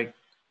 bro, like.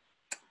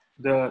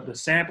 The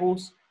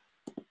samples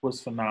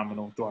was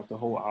phenomenal throughout the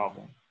whole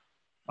album.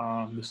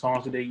 The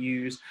songs that they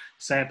used,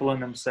 sampling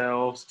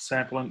themselves,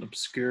 sampling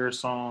obscure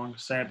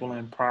songs,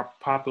 sampling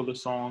popular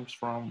songs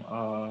from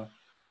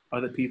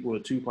other people. The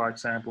Tupac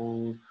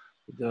sample,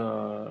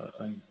 the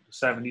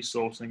 70s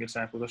soul singer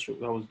sample. That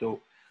was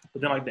dope.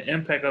 But then, like, the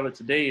impact of it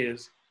today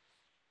is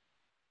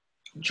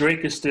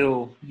Drake is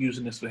still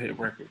using this for hit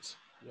records.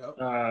 Yep.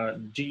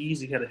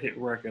 G-Eazy had a hit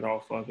record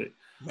off of it.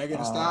 Megan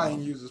Thee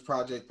Stallion uses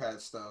Project Pat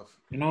stuff.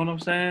 You know what I'm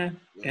saying?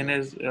 Yeah. And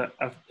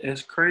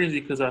it's crazy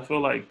because I feel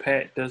like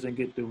Pat doesn't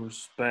get the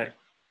respect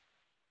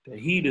that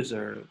he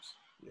deserves.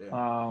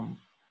 Yeah.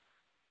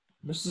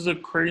 This is a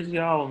crazy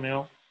album,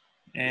 yo.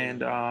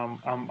 And I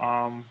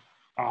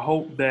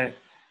hope that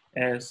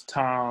as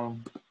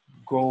time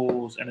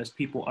goes and as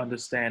people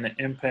understand the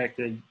impact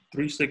that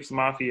 3 6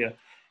 Mafia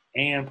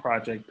and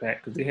Project Pat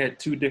because they had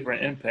two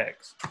different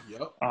impacts.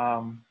 Yep.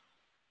 I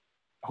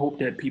hope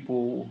that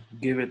people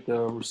give it the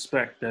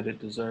respect that it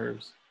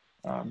deserves,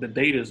 that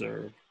they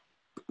deserve.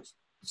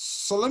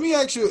 So let me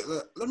ask you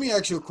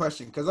a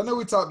question because I know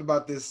we talked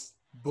about this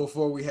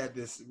before we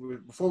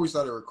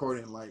started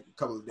recording like a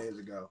couple of days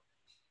ago.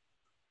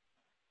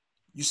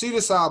 You see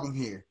this album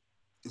here?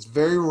 It's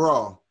very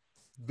raw,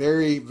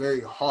 very,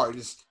 very hard.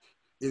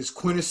 It's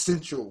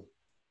quintessential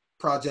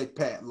Project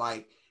Pat,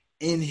 like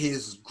in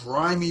his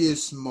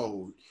grimiest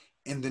mode.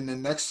 And then the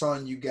next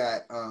song you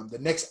got, the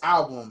next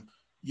album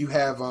you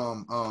have,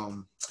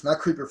 not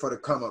Creeper for the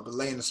Come Up, but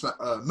laying the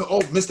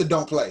Mr.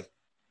 Don't Play.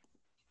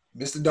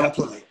 Mr. Don't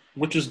Play.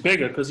 Which is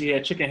bigger because he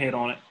had Chicken Head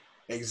on it.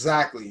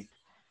 Exactly.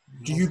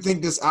 Do you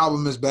think this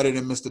album is better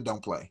than Mr.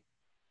 Don't Play?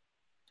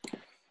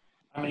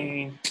 I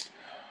mean,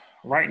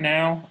 right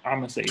now, I'm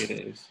going to say it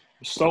is.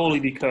 Solely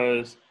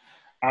because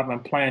I've been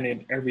playing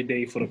it every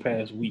day for the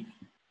past week.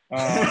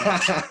 Yeah.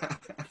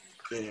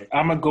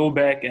 I'm going to go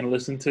back and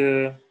listen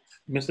to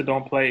Mr.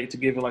 Don't Play to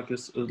give it like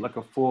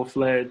a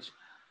full-fledged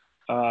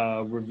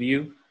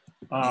review.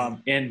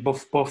 And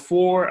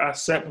before I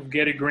sat with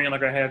Get It Green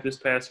like I have this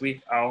past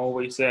week, I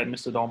always said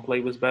Mr. Don't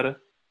Play was better.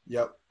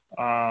 Yep.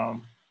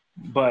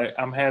 But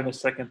I'm having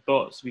second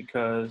thoughts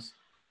because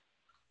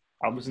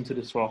I listened to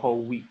this for a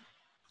whole week.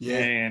 Yeah.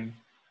 And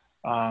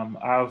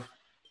I've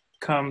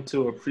come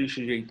to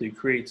appreciate the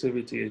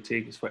creativity it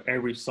takes for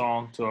every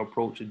song to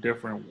approach it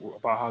different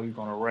about how you're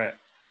going to rap.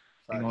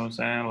 You know what I'm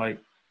saying? Like,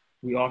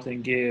 we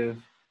often give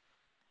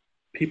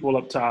people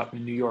up top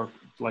in New York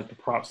like the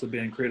props of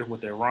being creative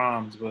with their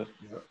rhymes, but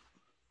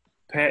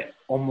Pat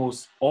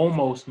almost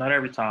not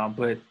every time,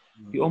 but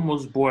he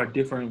almost brought a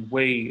different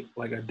way,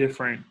 like a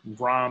different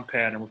rhyme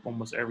pattern with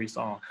almost every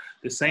song.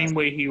 The same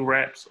way he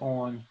raps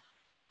on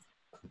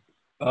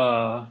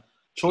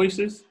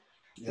Choices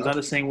is not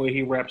the same way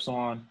he raps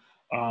on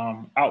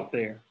Out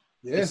There.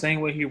 Yeah. The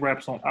same way he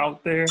raps on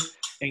Out There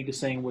ain't the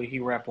same way he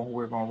rap on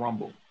We're Gonna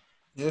Rumble.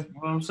 Yeah. You know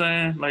what I'm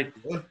saying? Like,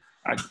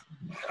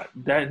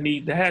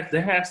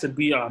 there has to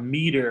be a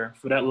meter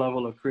for that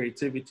level of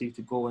creativity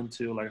to go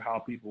into like how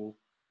people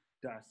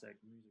dissect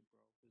music,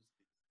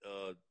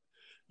 bro.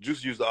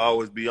 Juice used to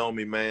always be on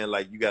me, man.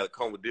 Like, you got to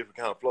come with different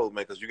kind of flows,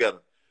 man, because you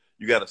got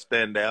to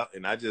stand out.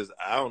 And I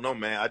don't know,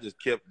 man. I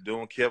just kept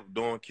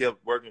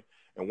working.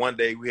 And one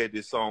day we had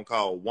this song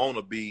called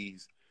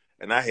Wannabes,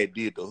 and I had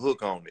did the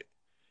hook on it.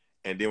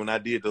 And then when I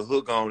did the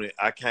hook on it,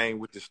 I came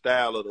with the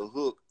style of the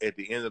hook at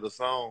the end of the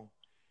song.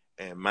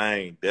 And,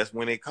 man, that's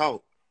when it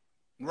caught.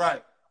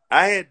 Right.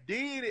 I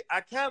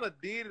kind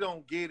of did it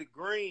on Get It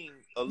Green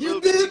a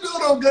little bit. You did do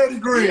it on Get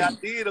It Green. Yeah, I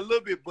did a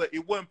little bit, but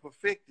it wasn't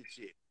perfected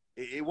yet.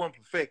 It wasn't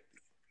perfected.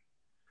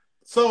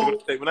 So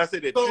when I say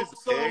that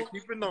scissor act,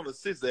 keep it on the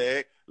scissor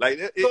act. Like,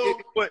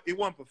 it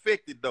wasn't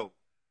perfected, though.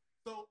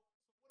 So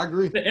I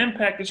agree. The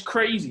impact is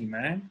crazy,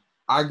 man.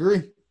 I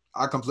agree.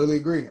 I completely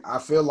agree. I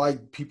feel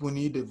like people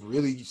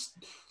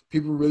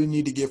really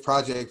need to give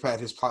Project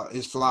Pat his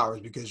flowers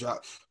because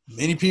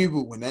many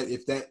people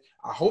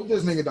I hope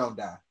this nigga don't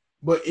die.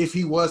 But if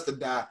he was to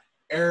die,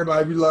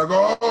 everybody be like,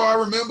 oh, I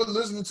remember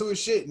listening to his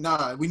shit.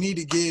 Nah, we need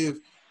to give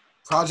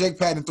Project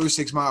Pat and 3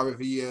 6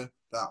 Mafia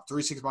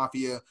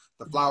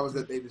the flowers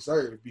that they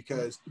deserve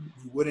because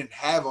we wouldn't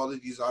have all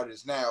of these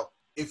artists now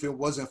if it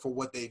wasn't for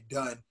what they've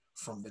done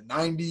from the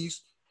 90s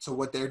to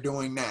what they're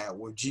doing now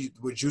with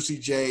Juicy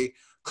J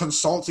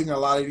consulting a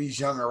lot of these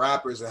younger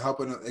rappers and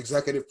helping them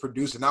executive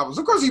producing albums.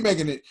 Of course, he's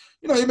making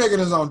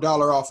his own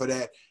dollar off of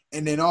that.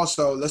 And then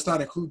also, let's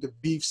not include the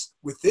beefs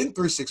within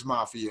 3 6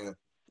 Mafia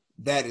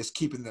that is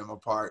keeping them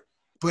apart.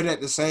 But at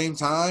the same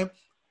time,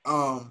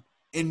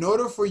 in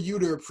order for you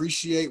to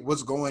appreciate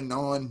what's going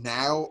on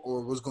now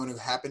or what's going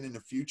to happen in the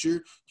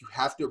future, you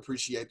have to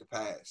appreciate the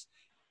past.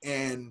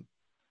 And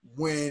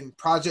when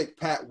Project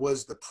Pat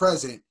was the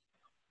present,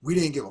 we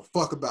didn't give a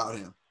fuck about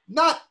him.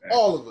 Not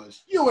all of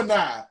us. You and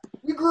I.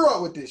 We grew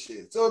up with this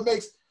shit. So it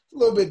makes it a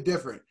little bit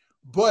different.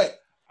 But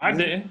I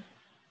didn't.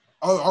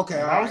 Oh,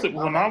 okay.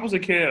 When I was a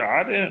kid,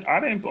 I didn't.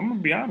 I'm gonna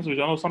be honest with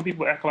you. I know some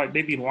people act like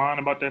they be lying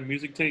about their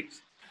music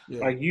takes. Yeah.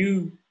 Like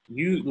you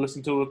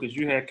listen to it because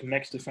you had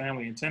connects to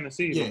family in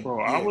Tennessee, but bro,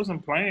 I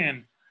wasn't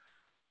playing.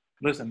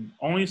 Listen,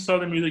 only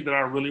Southern music that I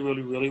really,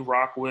 really, really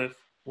rock with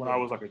when I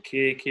was like a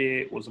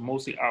kid was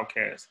mostly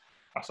Outkast.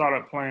 I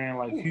started playing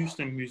like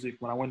Houston music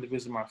when I went to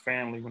visit my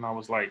family when I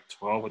was like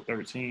 12 or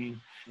 13,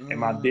 and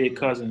my big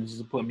cousins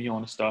just put me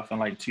on the stuff in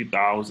like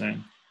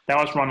 2000. That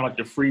was running like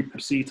the free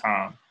C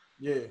time.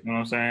 Yeah. You know what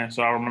I'm saying?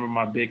 So I remember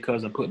my big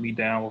cousin put me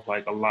down with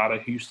like a lot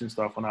of Houston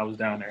stuff when I was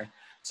down there.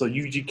 So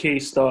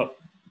UGK stuff,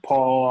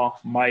 Paul,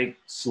 Mike,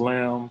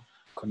 Slim,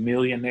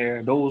 Chameleon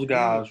there, those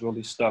guys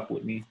really stuck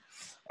with me.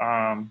 But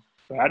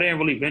I didn't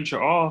really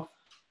venture off.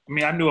 I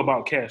mean, I knew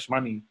about Cash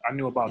Money. I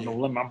knew about No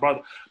Limit.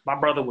 My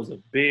brother was a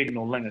big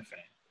No Limit fan.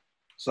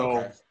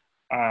 So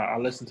I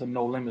listened to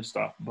No Limit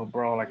stuff. But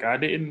bro, like I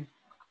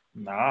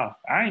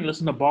ain't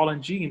listened to Ball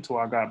and G until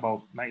I got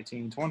about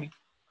 19, 20.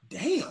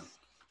 Damn.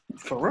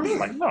 For real?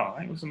 Like, no,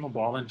 I ain't listening to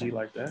Ball and G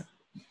like that.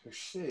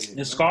 Shit.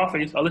 And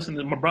Scarface, I listened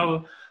to my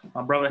brother.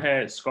 My brother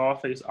had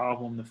Scarface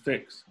album The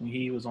Fix when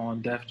he was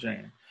on Def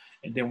Jam,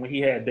 and then when he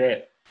had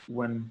that,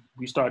 when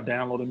we started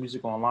downloading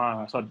music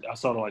online, I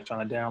started like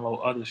trying to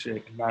download other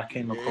shit, and I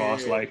came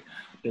across like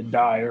The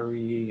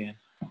Diary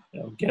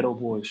and Ghetto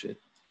Boy shit.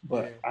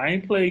 But I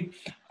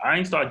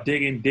ain't start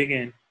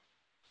digging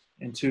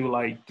into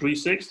like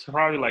 3-6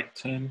 probably like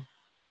 10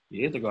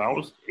 years ago. I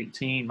was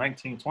 18,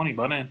 19, 20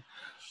 by then.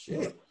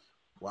 Shit.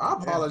 Well,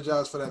 I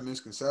apologize for that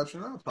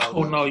misconception.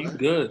 Oh no, you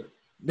good.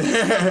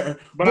 But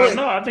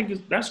no, I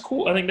think that's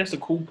cool. I think that's the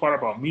cool part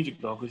about music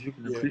though, because you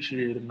can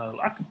appreciate it.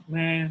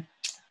 Man.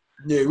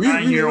 Yeah, we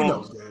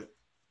know that.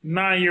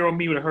 9-year-old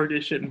me would have heard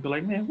this shit and be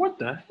like, man, what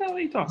the hell are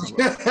you talking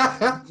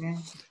about?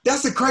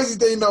 That's the crazy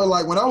thing though.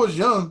 Like when I was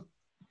young,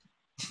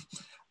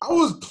 I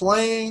was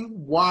playing,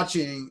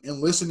 watching,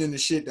 and listening to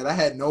shit that I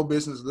had no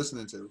business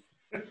listening to.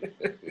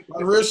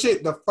 Like real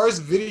shit. The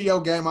first video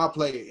game I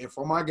played, and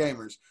for my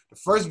gamers, the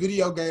first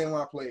video game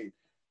I played,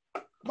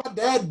 my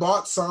dad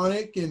bought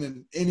Sonic and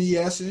an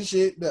NES and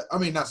shit.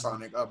 Not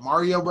Sonic,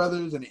 Mario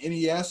Brothers and the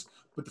NES.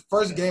 But the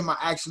first game I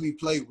actually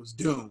played was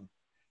Doom.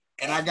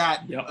 And I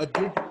got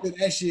addicted to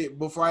that shit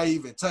before I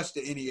even touched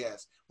the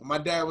NES. When my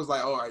dad was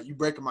like, all right, you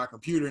breaking my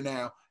computer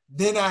now.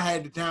 Then I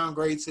had to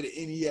downgrade to the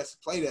NES to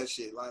play that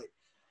shit. Like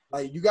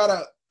we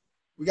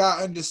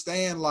gotta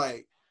understand,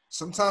 like,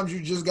 sometimes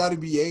you just got to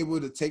be able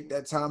to take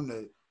that time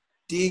to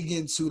dig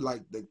into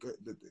like the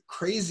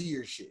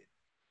crazier shit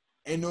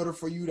in order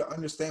for you to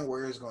understand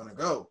where it's going to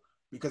go.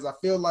 Because I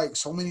feel like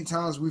so many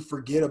times we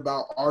forget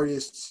about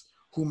artists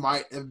who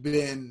might have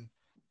been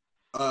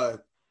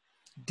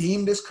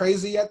deemed as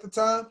crazy at the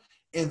time.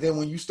 And then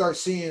when you start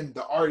seeing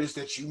the artist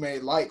that you may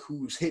like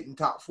who's hitting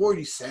top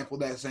 40 sample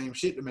that same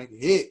shit to make a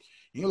hit,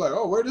 and you're like,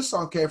 oh, where this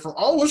song came from?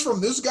 Oh, it's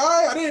from this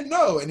guy? I didn't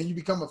know. And then you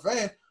become a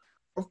fan.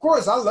 Of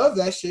course, I love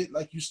that shit.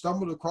 Like, you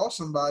stumbled across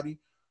somebody,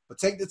 but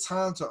take the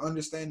time to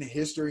understand the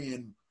history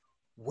and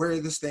where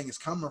this thing is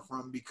coming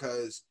from,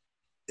 because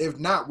if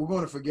not, we're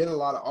going to forget a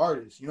lot of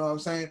artists. You know what I'm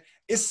saying?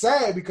 It's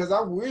sad because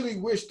I really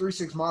wish 3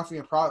 6 Mafia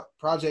and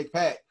Project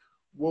Pat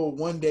will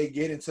one day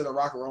get into the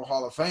Rock and Roll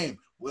Hall of Fame.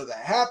 Will that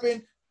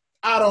happen?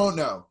 I don't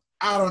know.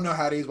 I don't know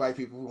how these white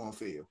people are going to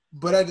feel.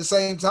 But at the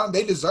same time,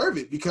 they deserve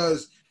it,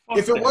 because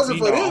if it wasn't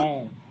for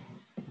them,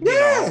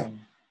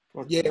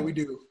 we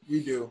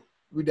do.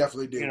 We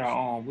definitely do.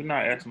 We're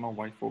not asking no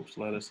white folks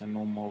to let us in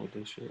no more with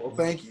this shit. Well,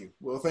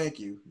 thank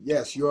you.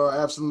 Yes, you are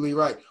absolutely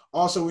right.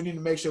 Also, we need to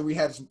make sure we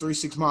have some 3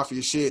 6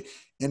 Mafia shit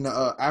in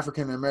the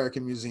African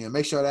American Museum.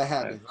 Make sure that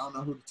happens. I don't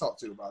know who to talk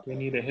to about that. We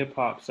need a hip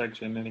hop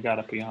section, and it got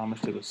to pay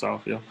homage to the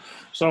South, yo.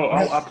 So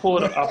I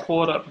pulled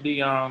up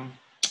the I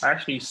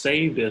actually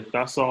saved it.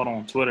 I saw it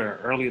on Twitter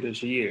earlier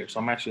this year, so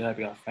I'm actually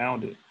happy I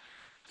found it.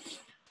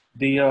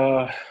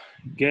 The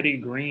Getty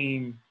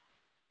Green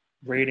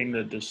rating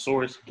that the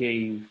Source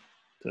gave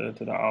to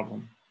the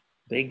album,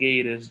 they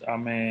gave this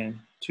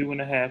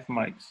 2.5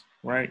 mics,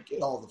 right?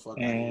 Get all the fuck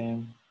out.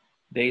 And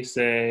they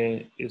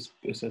said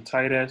it's a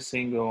tight ass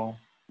single,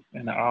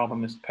 and the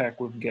album is packed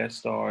with guest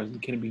stars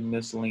and can be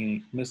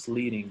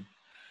misleading.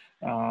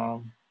 A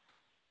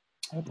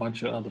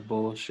bunch of other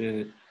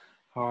bullshit,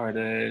 hard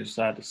edge,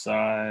 side to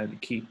side,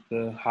 keep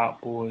the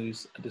Hot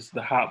Boys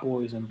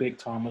and Big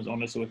Thomas on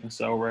this so it can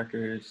sell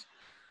records.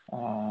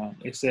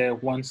 It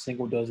said one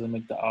single doesn't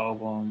make the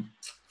album.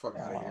 Fuck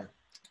out of here.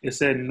 It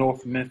said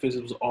North Memphis,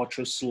 it was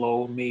ultra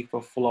slow, made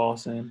for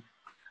flossing.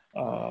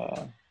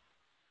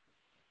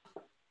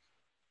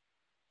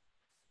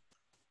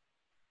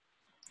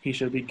 He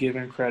should be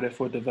given credit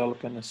for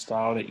developing a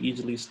style that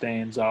easily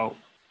stands out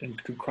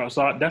and could cross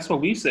out. That's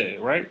what we said,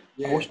 right?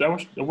 Yeah.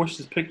 I wish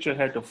this picture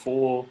had the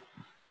full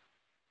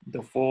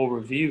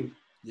review.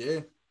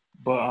 Yeah.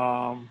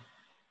 But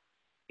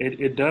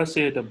it does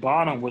say at the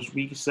bottom, which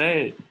we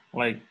said,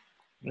 like,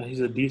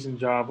 he's a decent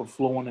job of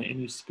flowing at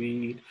any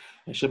speed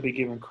and should be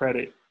given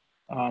credit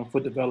for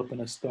developing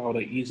a style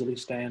that easily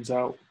stands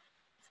out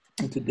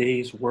in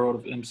today's world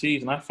of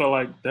MCs. And I felt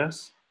like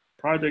that's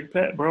Project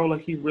Pat, bro.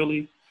 Like, he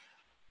really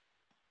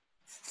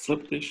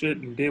flipped this shit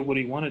and did what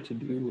he wanted to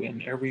do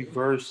in every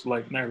verse,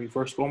 like not every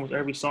verse, but almost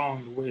every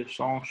song. The way his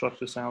song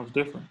structure sounds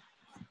different.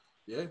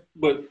 Yeah.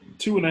 But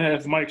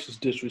 2.5 mics is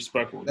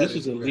disrespectful. This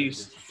is at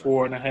least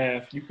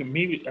 4.5. You can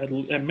maybe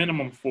at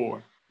minimum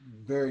 4.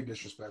 Very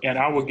disrespectful. And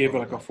I would give it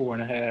like a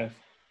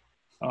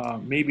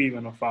 4.5, maybe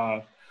even a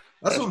 5.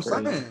 That's what I'm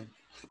saying.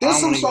 There's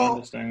some songs.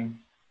 Understand.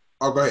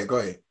 Oh, go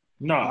ahead.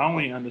 No, I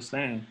don't even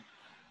understand.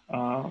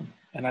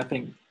 And I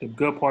think the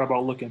good part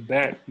about looking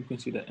back, you can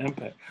see the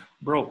impact.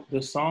 Bro,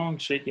 the song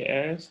Shake Your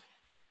Ass,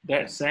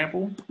 that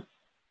sample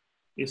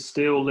is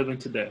still living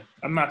today.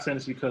 I'm not saying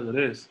it's because of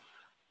this,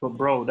 but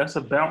bro, that's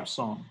a bounce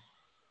song.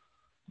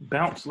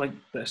 Bounce, like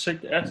that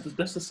Shake Your Ass,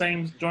 that's the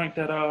same joint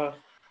that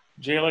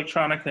Jay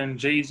Electronica and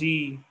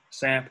Jay-Z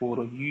sampled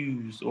or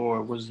used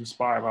or was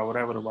inspired by,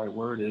 whatever the right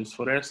word is,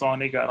 for that song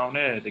they got on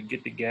there, to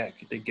get the gat.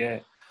 You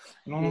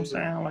know what I'm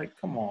saying? Like,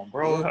 come on,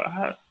 bro.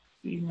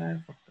 See,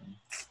 man, fuck them.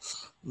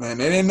 Man,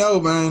 they didn't know,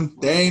 man.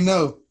 They ain't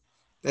know.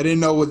 They didn't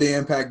know what the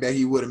impact that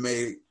he would have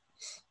made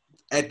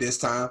at this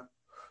time.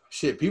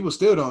 Shit, people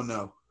still don't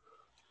know.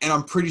 And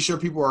I'm pretty sure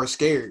people are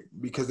scared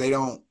because they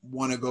don't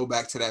want to go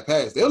back to that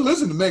past. They'll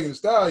listen to Megan Thee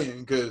Stallion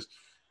because,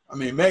 I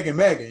mean, Megan,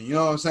 you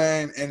know what I'm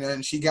saying? And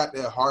then she got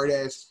the hard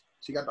ass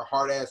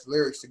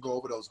lyrics to go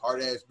over those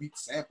hard ass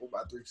beats sampled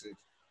by 3 6.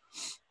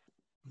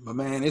 But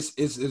man,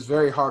 it's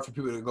very hard for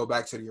people to go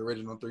back to the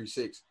original 3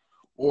 6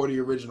 or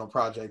the original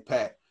Project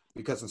Pat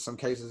because in some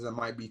cases it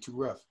might be too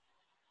rough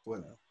for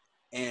them.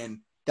 And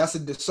that's a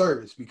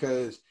disservice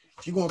because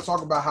if you're going to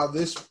talk about how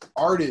this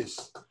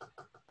artist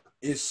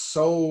is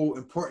so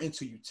important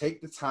to you,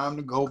 take the time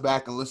to go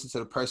back and listen to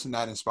the person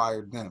that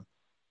inspired them.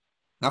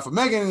 Now for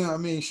Megan, I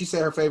mean, she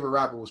said her favorite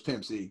rapper was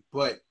Pimp C,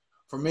 but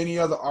for many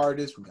other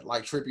artists,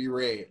 like Trippie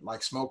Redd,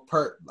 like Smoke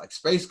Perp, like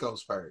Space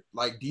Ghost Perp,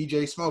 like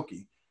DJ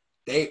Smokey,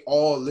 they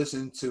all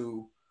listened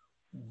to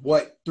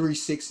what 3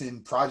 6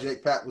 and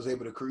Project Pat was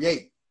able to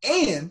create.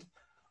 And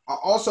I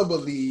also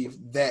believe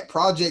that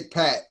Project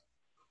Pat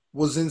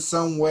was in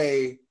some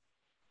way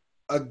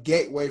a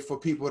gateway for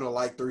people to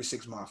like 3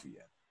 6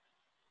 Mafia.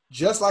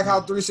 Just like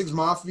how 3 6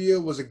 Mafia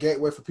was a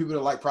gateway for people to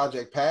like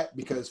Project Pat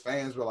because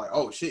fans were like,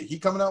 oh shit, he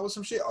coming out with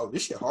some shit. Oh,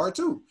 this shit hard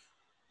too.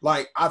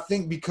 Like, I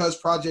think because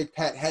Project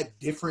Pat had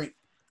different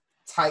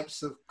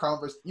types of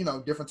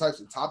different types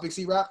of topics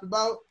he rapped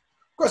about.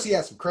 Of course, he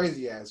had some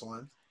crazy ass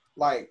ones.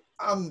 Like,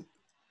 I'm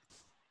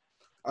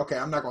not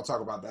gonna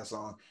talk about that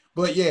song.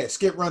 But yeah,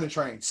 skip Running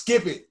Train.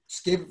 Skip it.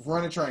 Skip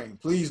Running Train.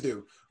 Please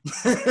do.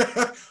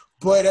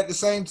 But at the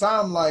same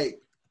time, like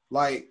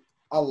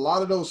a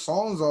lot of those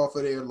songs off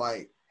of there,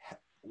 like,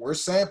 were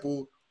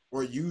sampled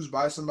or used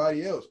by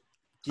somebody else.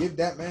 Give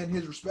that man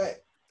his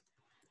respect.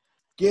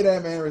 Give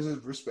that man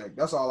his respect.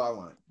 That's all I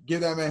want.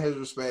 Give that man his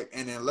respect,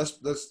 and then let's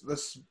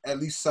at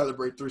least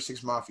celebrate 3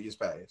 6 Mafia's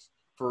past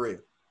for real.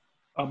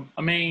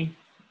 I mean,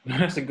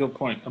 that's a good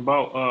point.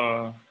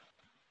 About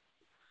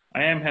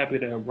I am happy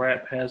that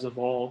rap has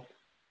evolved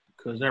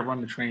because that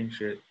Run the Train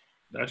shit,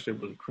 that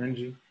shit was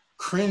cringy.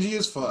 Cringy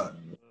as fuck.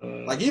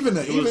 Like even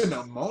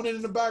the moaning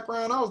in the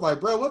background, I was like,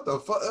 bro, what the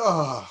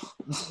fuck?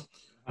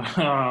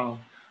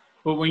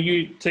 But when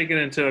you take it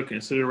into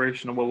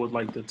consideration of what was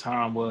like the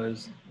time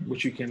was,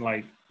 which you can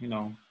like,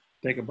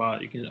 think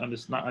about, you can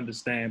not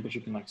understand, but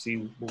you can like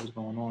see what was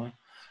going on.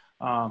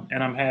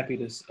 And I'm happy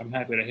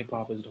that hip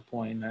hop is at a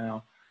point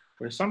now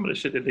where some of the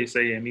shit that they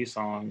say in these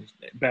songs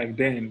back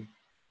then,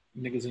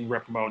 niggas ain't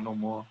rapping about no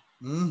more.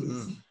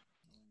 Mm-hmm.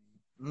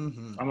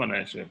 Mm-hmm. I'm on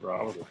that shit, bro.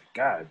 I was like,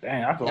 God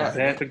dang, I felt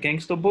bad for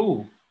Gangsta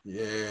Boo.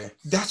 Yeah,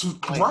 that's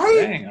what, like, right.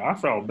 Dang, I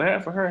felt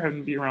bad for her having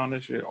to be around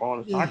this shit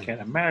all the time. I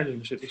can't imagine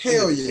the shit that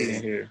Hell she's yeah.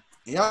 in here.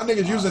 Y'all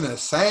niggas using the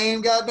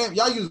same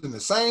y'all using the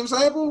same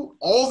sample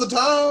all the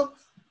time.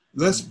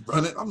 Let's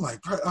run it. I'm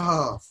like,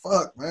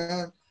 fuck,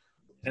 man.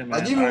 Yeah, man,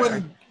 like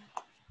even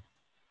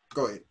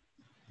go ahead.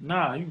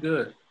 Nah, you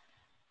good.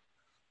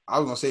 I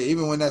was gonna say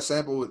even when that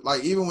sample,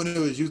 like even when it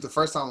was used the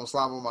first time on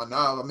Slime on My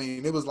Knob, I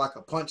mean it was like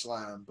a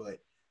punchline, but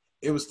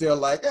it was still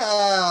like,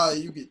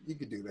 you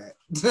could do that.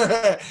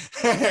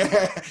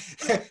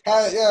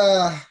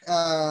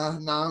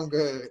 Nah, I'm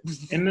good.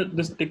 And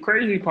the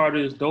crazy part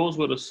is those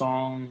were the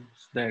songs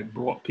that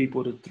brought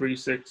people to 3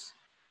 6.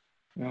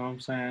 You know what I'm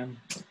saying?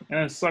 And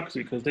it sucks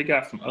because they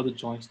got some other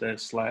joints that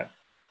slap.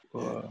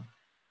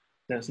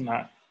 That's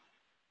not,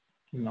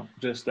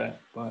 just that.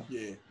 But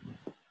yeah.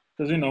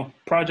 Because,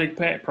 Project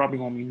Pat probably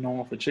going to be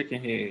known for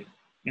Chicken Head.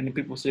 And then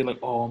people say like,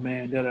 oh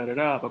man,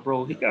 da-da-da-da. But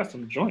bro, he got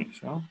some joints,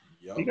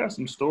 Yep. He got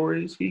some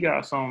stories. He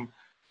got some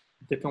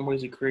different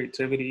ways of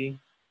creativity.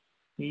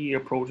 He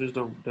approaches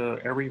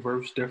the every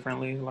verse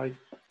differently. Like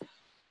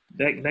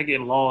that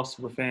get lost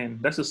within.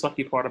 That's the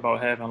sucky part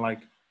about having like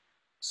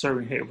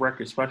certain hit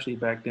records, especially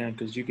back then,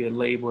 because you get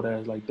labeled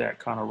as like that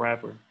kind of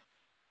rapper.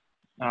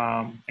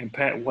 And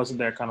Pat wasn't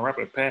that kind of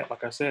rapper. Pat,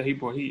 like I said,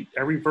 he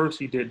every verse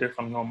he did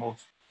differently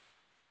almost.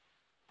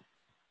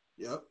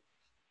 Yep.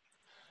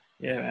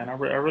 Yeah, man, I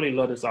really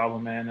love this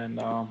album, man, and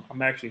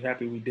I'm actually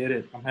happy we did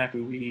it. I'm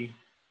happy we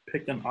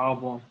picked an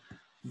album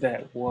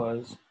that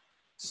was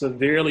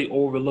severely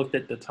overlooked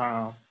at the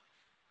time,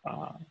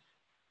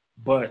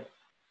 but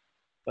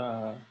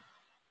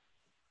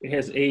it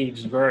has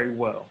aged very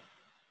well.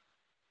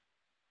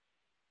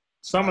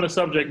 Some of the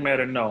subject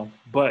matter, no,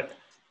 but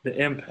the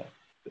impact,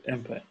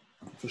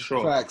 for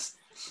sure. Facts.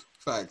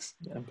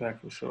 The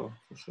impact, for sure.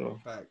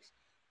 Facts.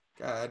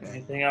 God damn.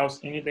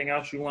 Anything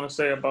else you want to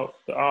say about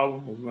the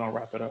album, or we gonna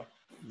wrap it up?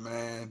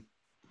 Man,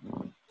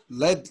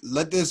 let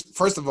this.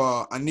 First of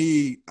all, I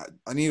need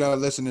our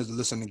listeners to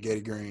listen to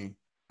Getty Green.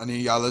 I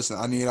need y'all listen.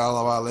 I need all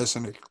of our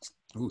listeners.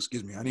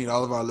 I need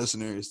all of our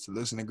listeners to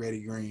listen to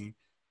Getty Green,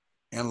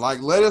 and like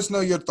let us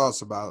know your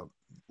thoughts about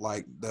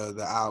like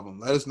the album.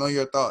 Let us know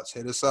your thoughts.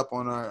 Hit us up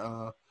on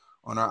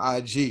our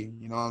IG.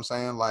 You know what I'm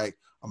saying? Like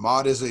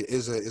Ahmad is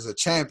a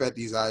champ at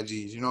these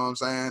IGs. You know what I'm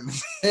saying?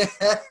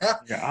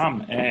 Yeah,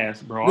 I'm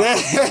ass, bro. I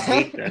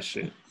hate that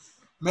shit.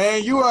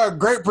 Man, you are a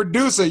great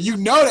producer. You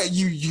know that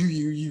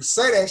you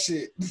say that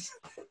shit.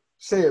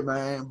 Say it,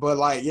 man. But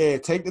like, yeah,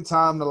 take the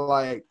time to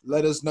like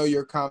let us know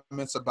your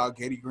comments about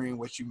Getty Green,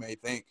 what you may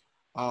think.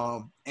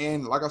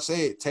 And like I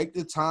said, take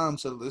the time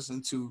to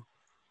listen to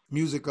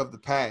music of the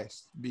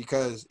past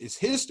because it's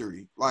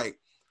history. Like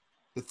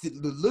the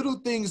little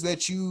things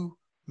that you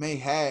may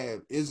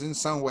have is in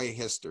some way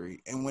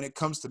history. And when it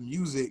comes to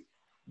music,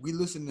 we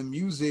listen to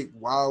music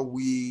while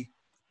we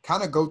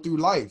kind of go through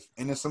life.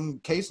 And in some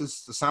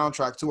cases, the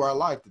soundtrack to our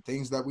life, the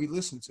things that we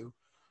listen to.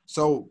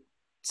 So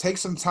take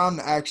some time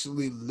to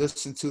actually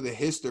listen to the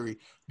history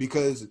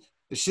because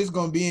the shit's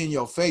going to be in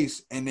your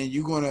face. And then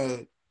you're going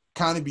to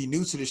kind of be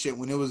new to the shit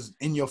when it was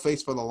in your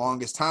face for the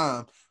longest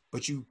time,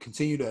 but you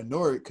continue to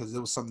ignore it because it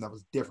was something that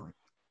was different.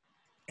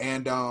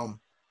 And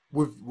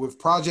with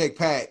Project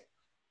Pat,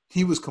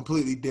 he was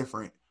completely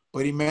different,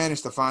 but he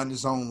managed to find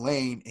his own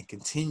lane and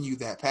continue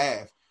that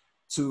path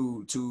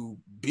to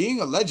being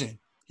a legend.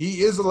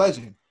 He is a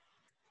legend.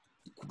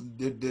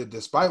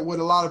 Despite what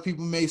a lot of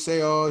people may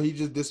say, oh, he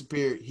just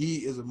disappeared, he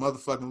is a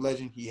motherfucking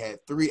legend. He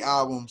had 3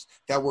 albums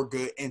that were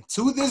good, and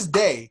to this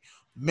day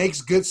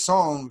makes good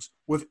songs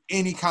with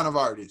any kind of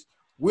artist.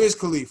 Wiz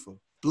Khalifa,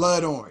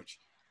 Blood Orange,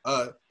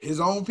 his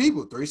own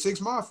people, 3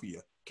 6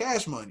 Mafia,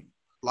 Cash Money.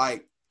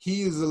 Like,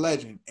 he is a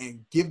legend,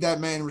 and give that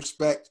man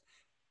respect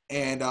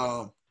and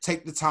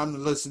take the time to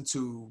listen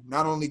to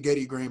not only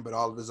Getty Green, but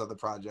all of his other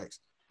projects.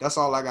 That's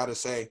all I got to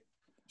say.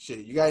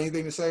 Shit, you got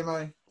anything to say,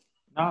 man?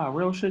 Nah,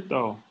 real shit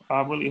though.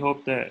 I really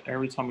hope that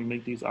every time we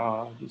make these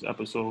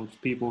episodes,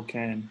 people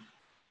can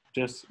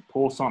just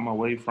pull something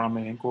away from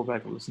it and go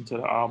back and listen to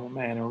the album,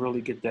 man, and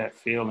really get that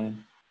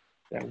feeling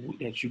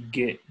that you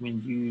get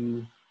when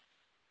you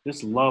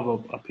just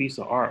love a piece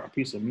of art, a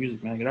piece of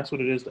music, man. That's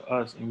what it is to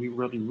us, and we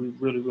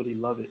really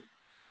love it.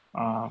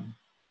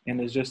 And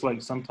it's just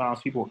like sometimes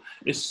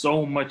it's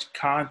so much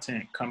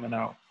content coming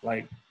out,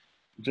 like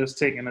just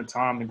taking the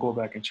time to go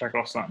back and check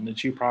out something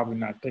that you're probably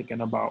not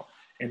thinking about,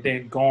 and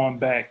then going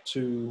back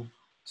to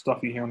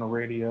stuff you hear on the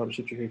radio, the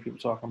shit you hear people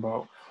talking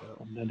about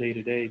on the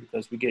day-to-day,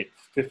 because we get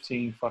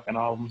 15 fucking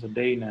albums a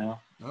day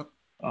now. Yep.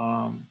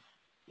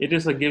 It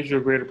just like gives you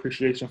a great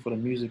appreciation for the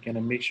music, and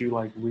it makes you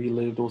like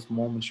relive those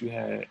moments you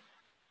had.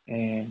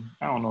 And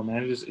I don't know,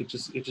 man, it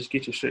just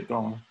gets your shit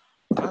going.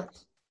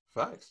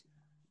 Facts.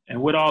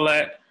 And with all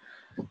that,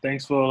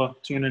 thanks for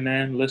tuning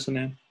in,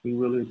 listening. We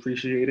really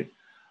appreciate it.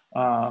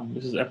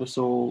 This is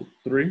episode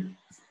 3.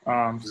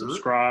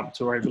 Subscribe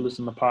to wherever you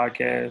listen to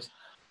podcasts.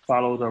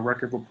 Follow the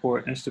Record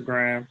Report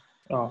Instagram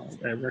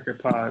at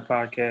Record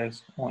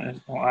Podcast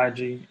on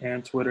IG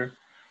and Twitter.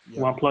 Yep.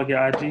 You want to plug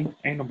your IG?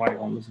 Ain't nobody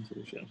gonna listen to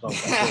this shit. So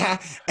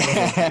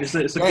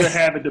it's a good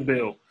habit to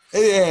build.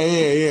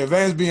 Yeah.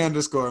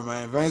 VansB_,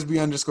 man.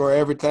 VansB_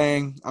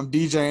 everything. I'm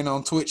DJing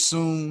on Twitch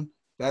soon.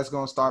 That's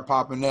gonna start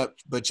popping up.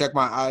 But check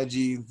my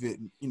IG. The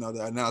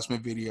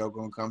announcement video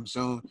gonna come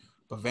soon.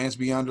 But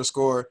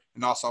VansB_,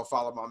 and also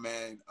follow my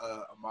man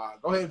Ahmad.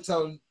 Go ahead and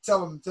tell him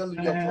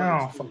your I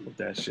don't fuck with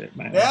that shit,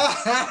 man.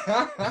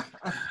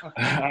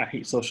 I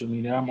hate social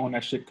media. I'm on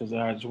that shit because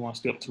I just want to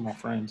stay up to my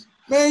friends.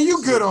 Man,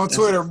 you good on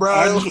Twitter, bro.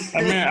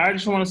 I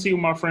just want to see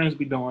what my friends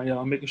be doing,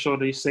 yo. Making sure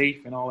they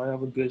safe and all that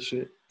other good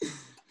shit.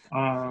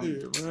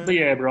 But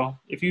yeah, bro.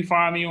 If you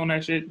find me on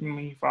that shit,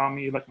 follow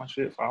me, like my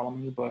shit, follow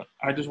me. But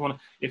I just want to,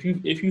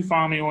 if you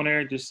find me on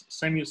there, just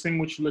send me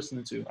what you're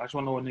listening to. I just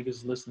want to know what niggas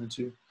is listening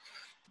to.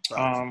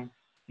 And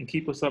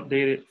keep us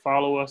updated.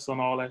 Follow us on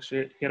all that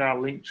shit. Hit our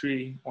link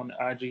tree on the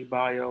IG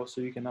bio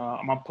so you can.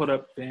 I'm gonna put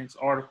up Vince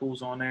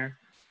articles on there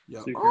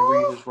so you can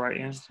read his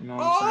writings. You know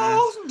what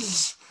I'm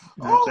saying?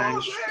 You know what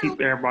I'm saying? Just keep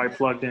everybody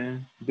plugged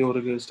in. Build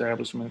a good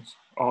establishments.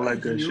 All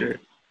that good shit.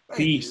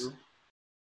 Peace.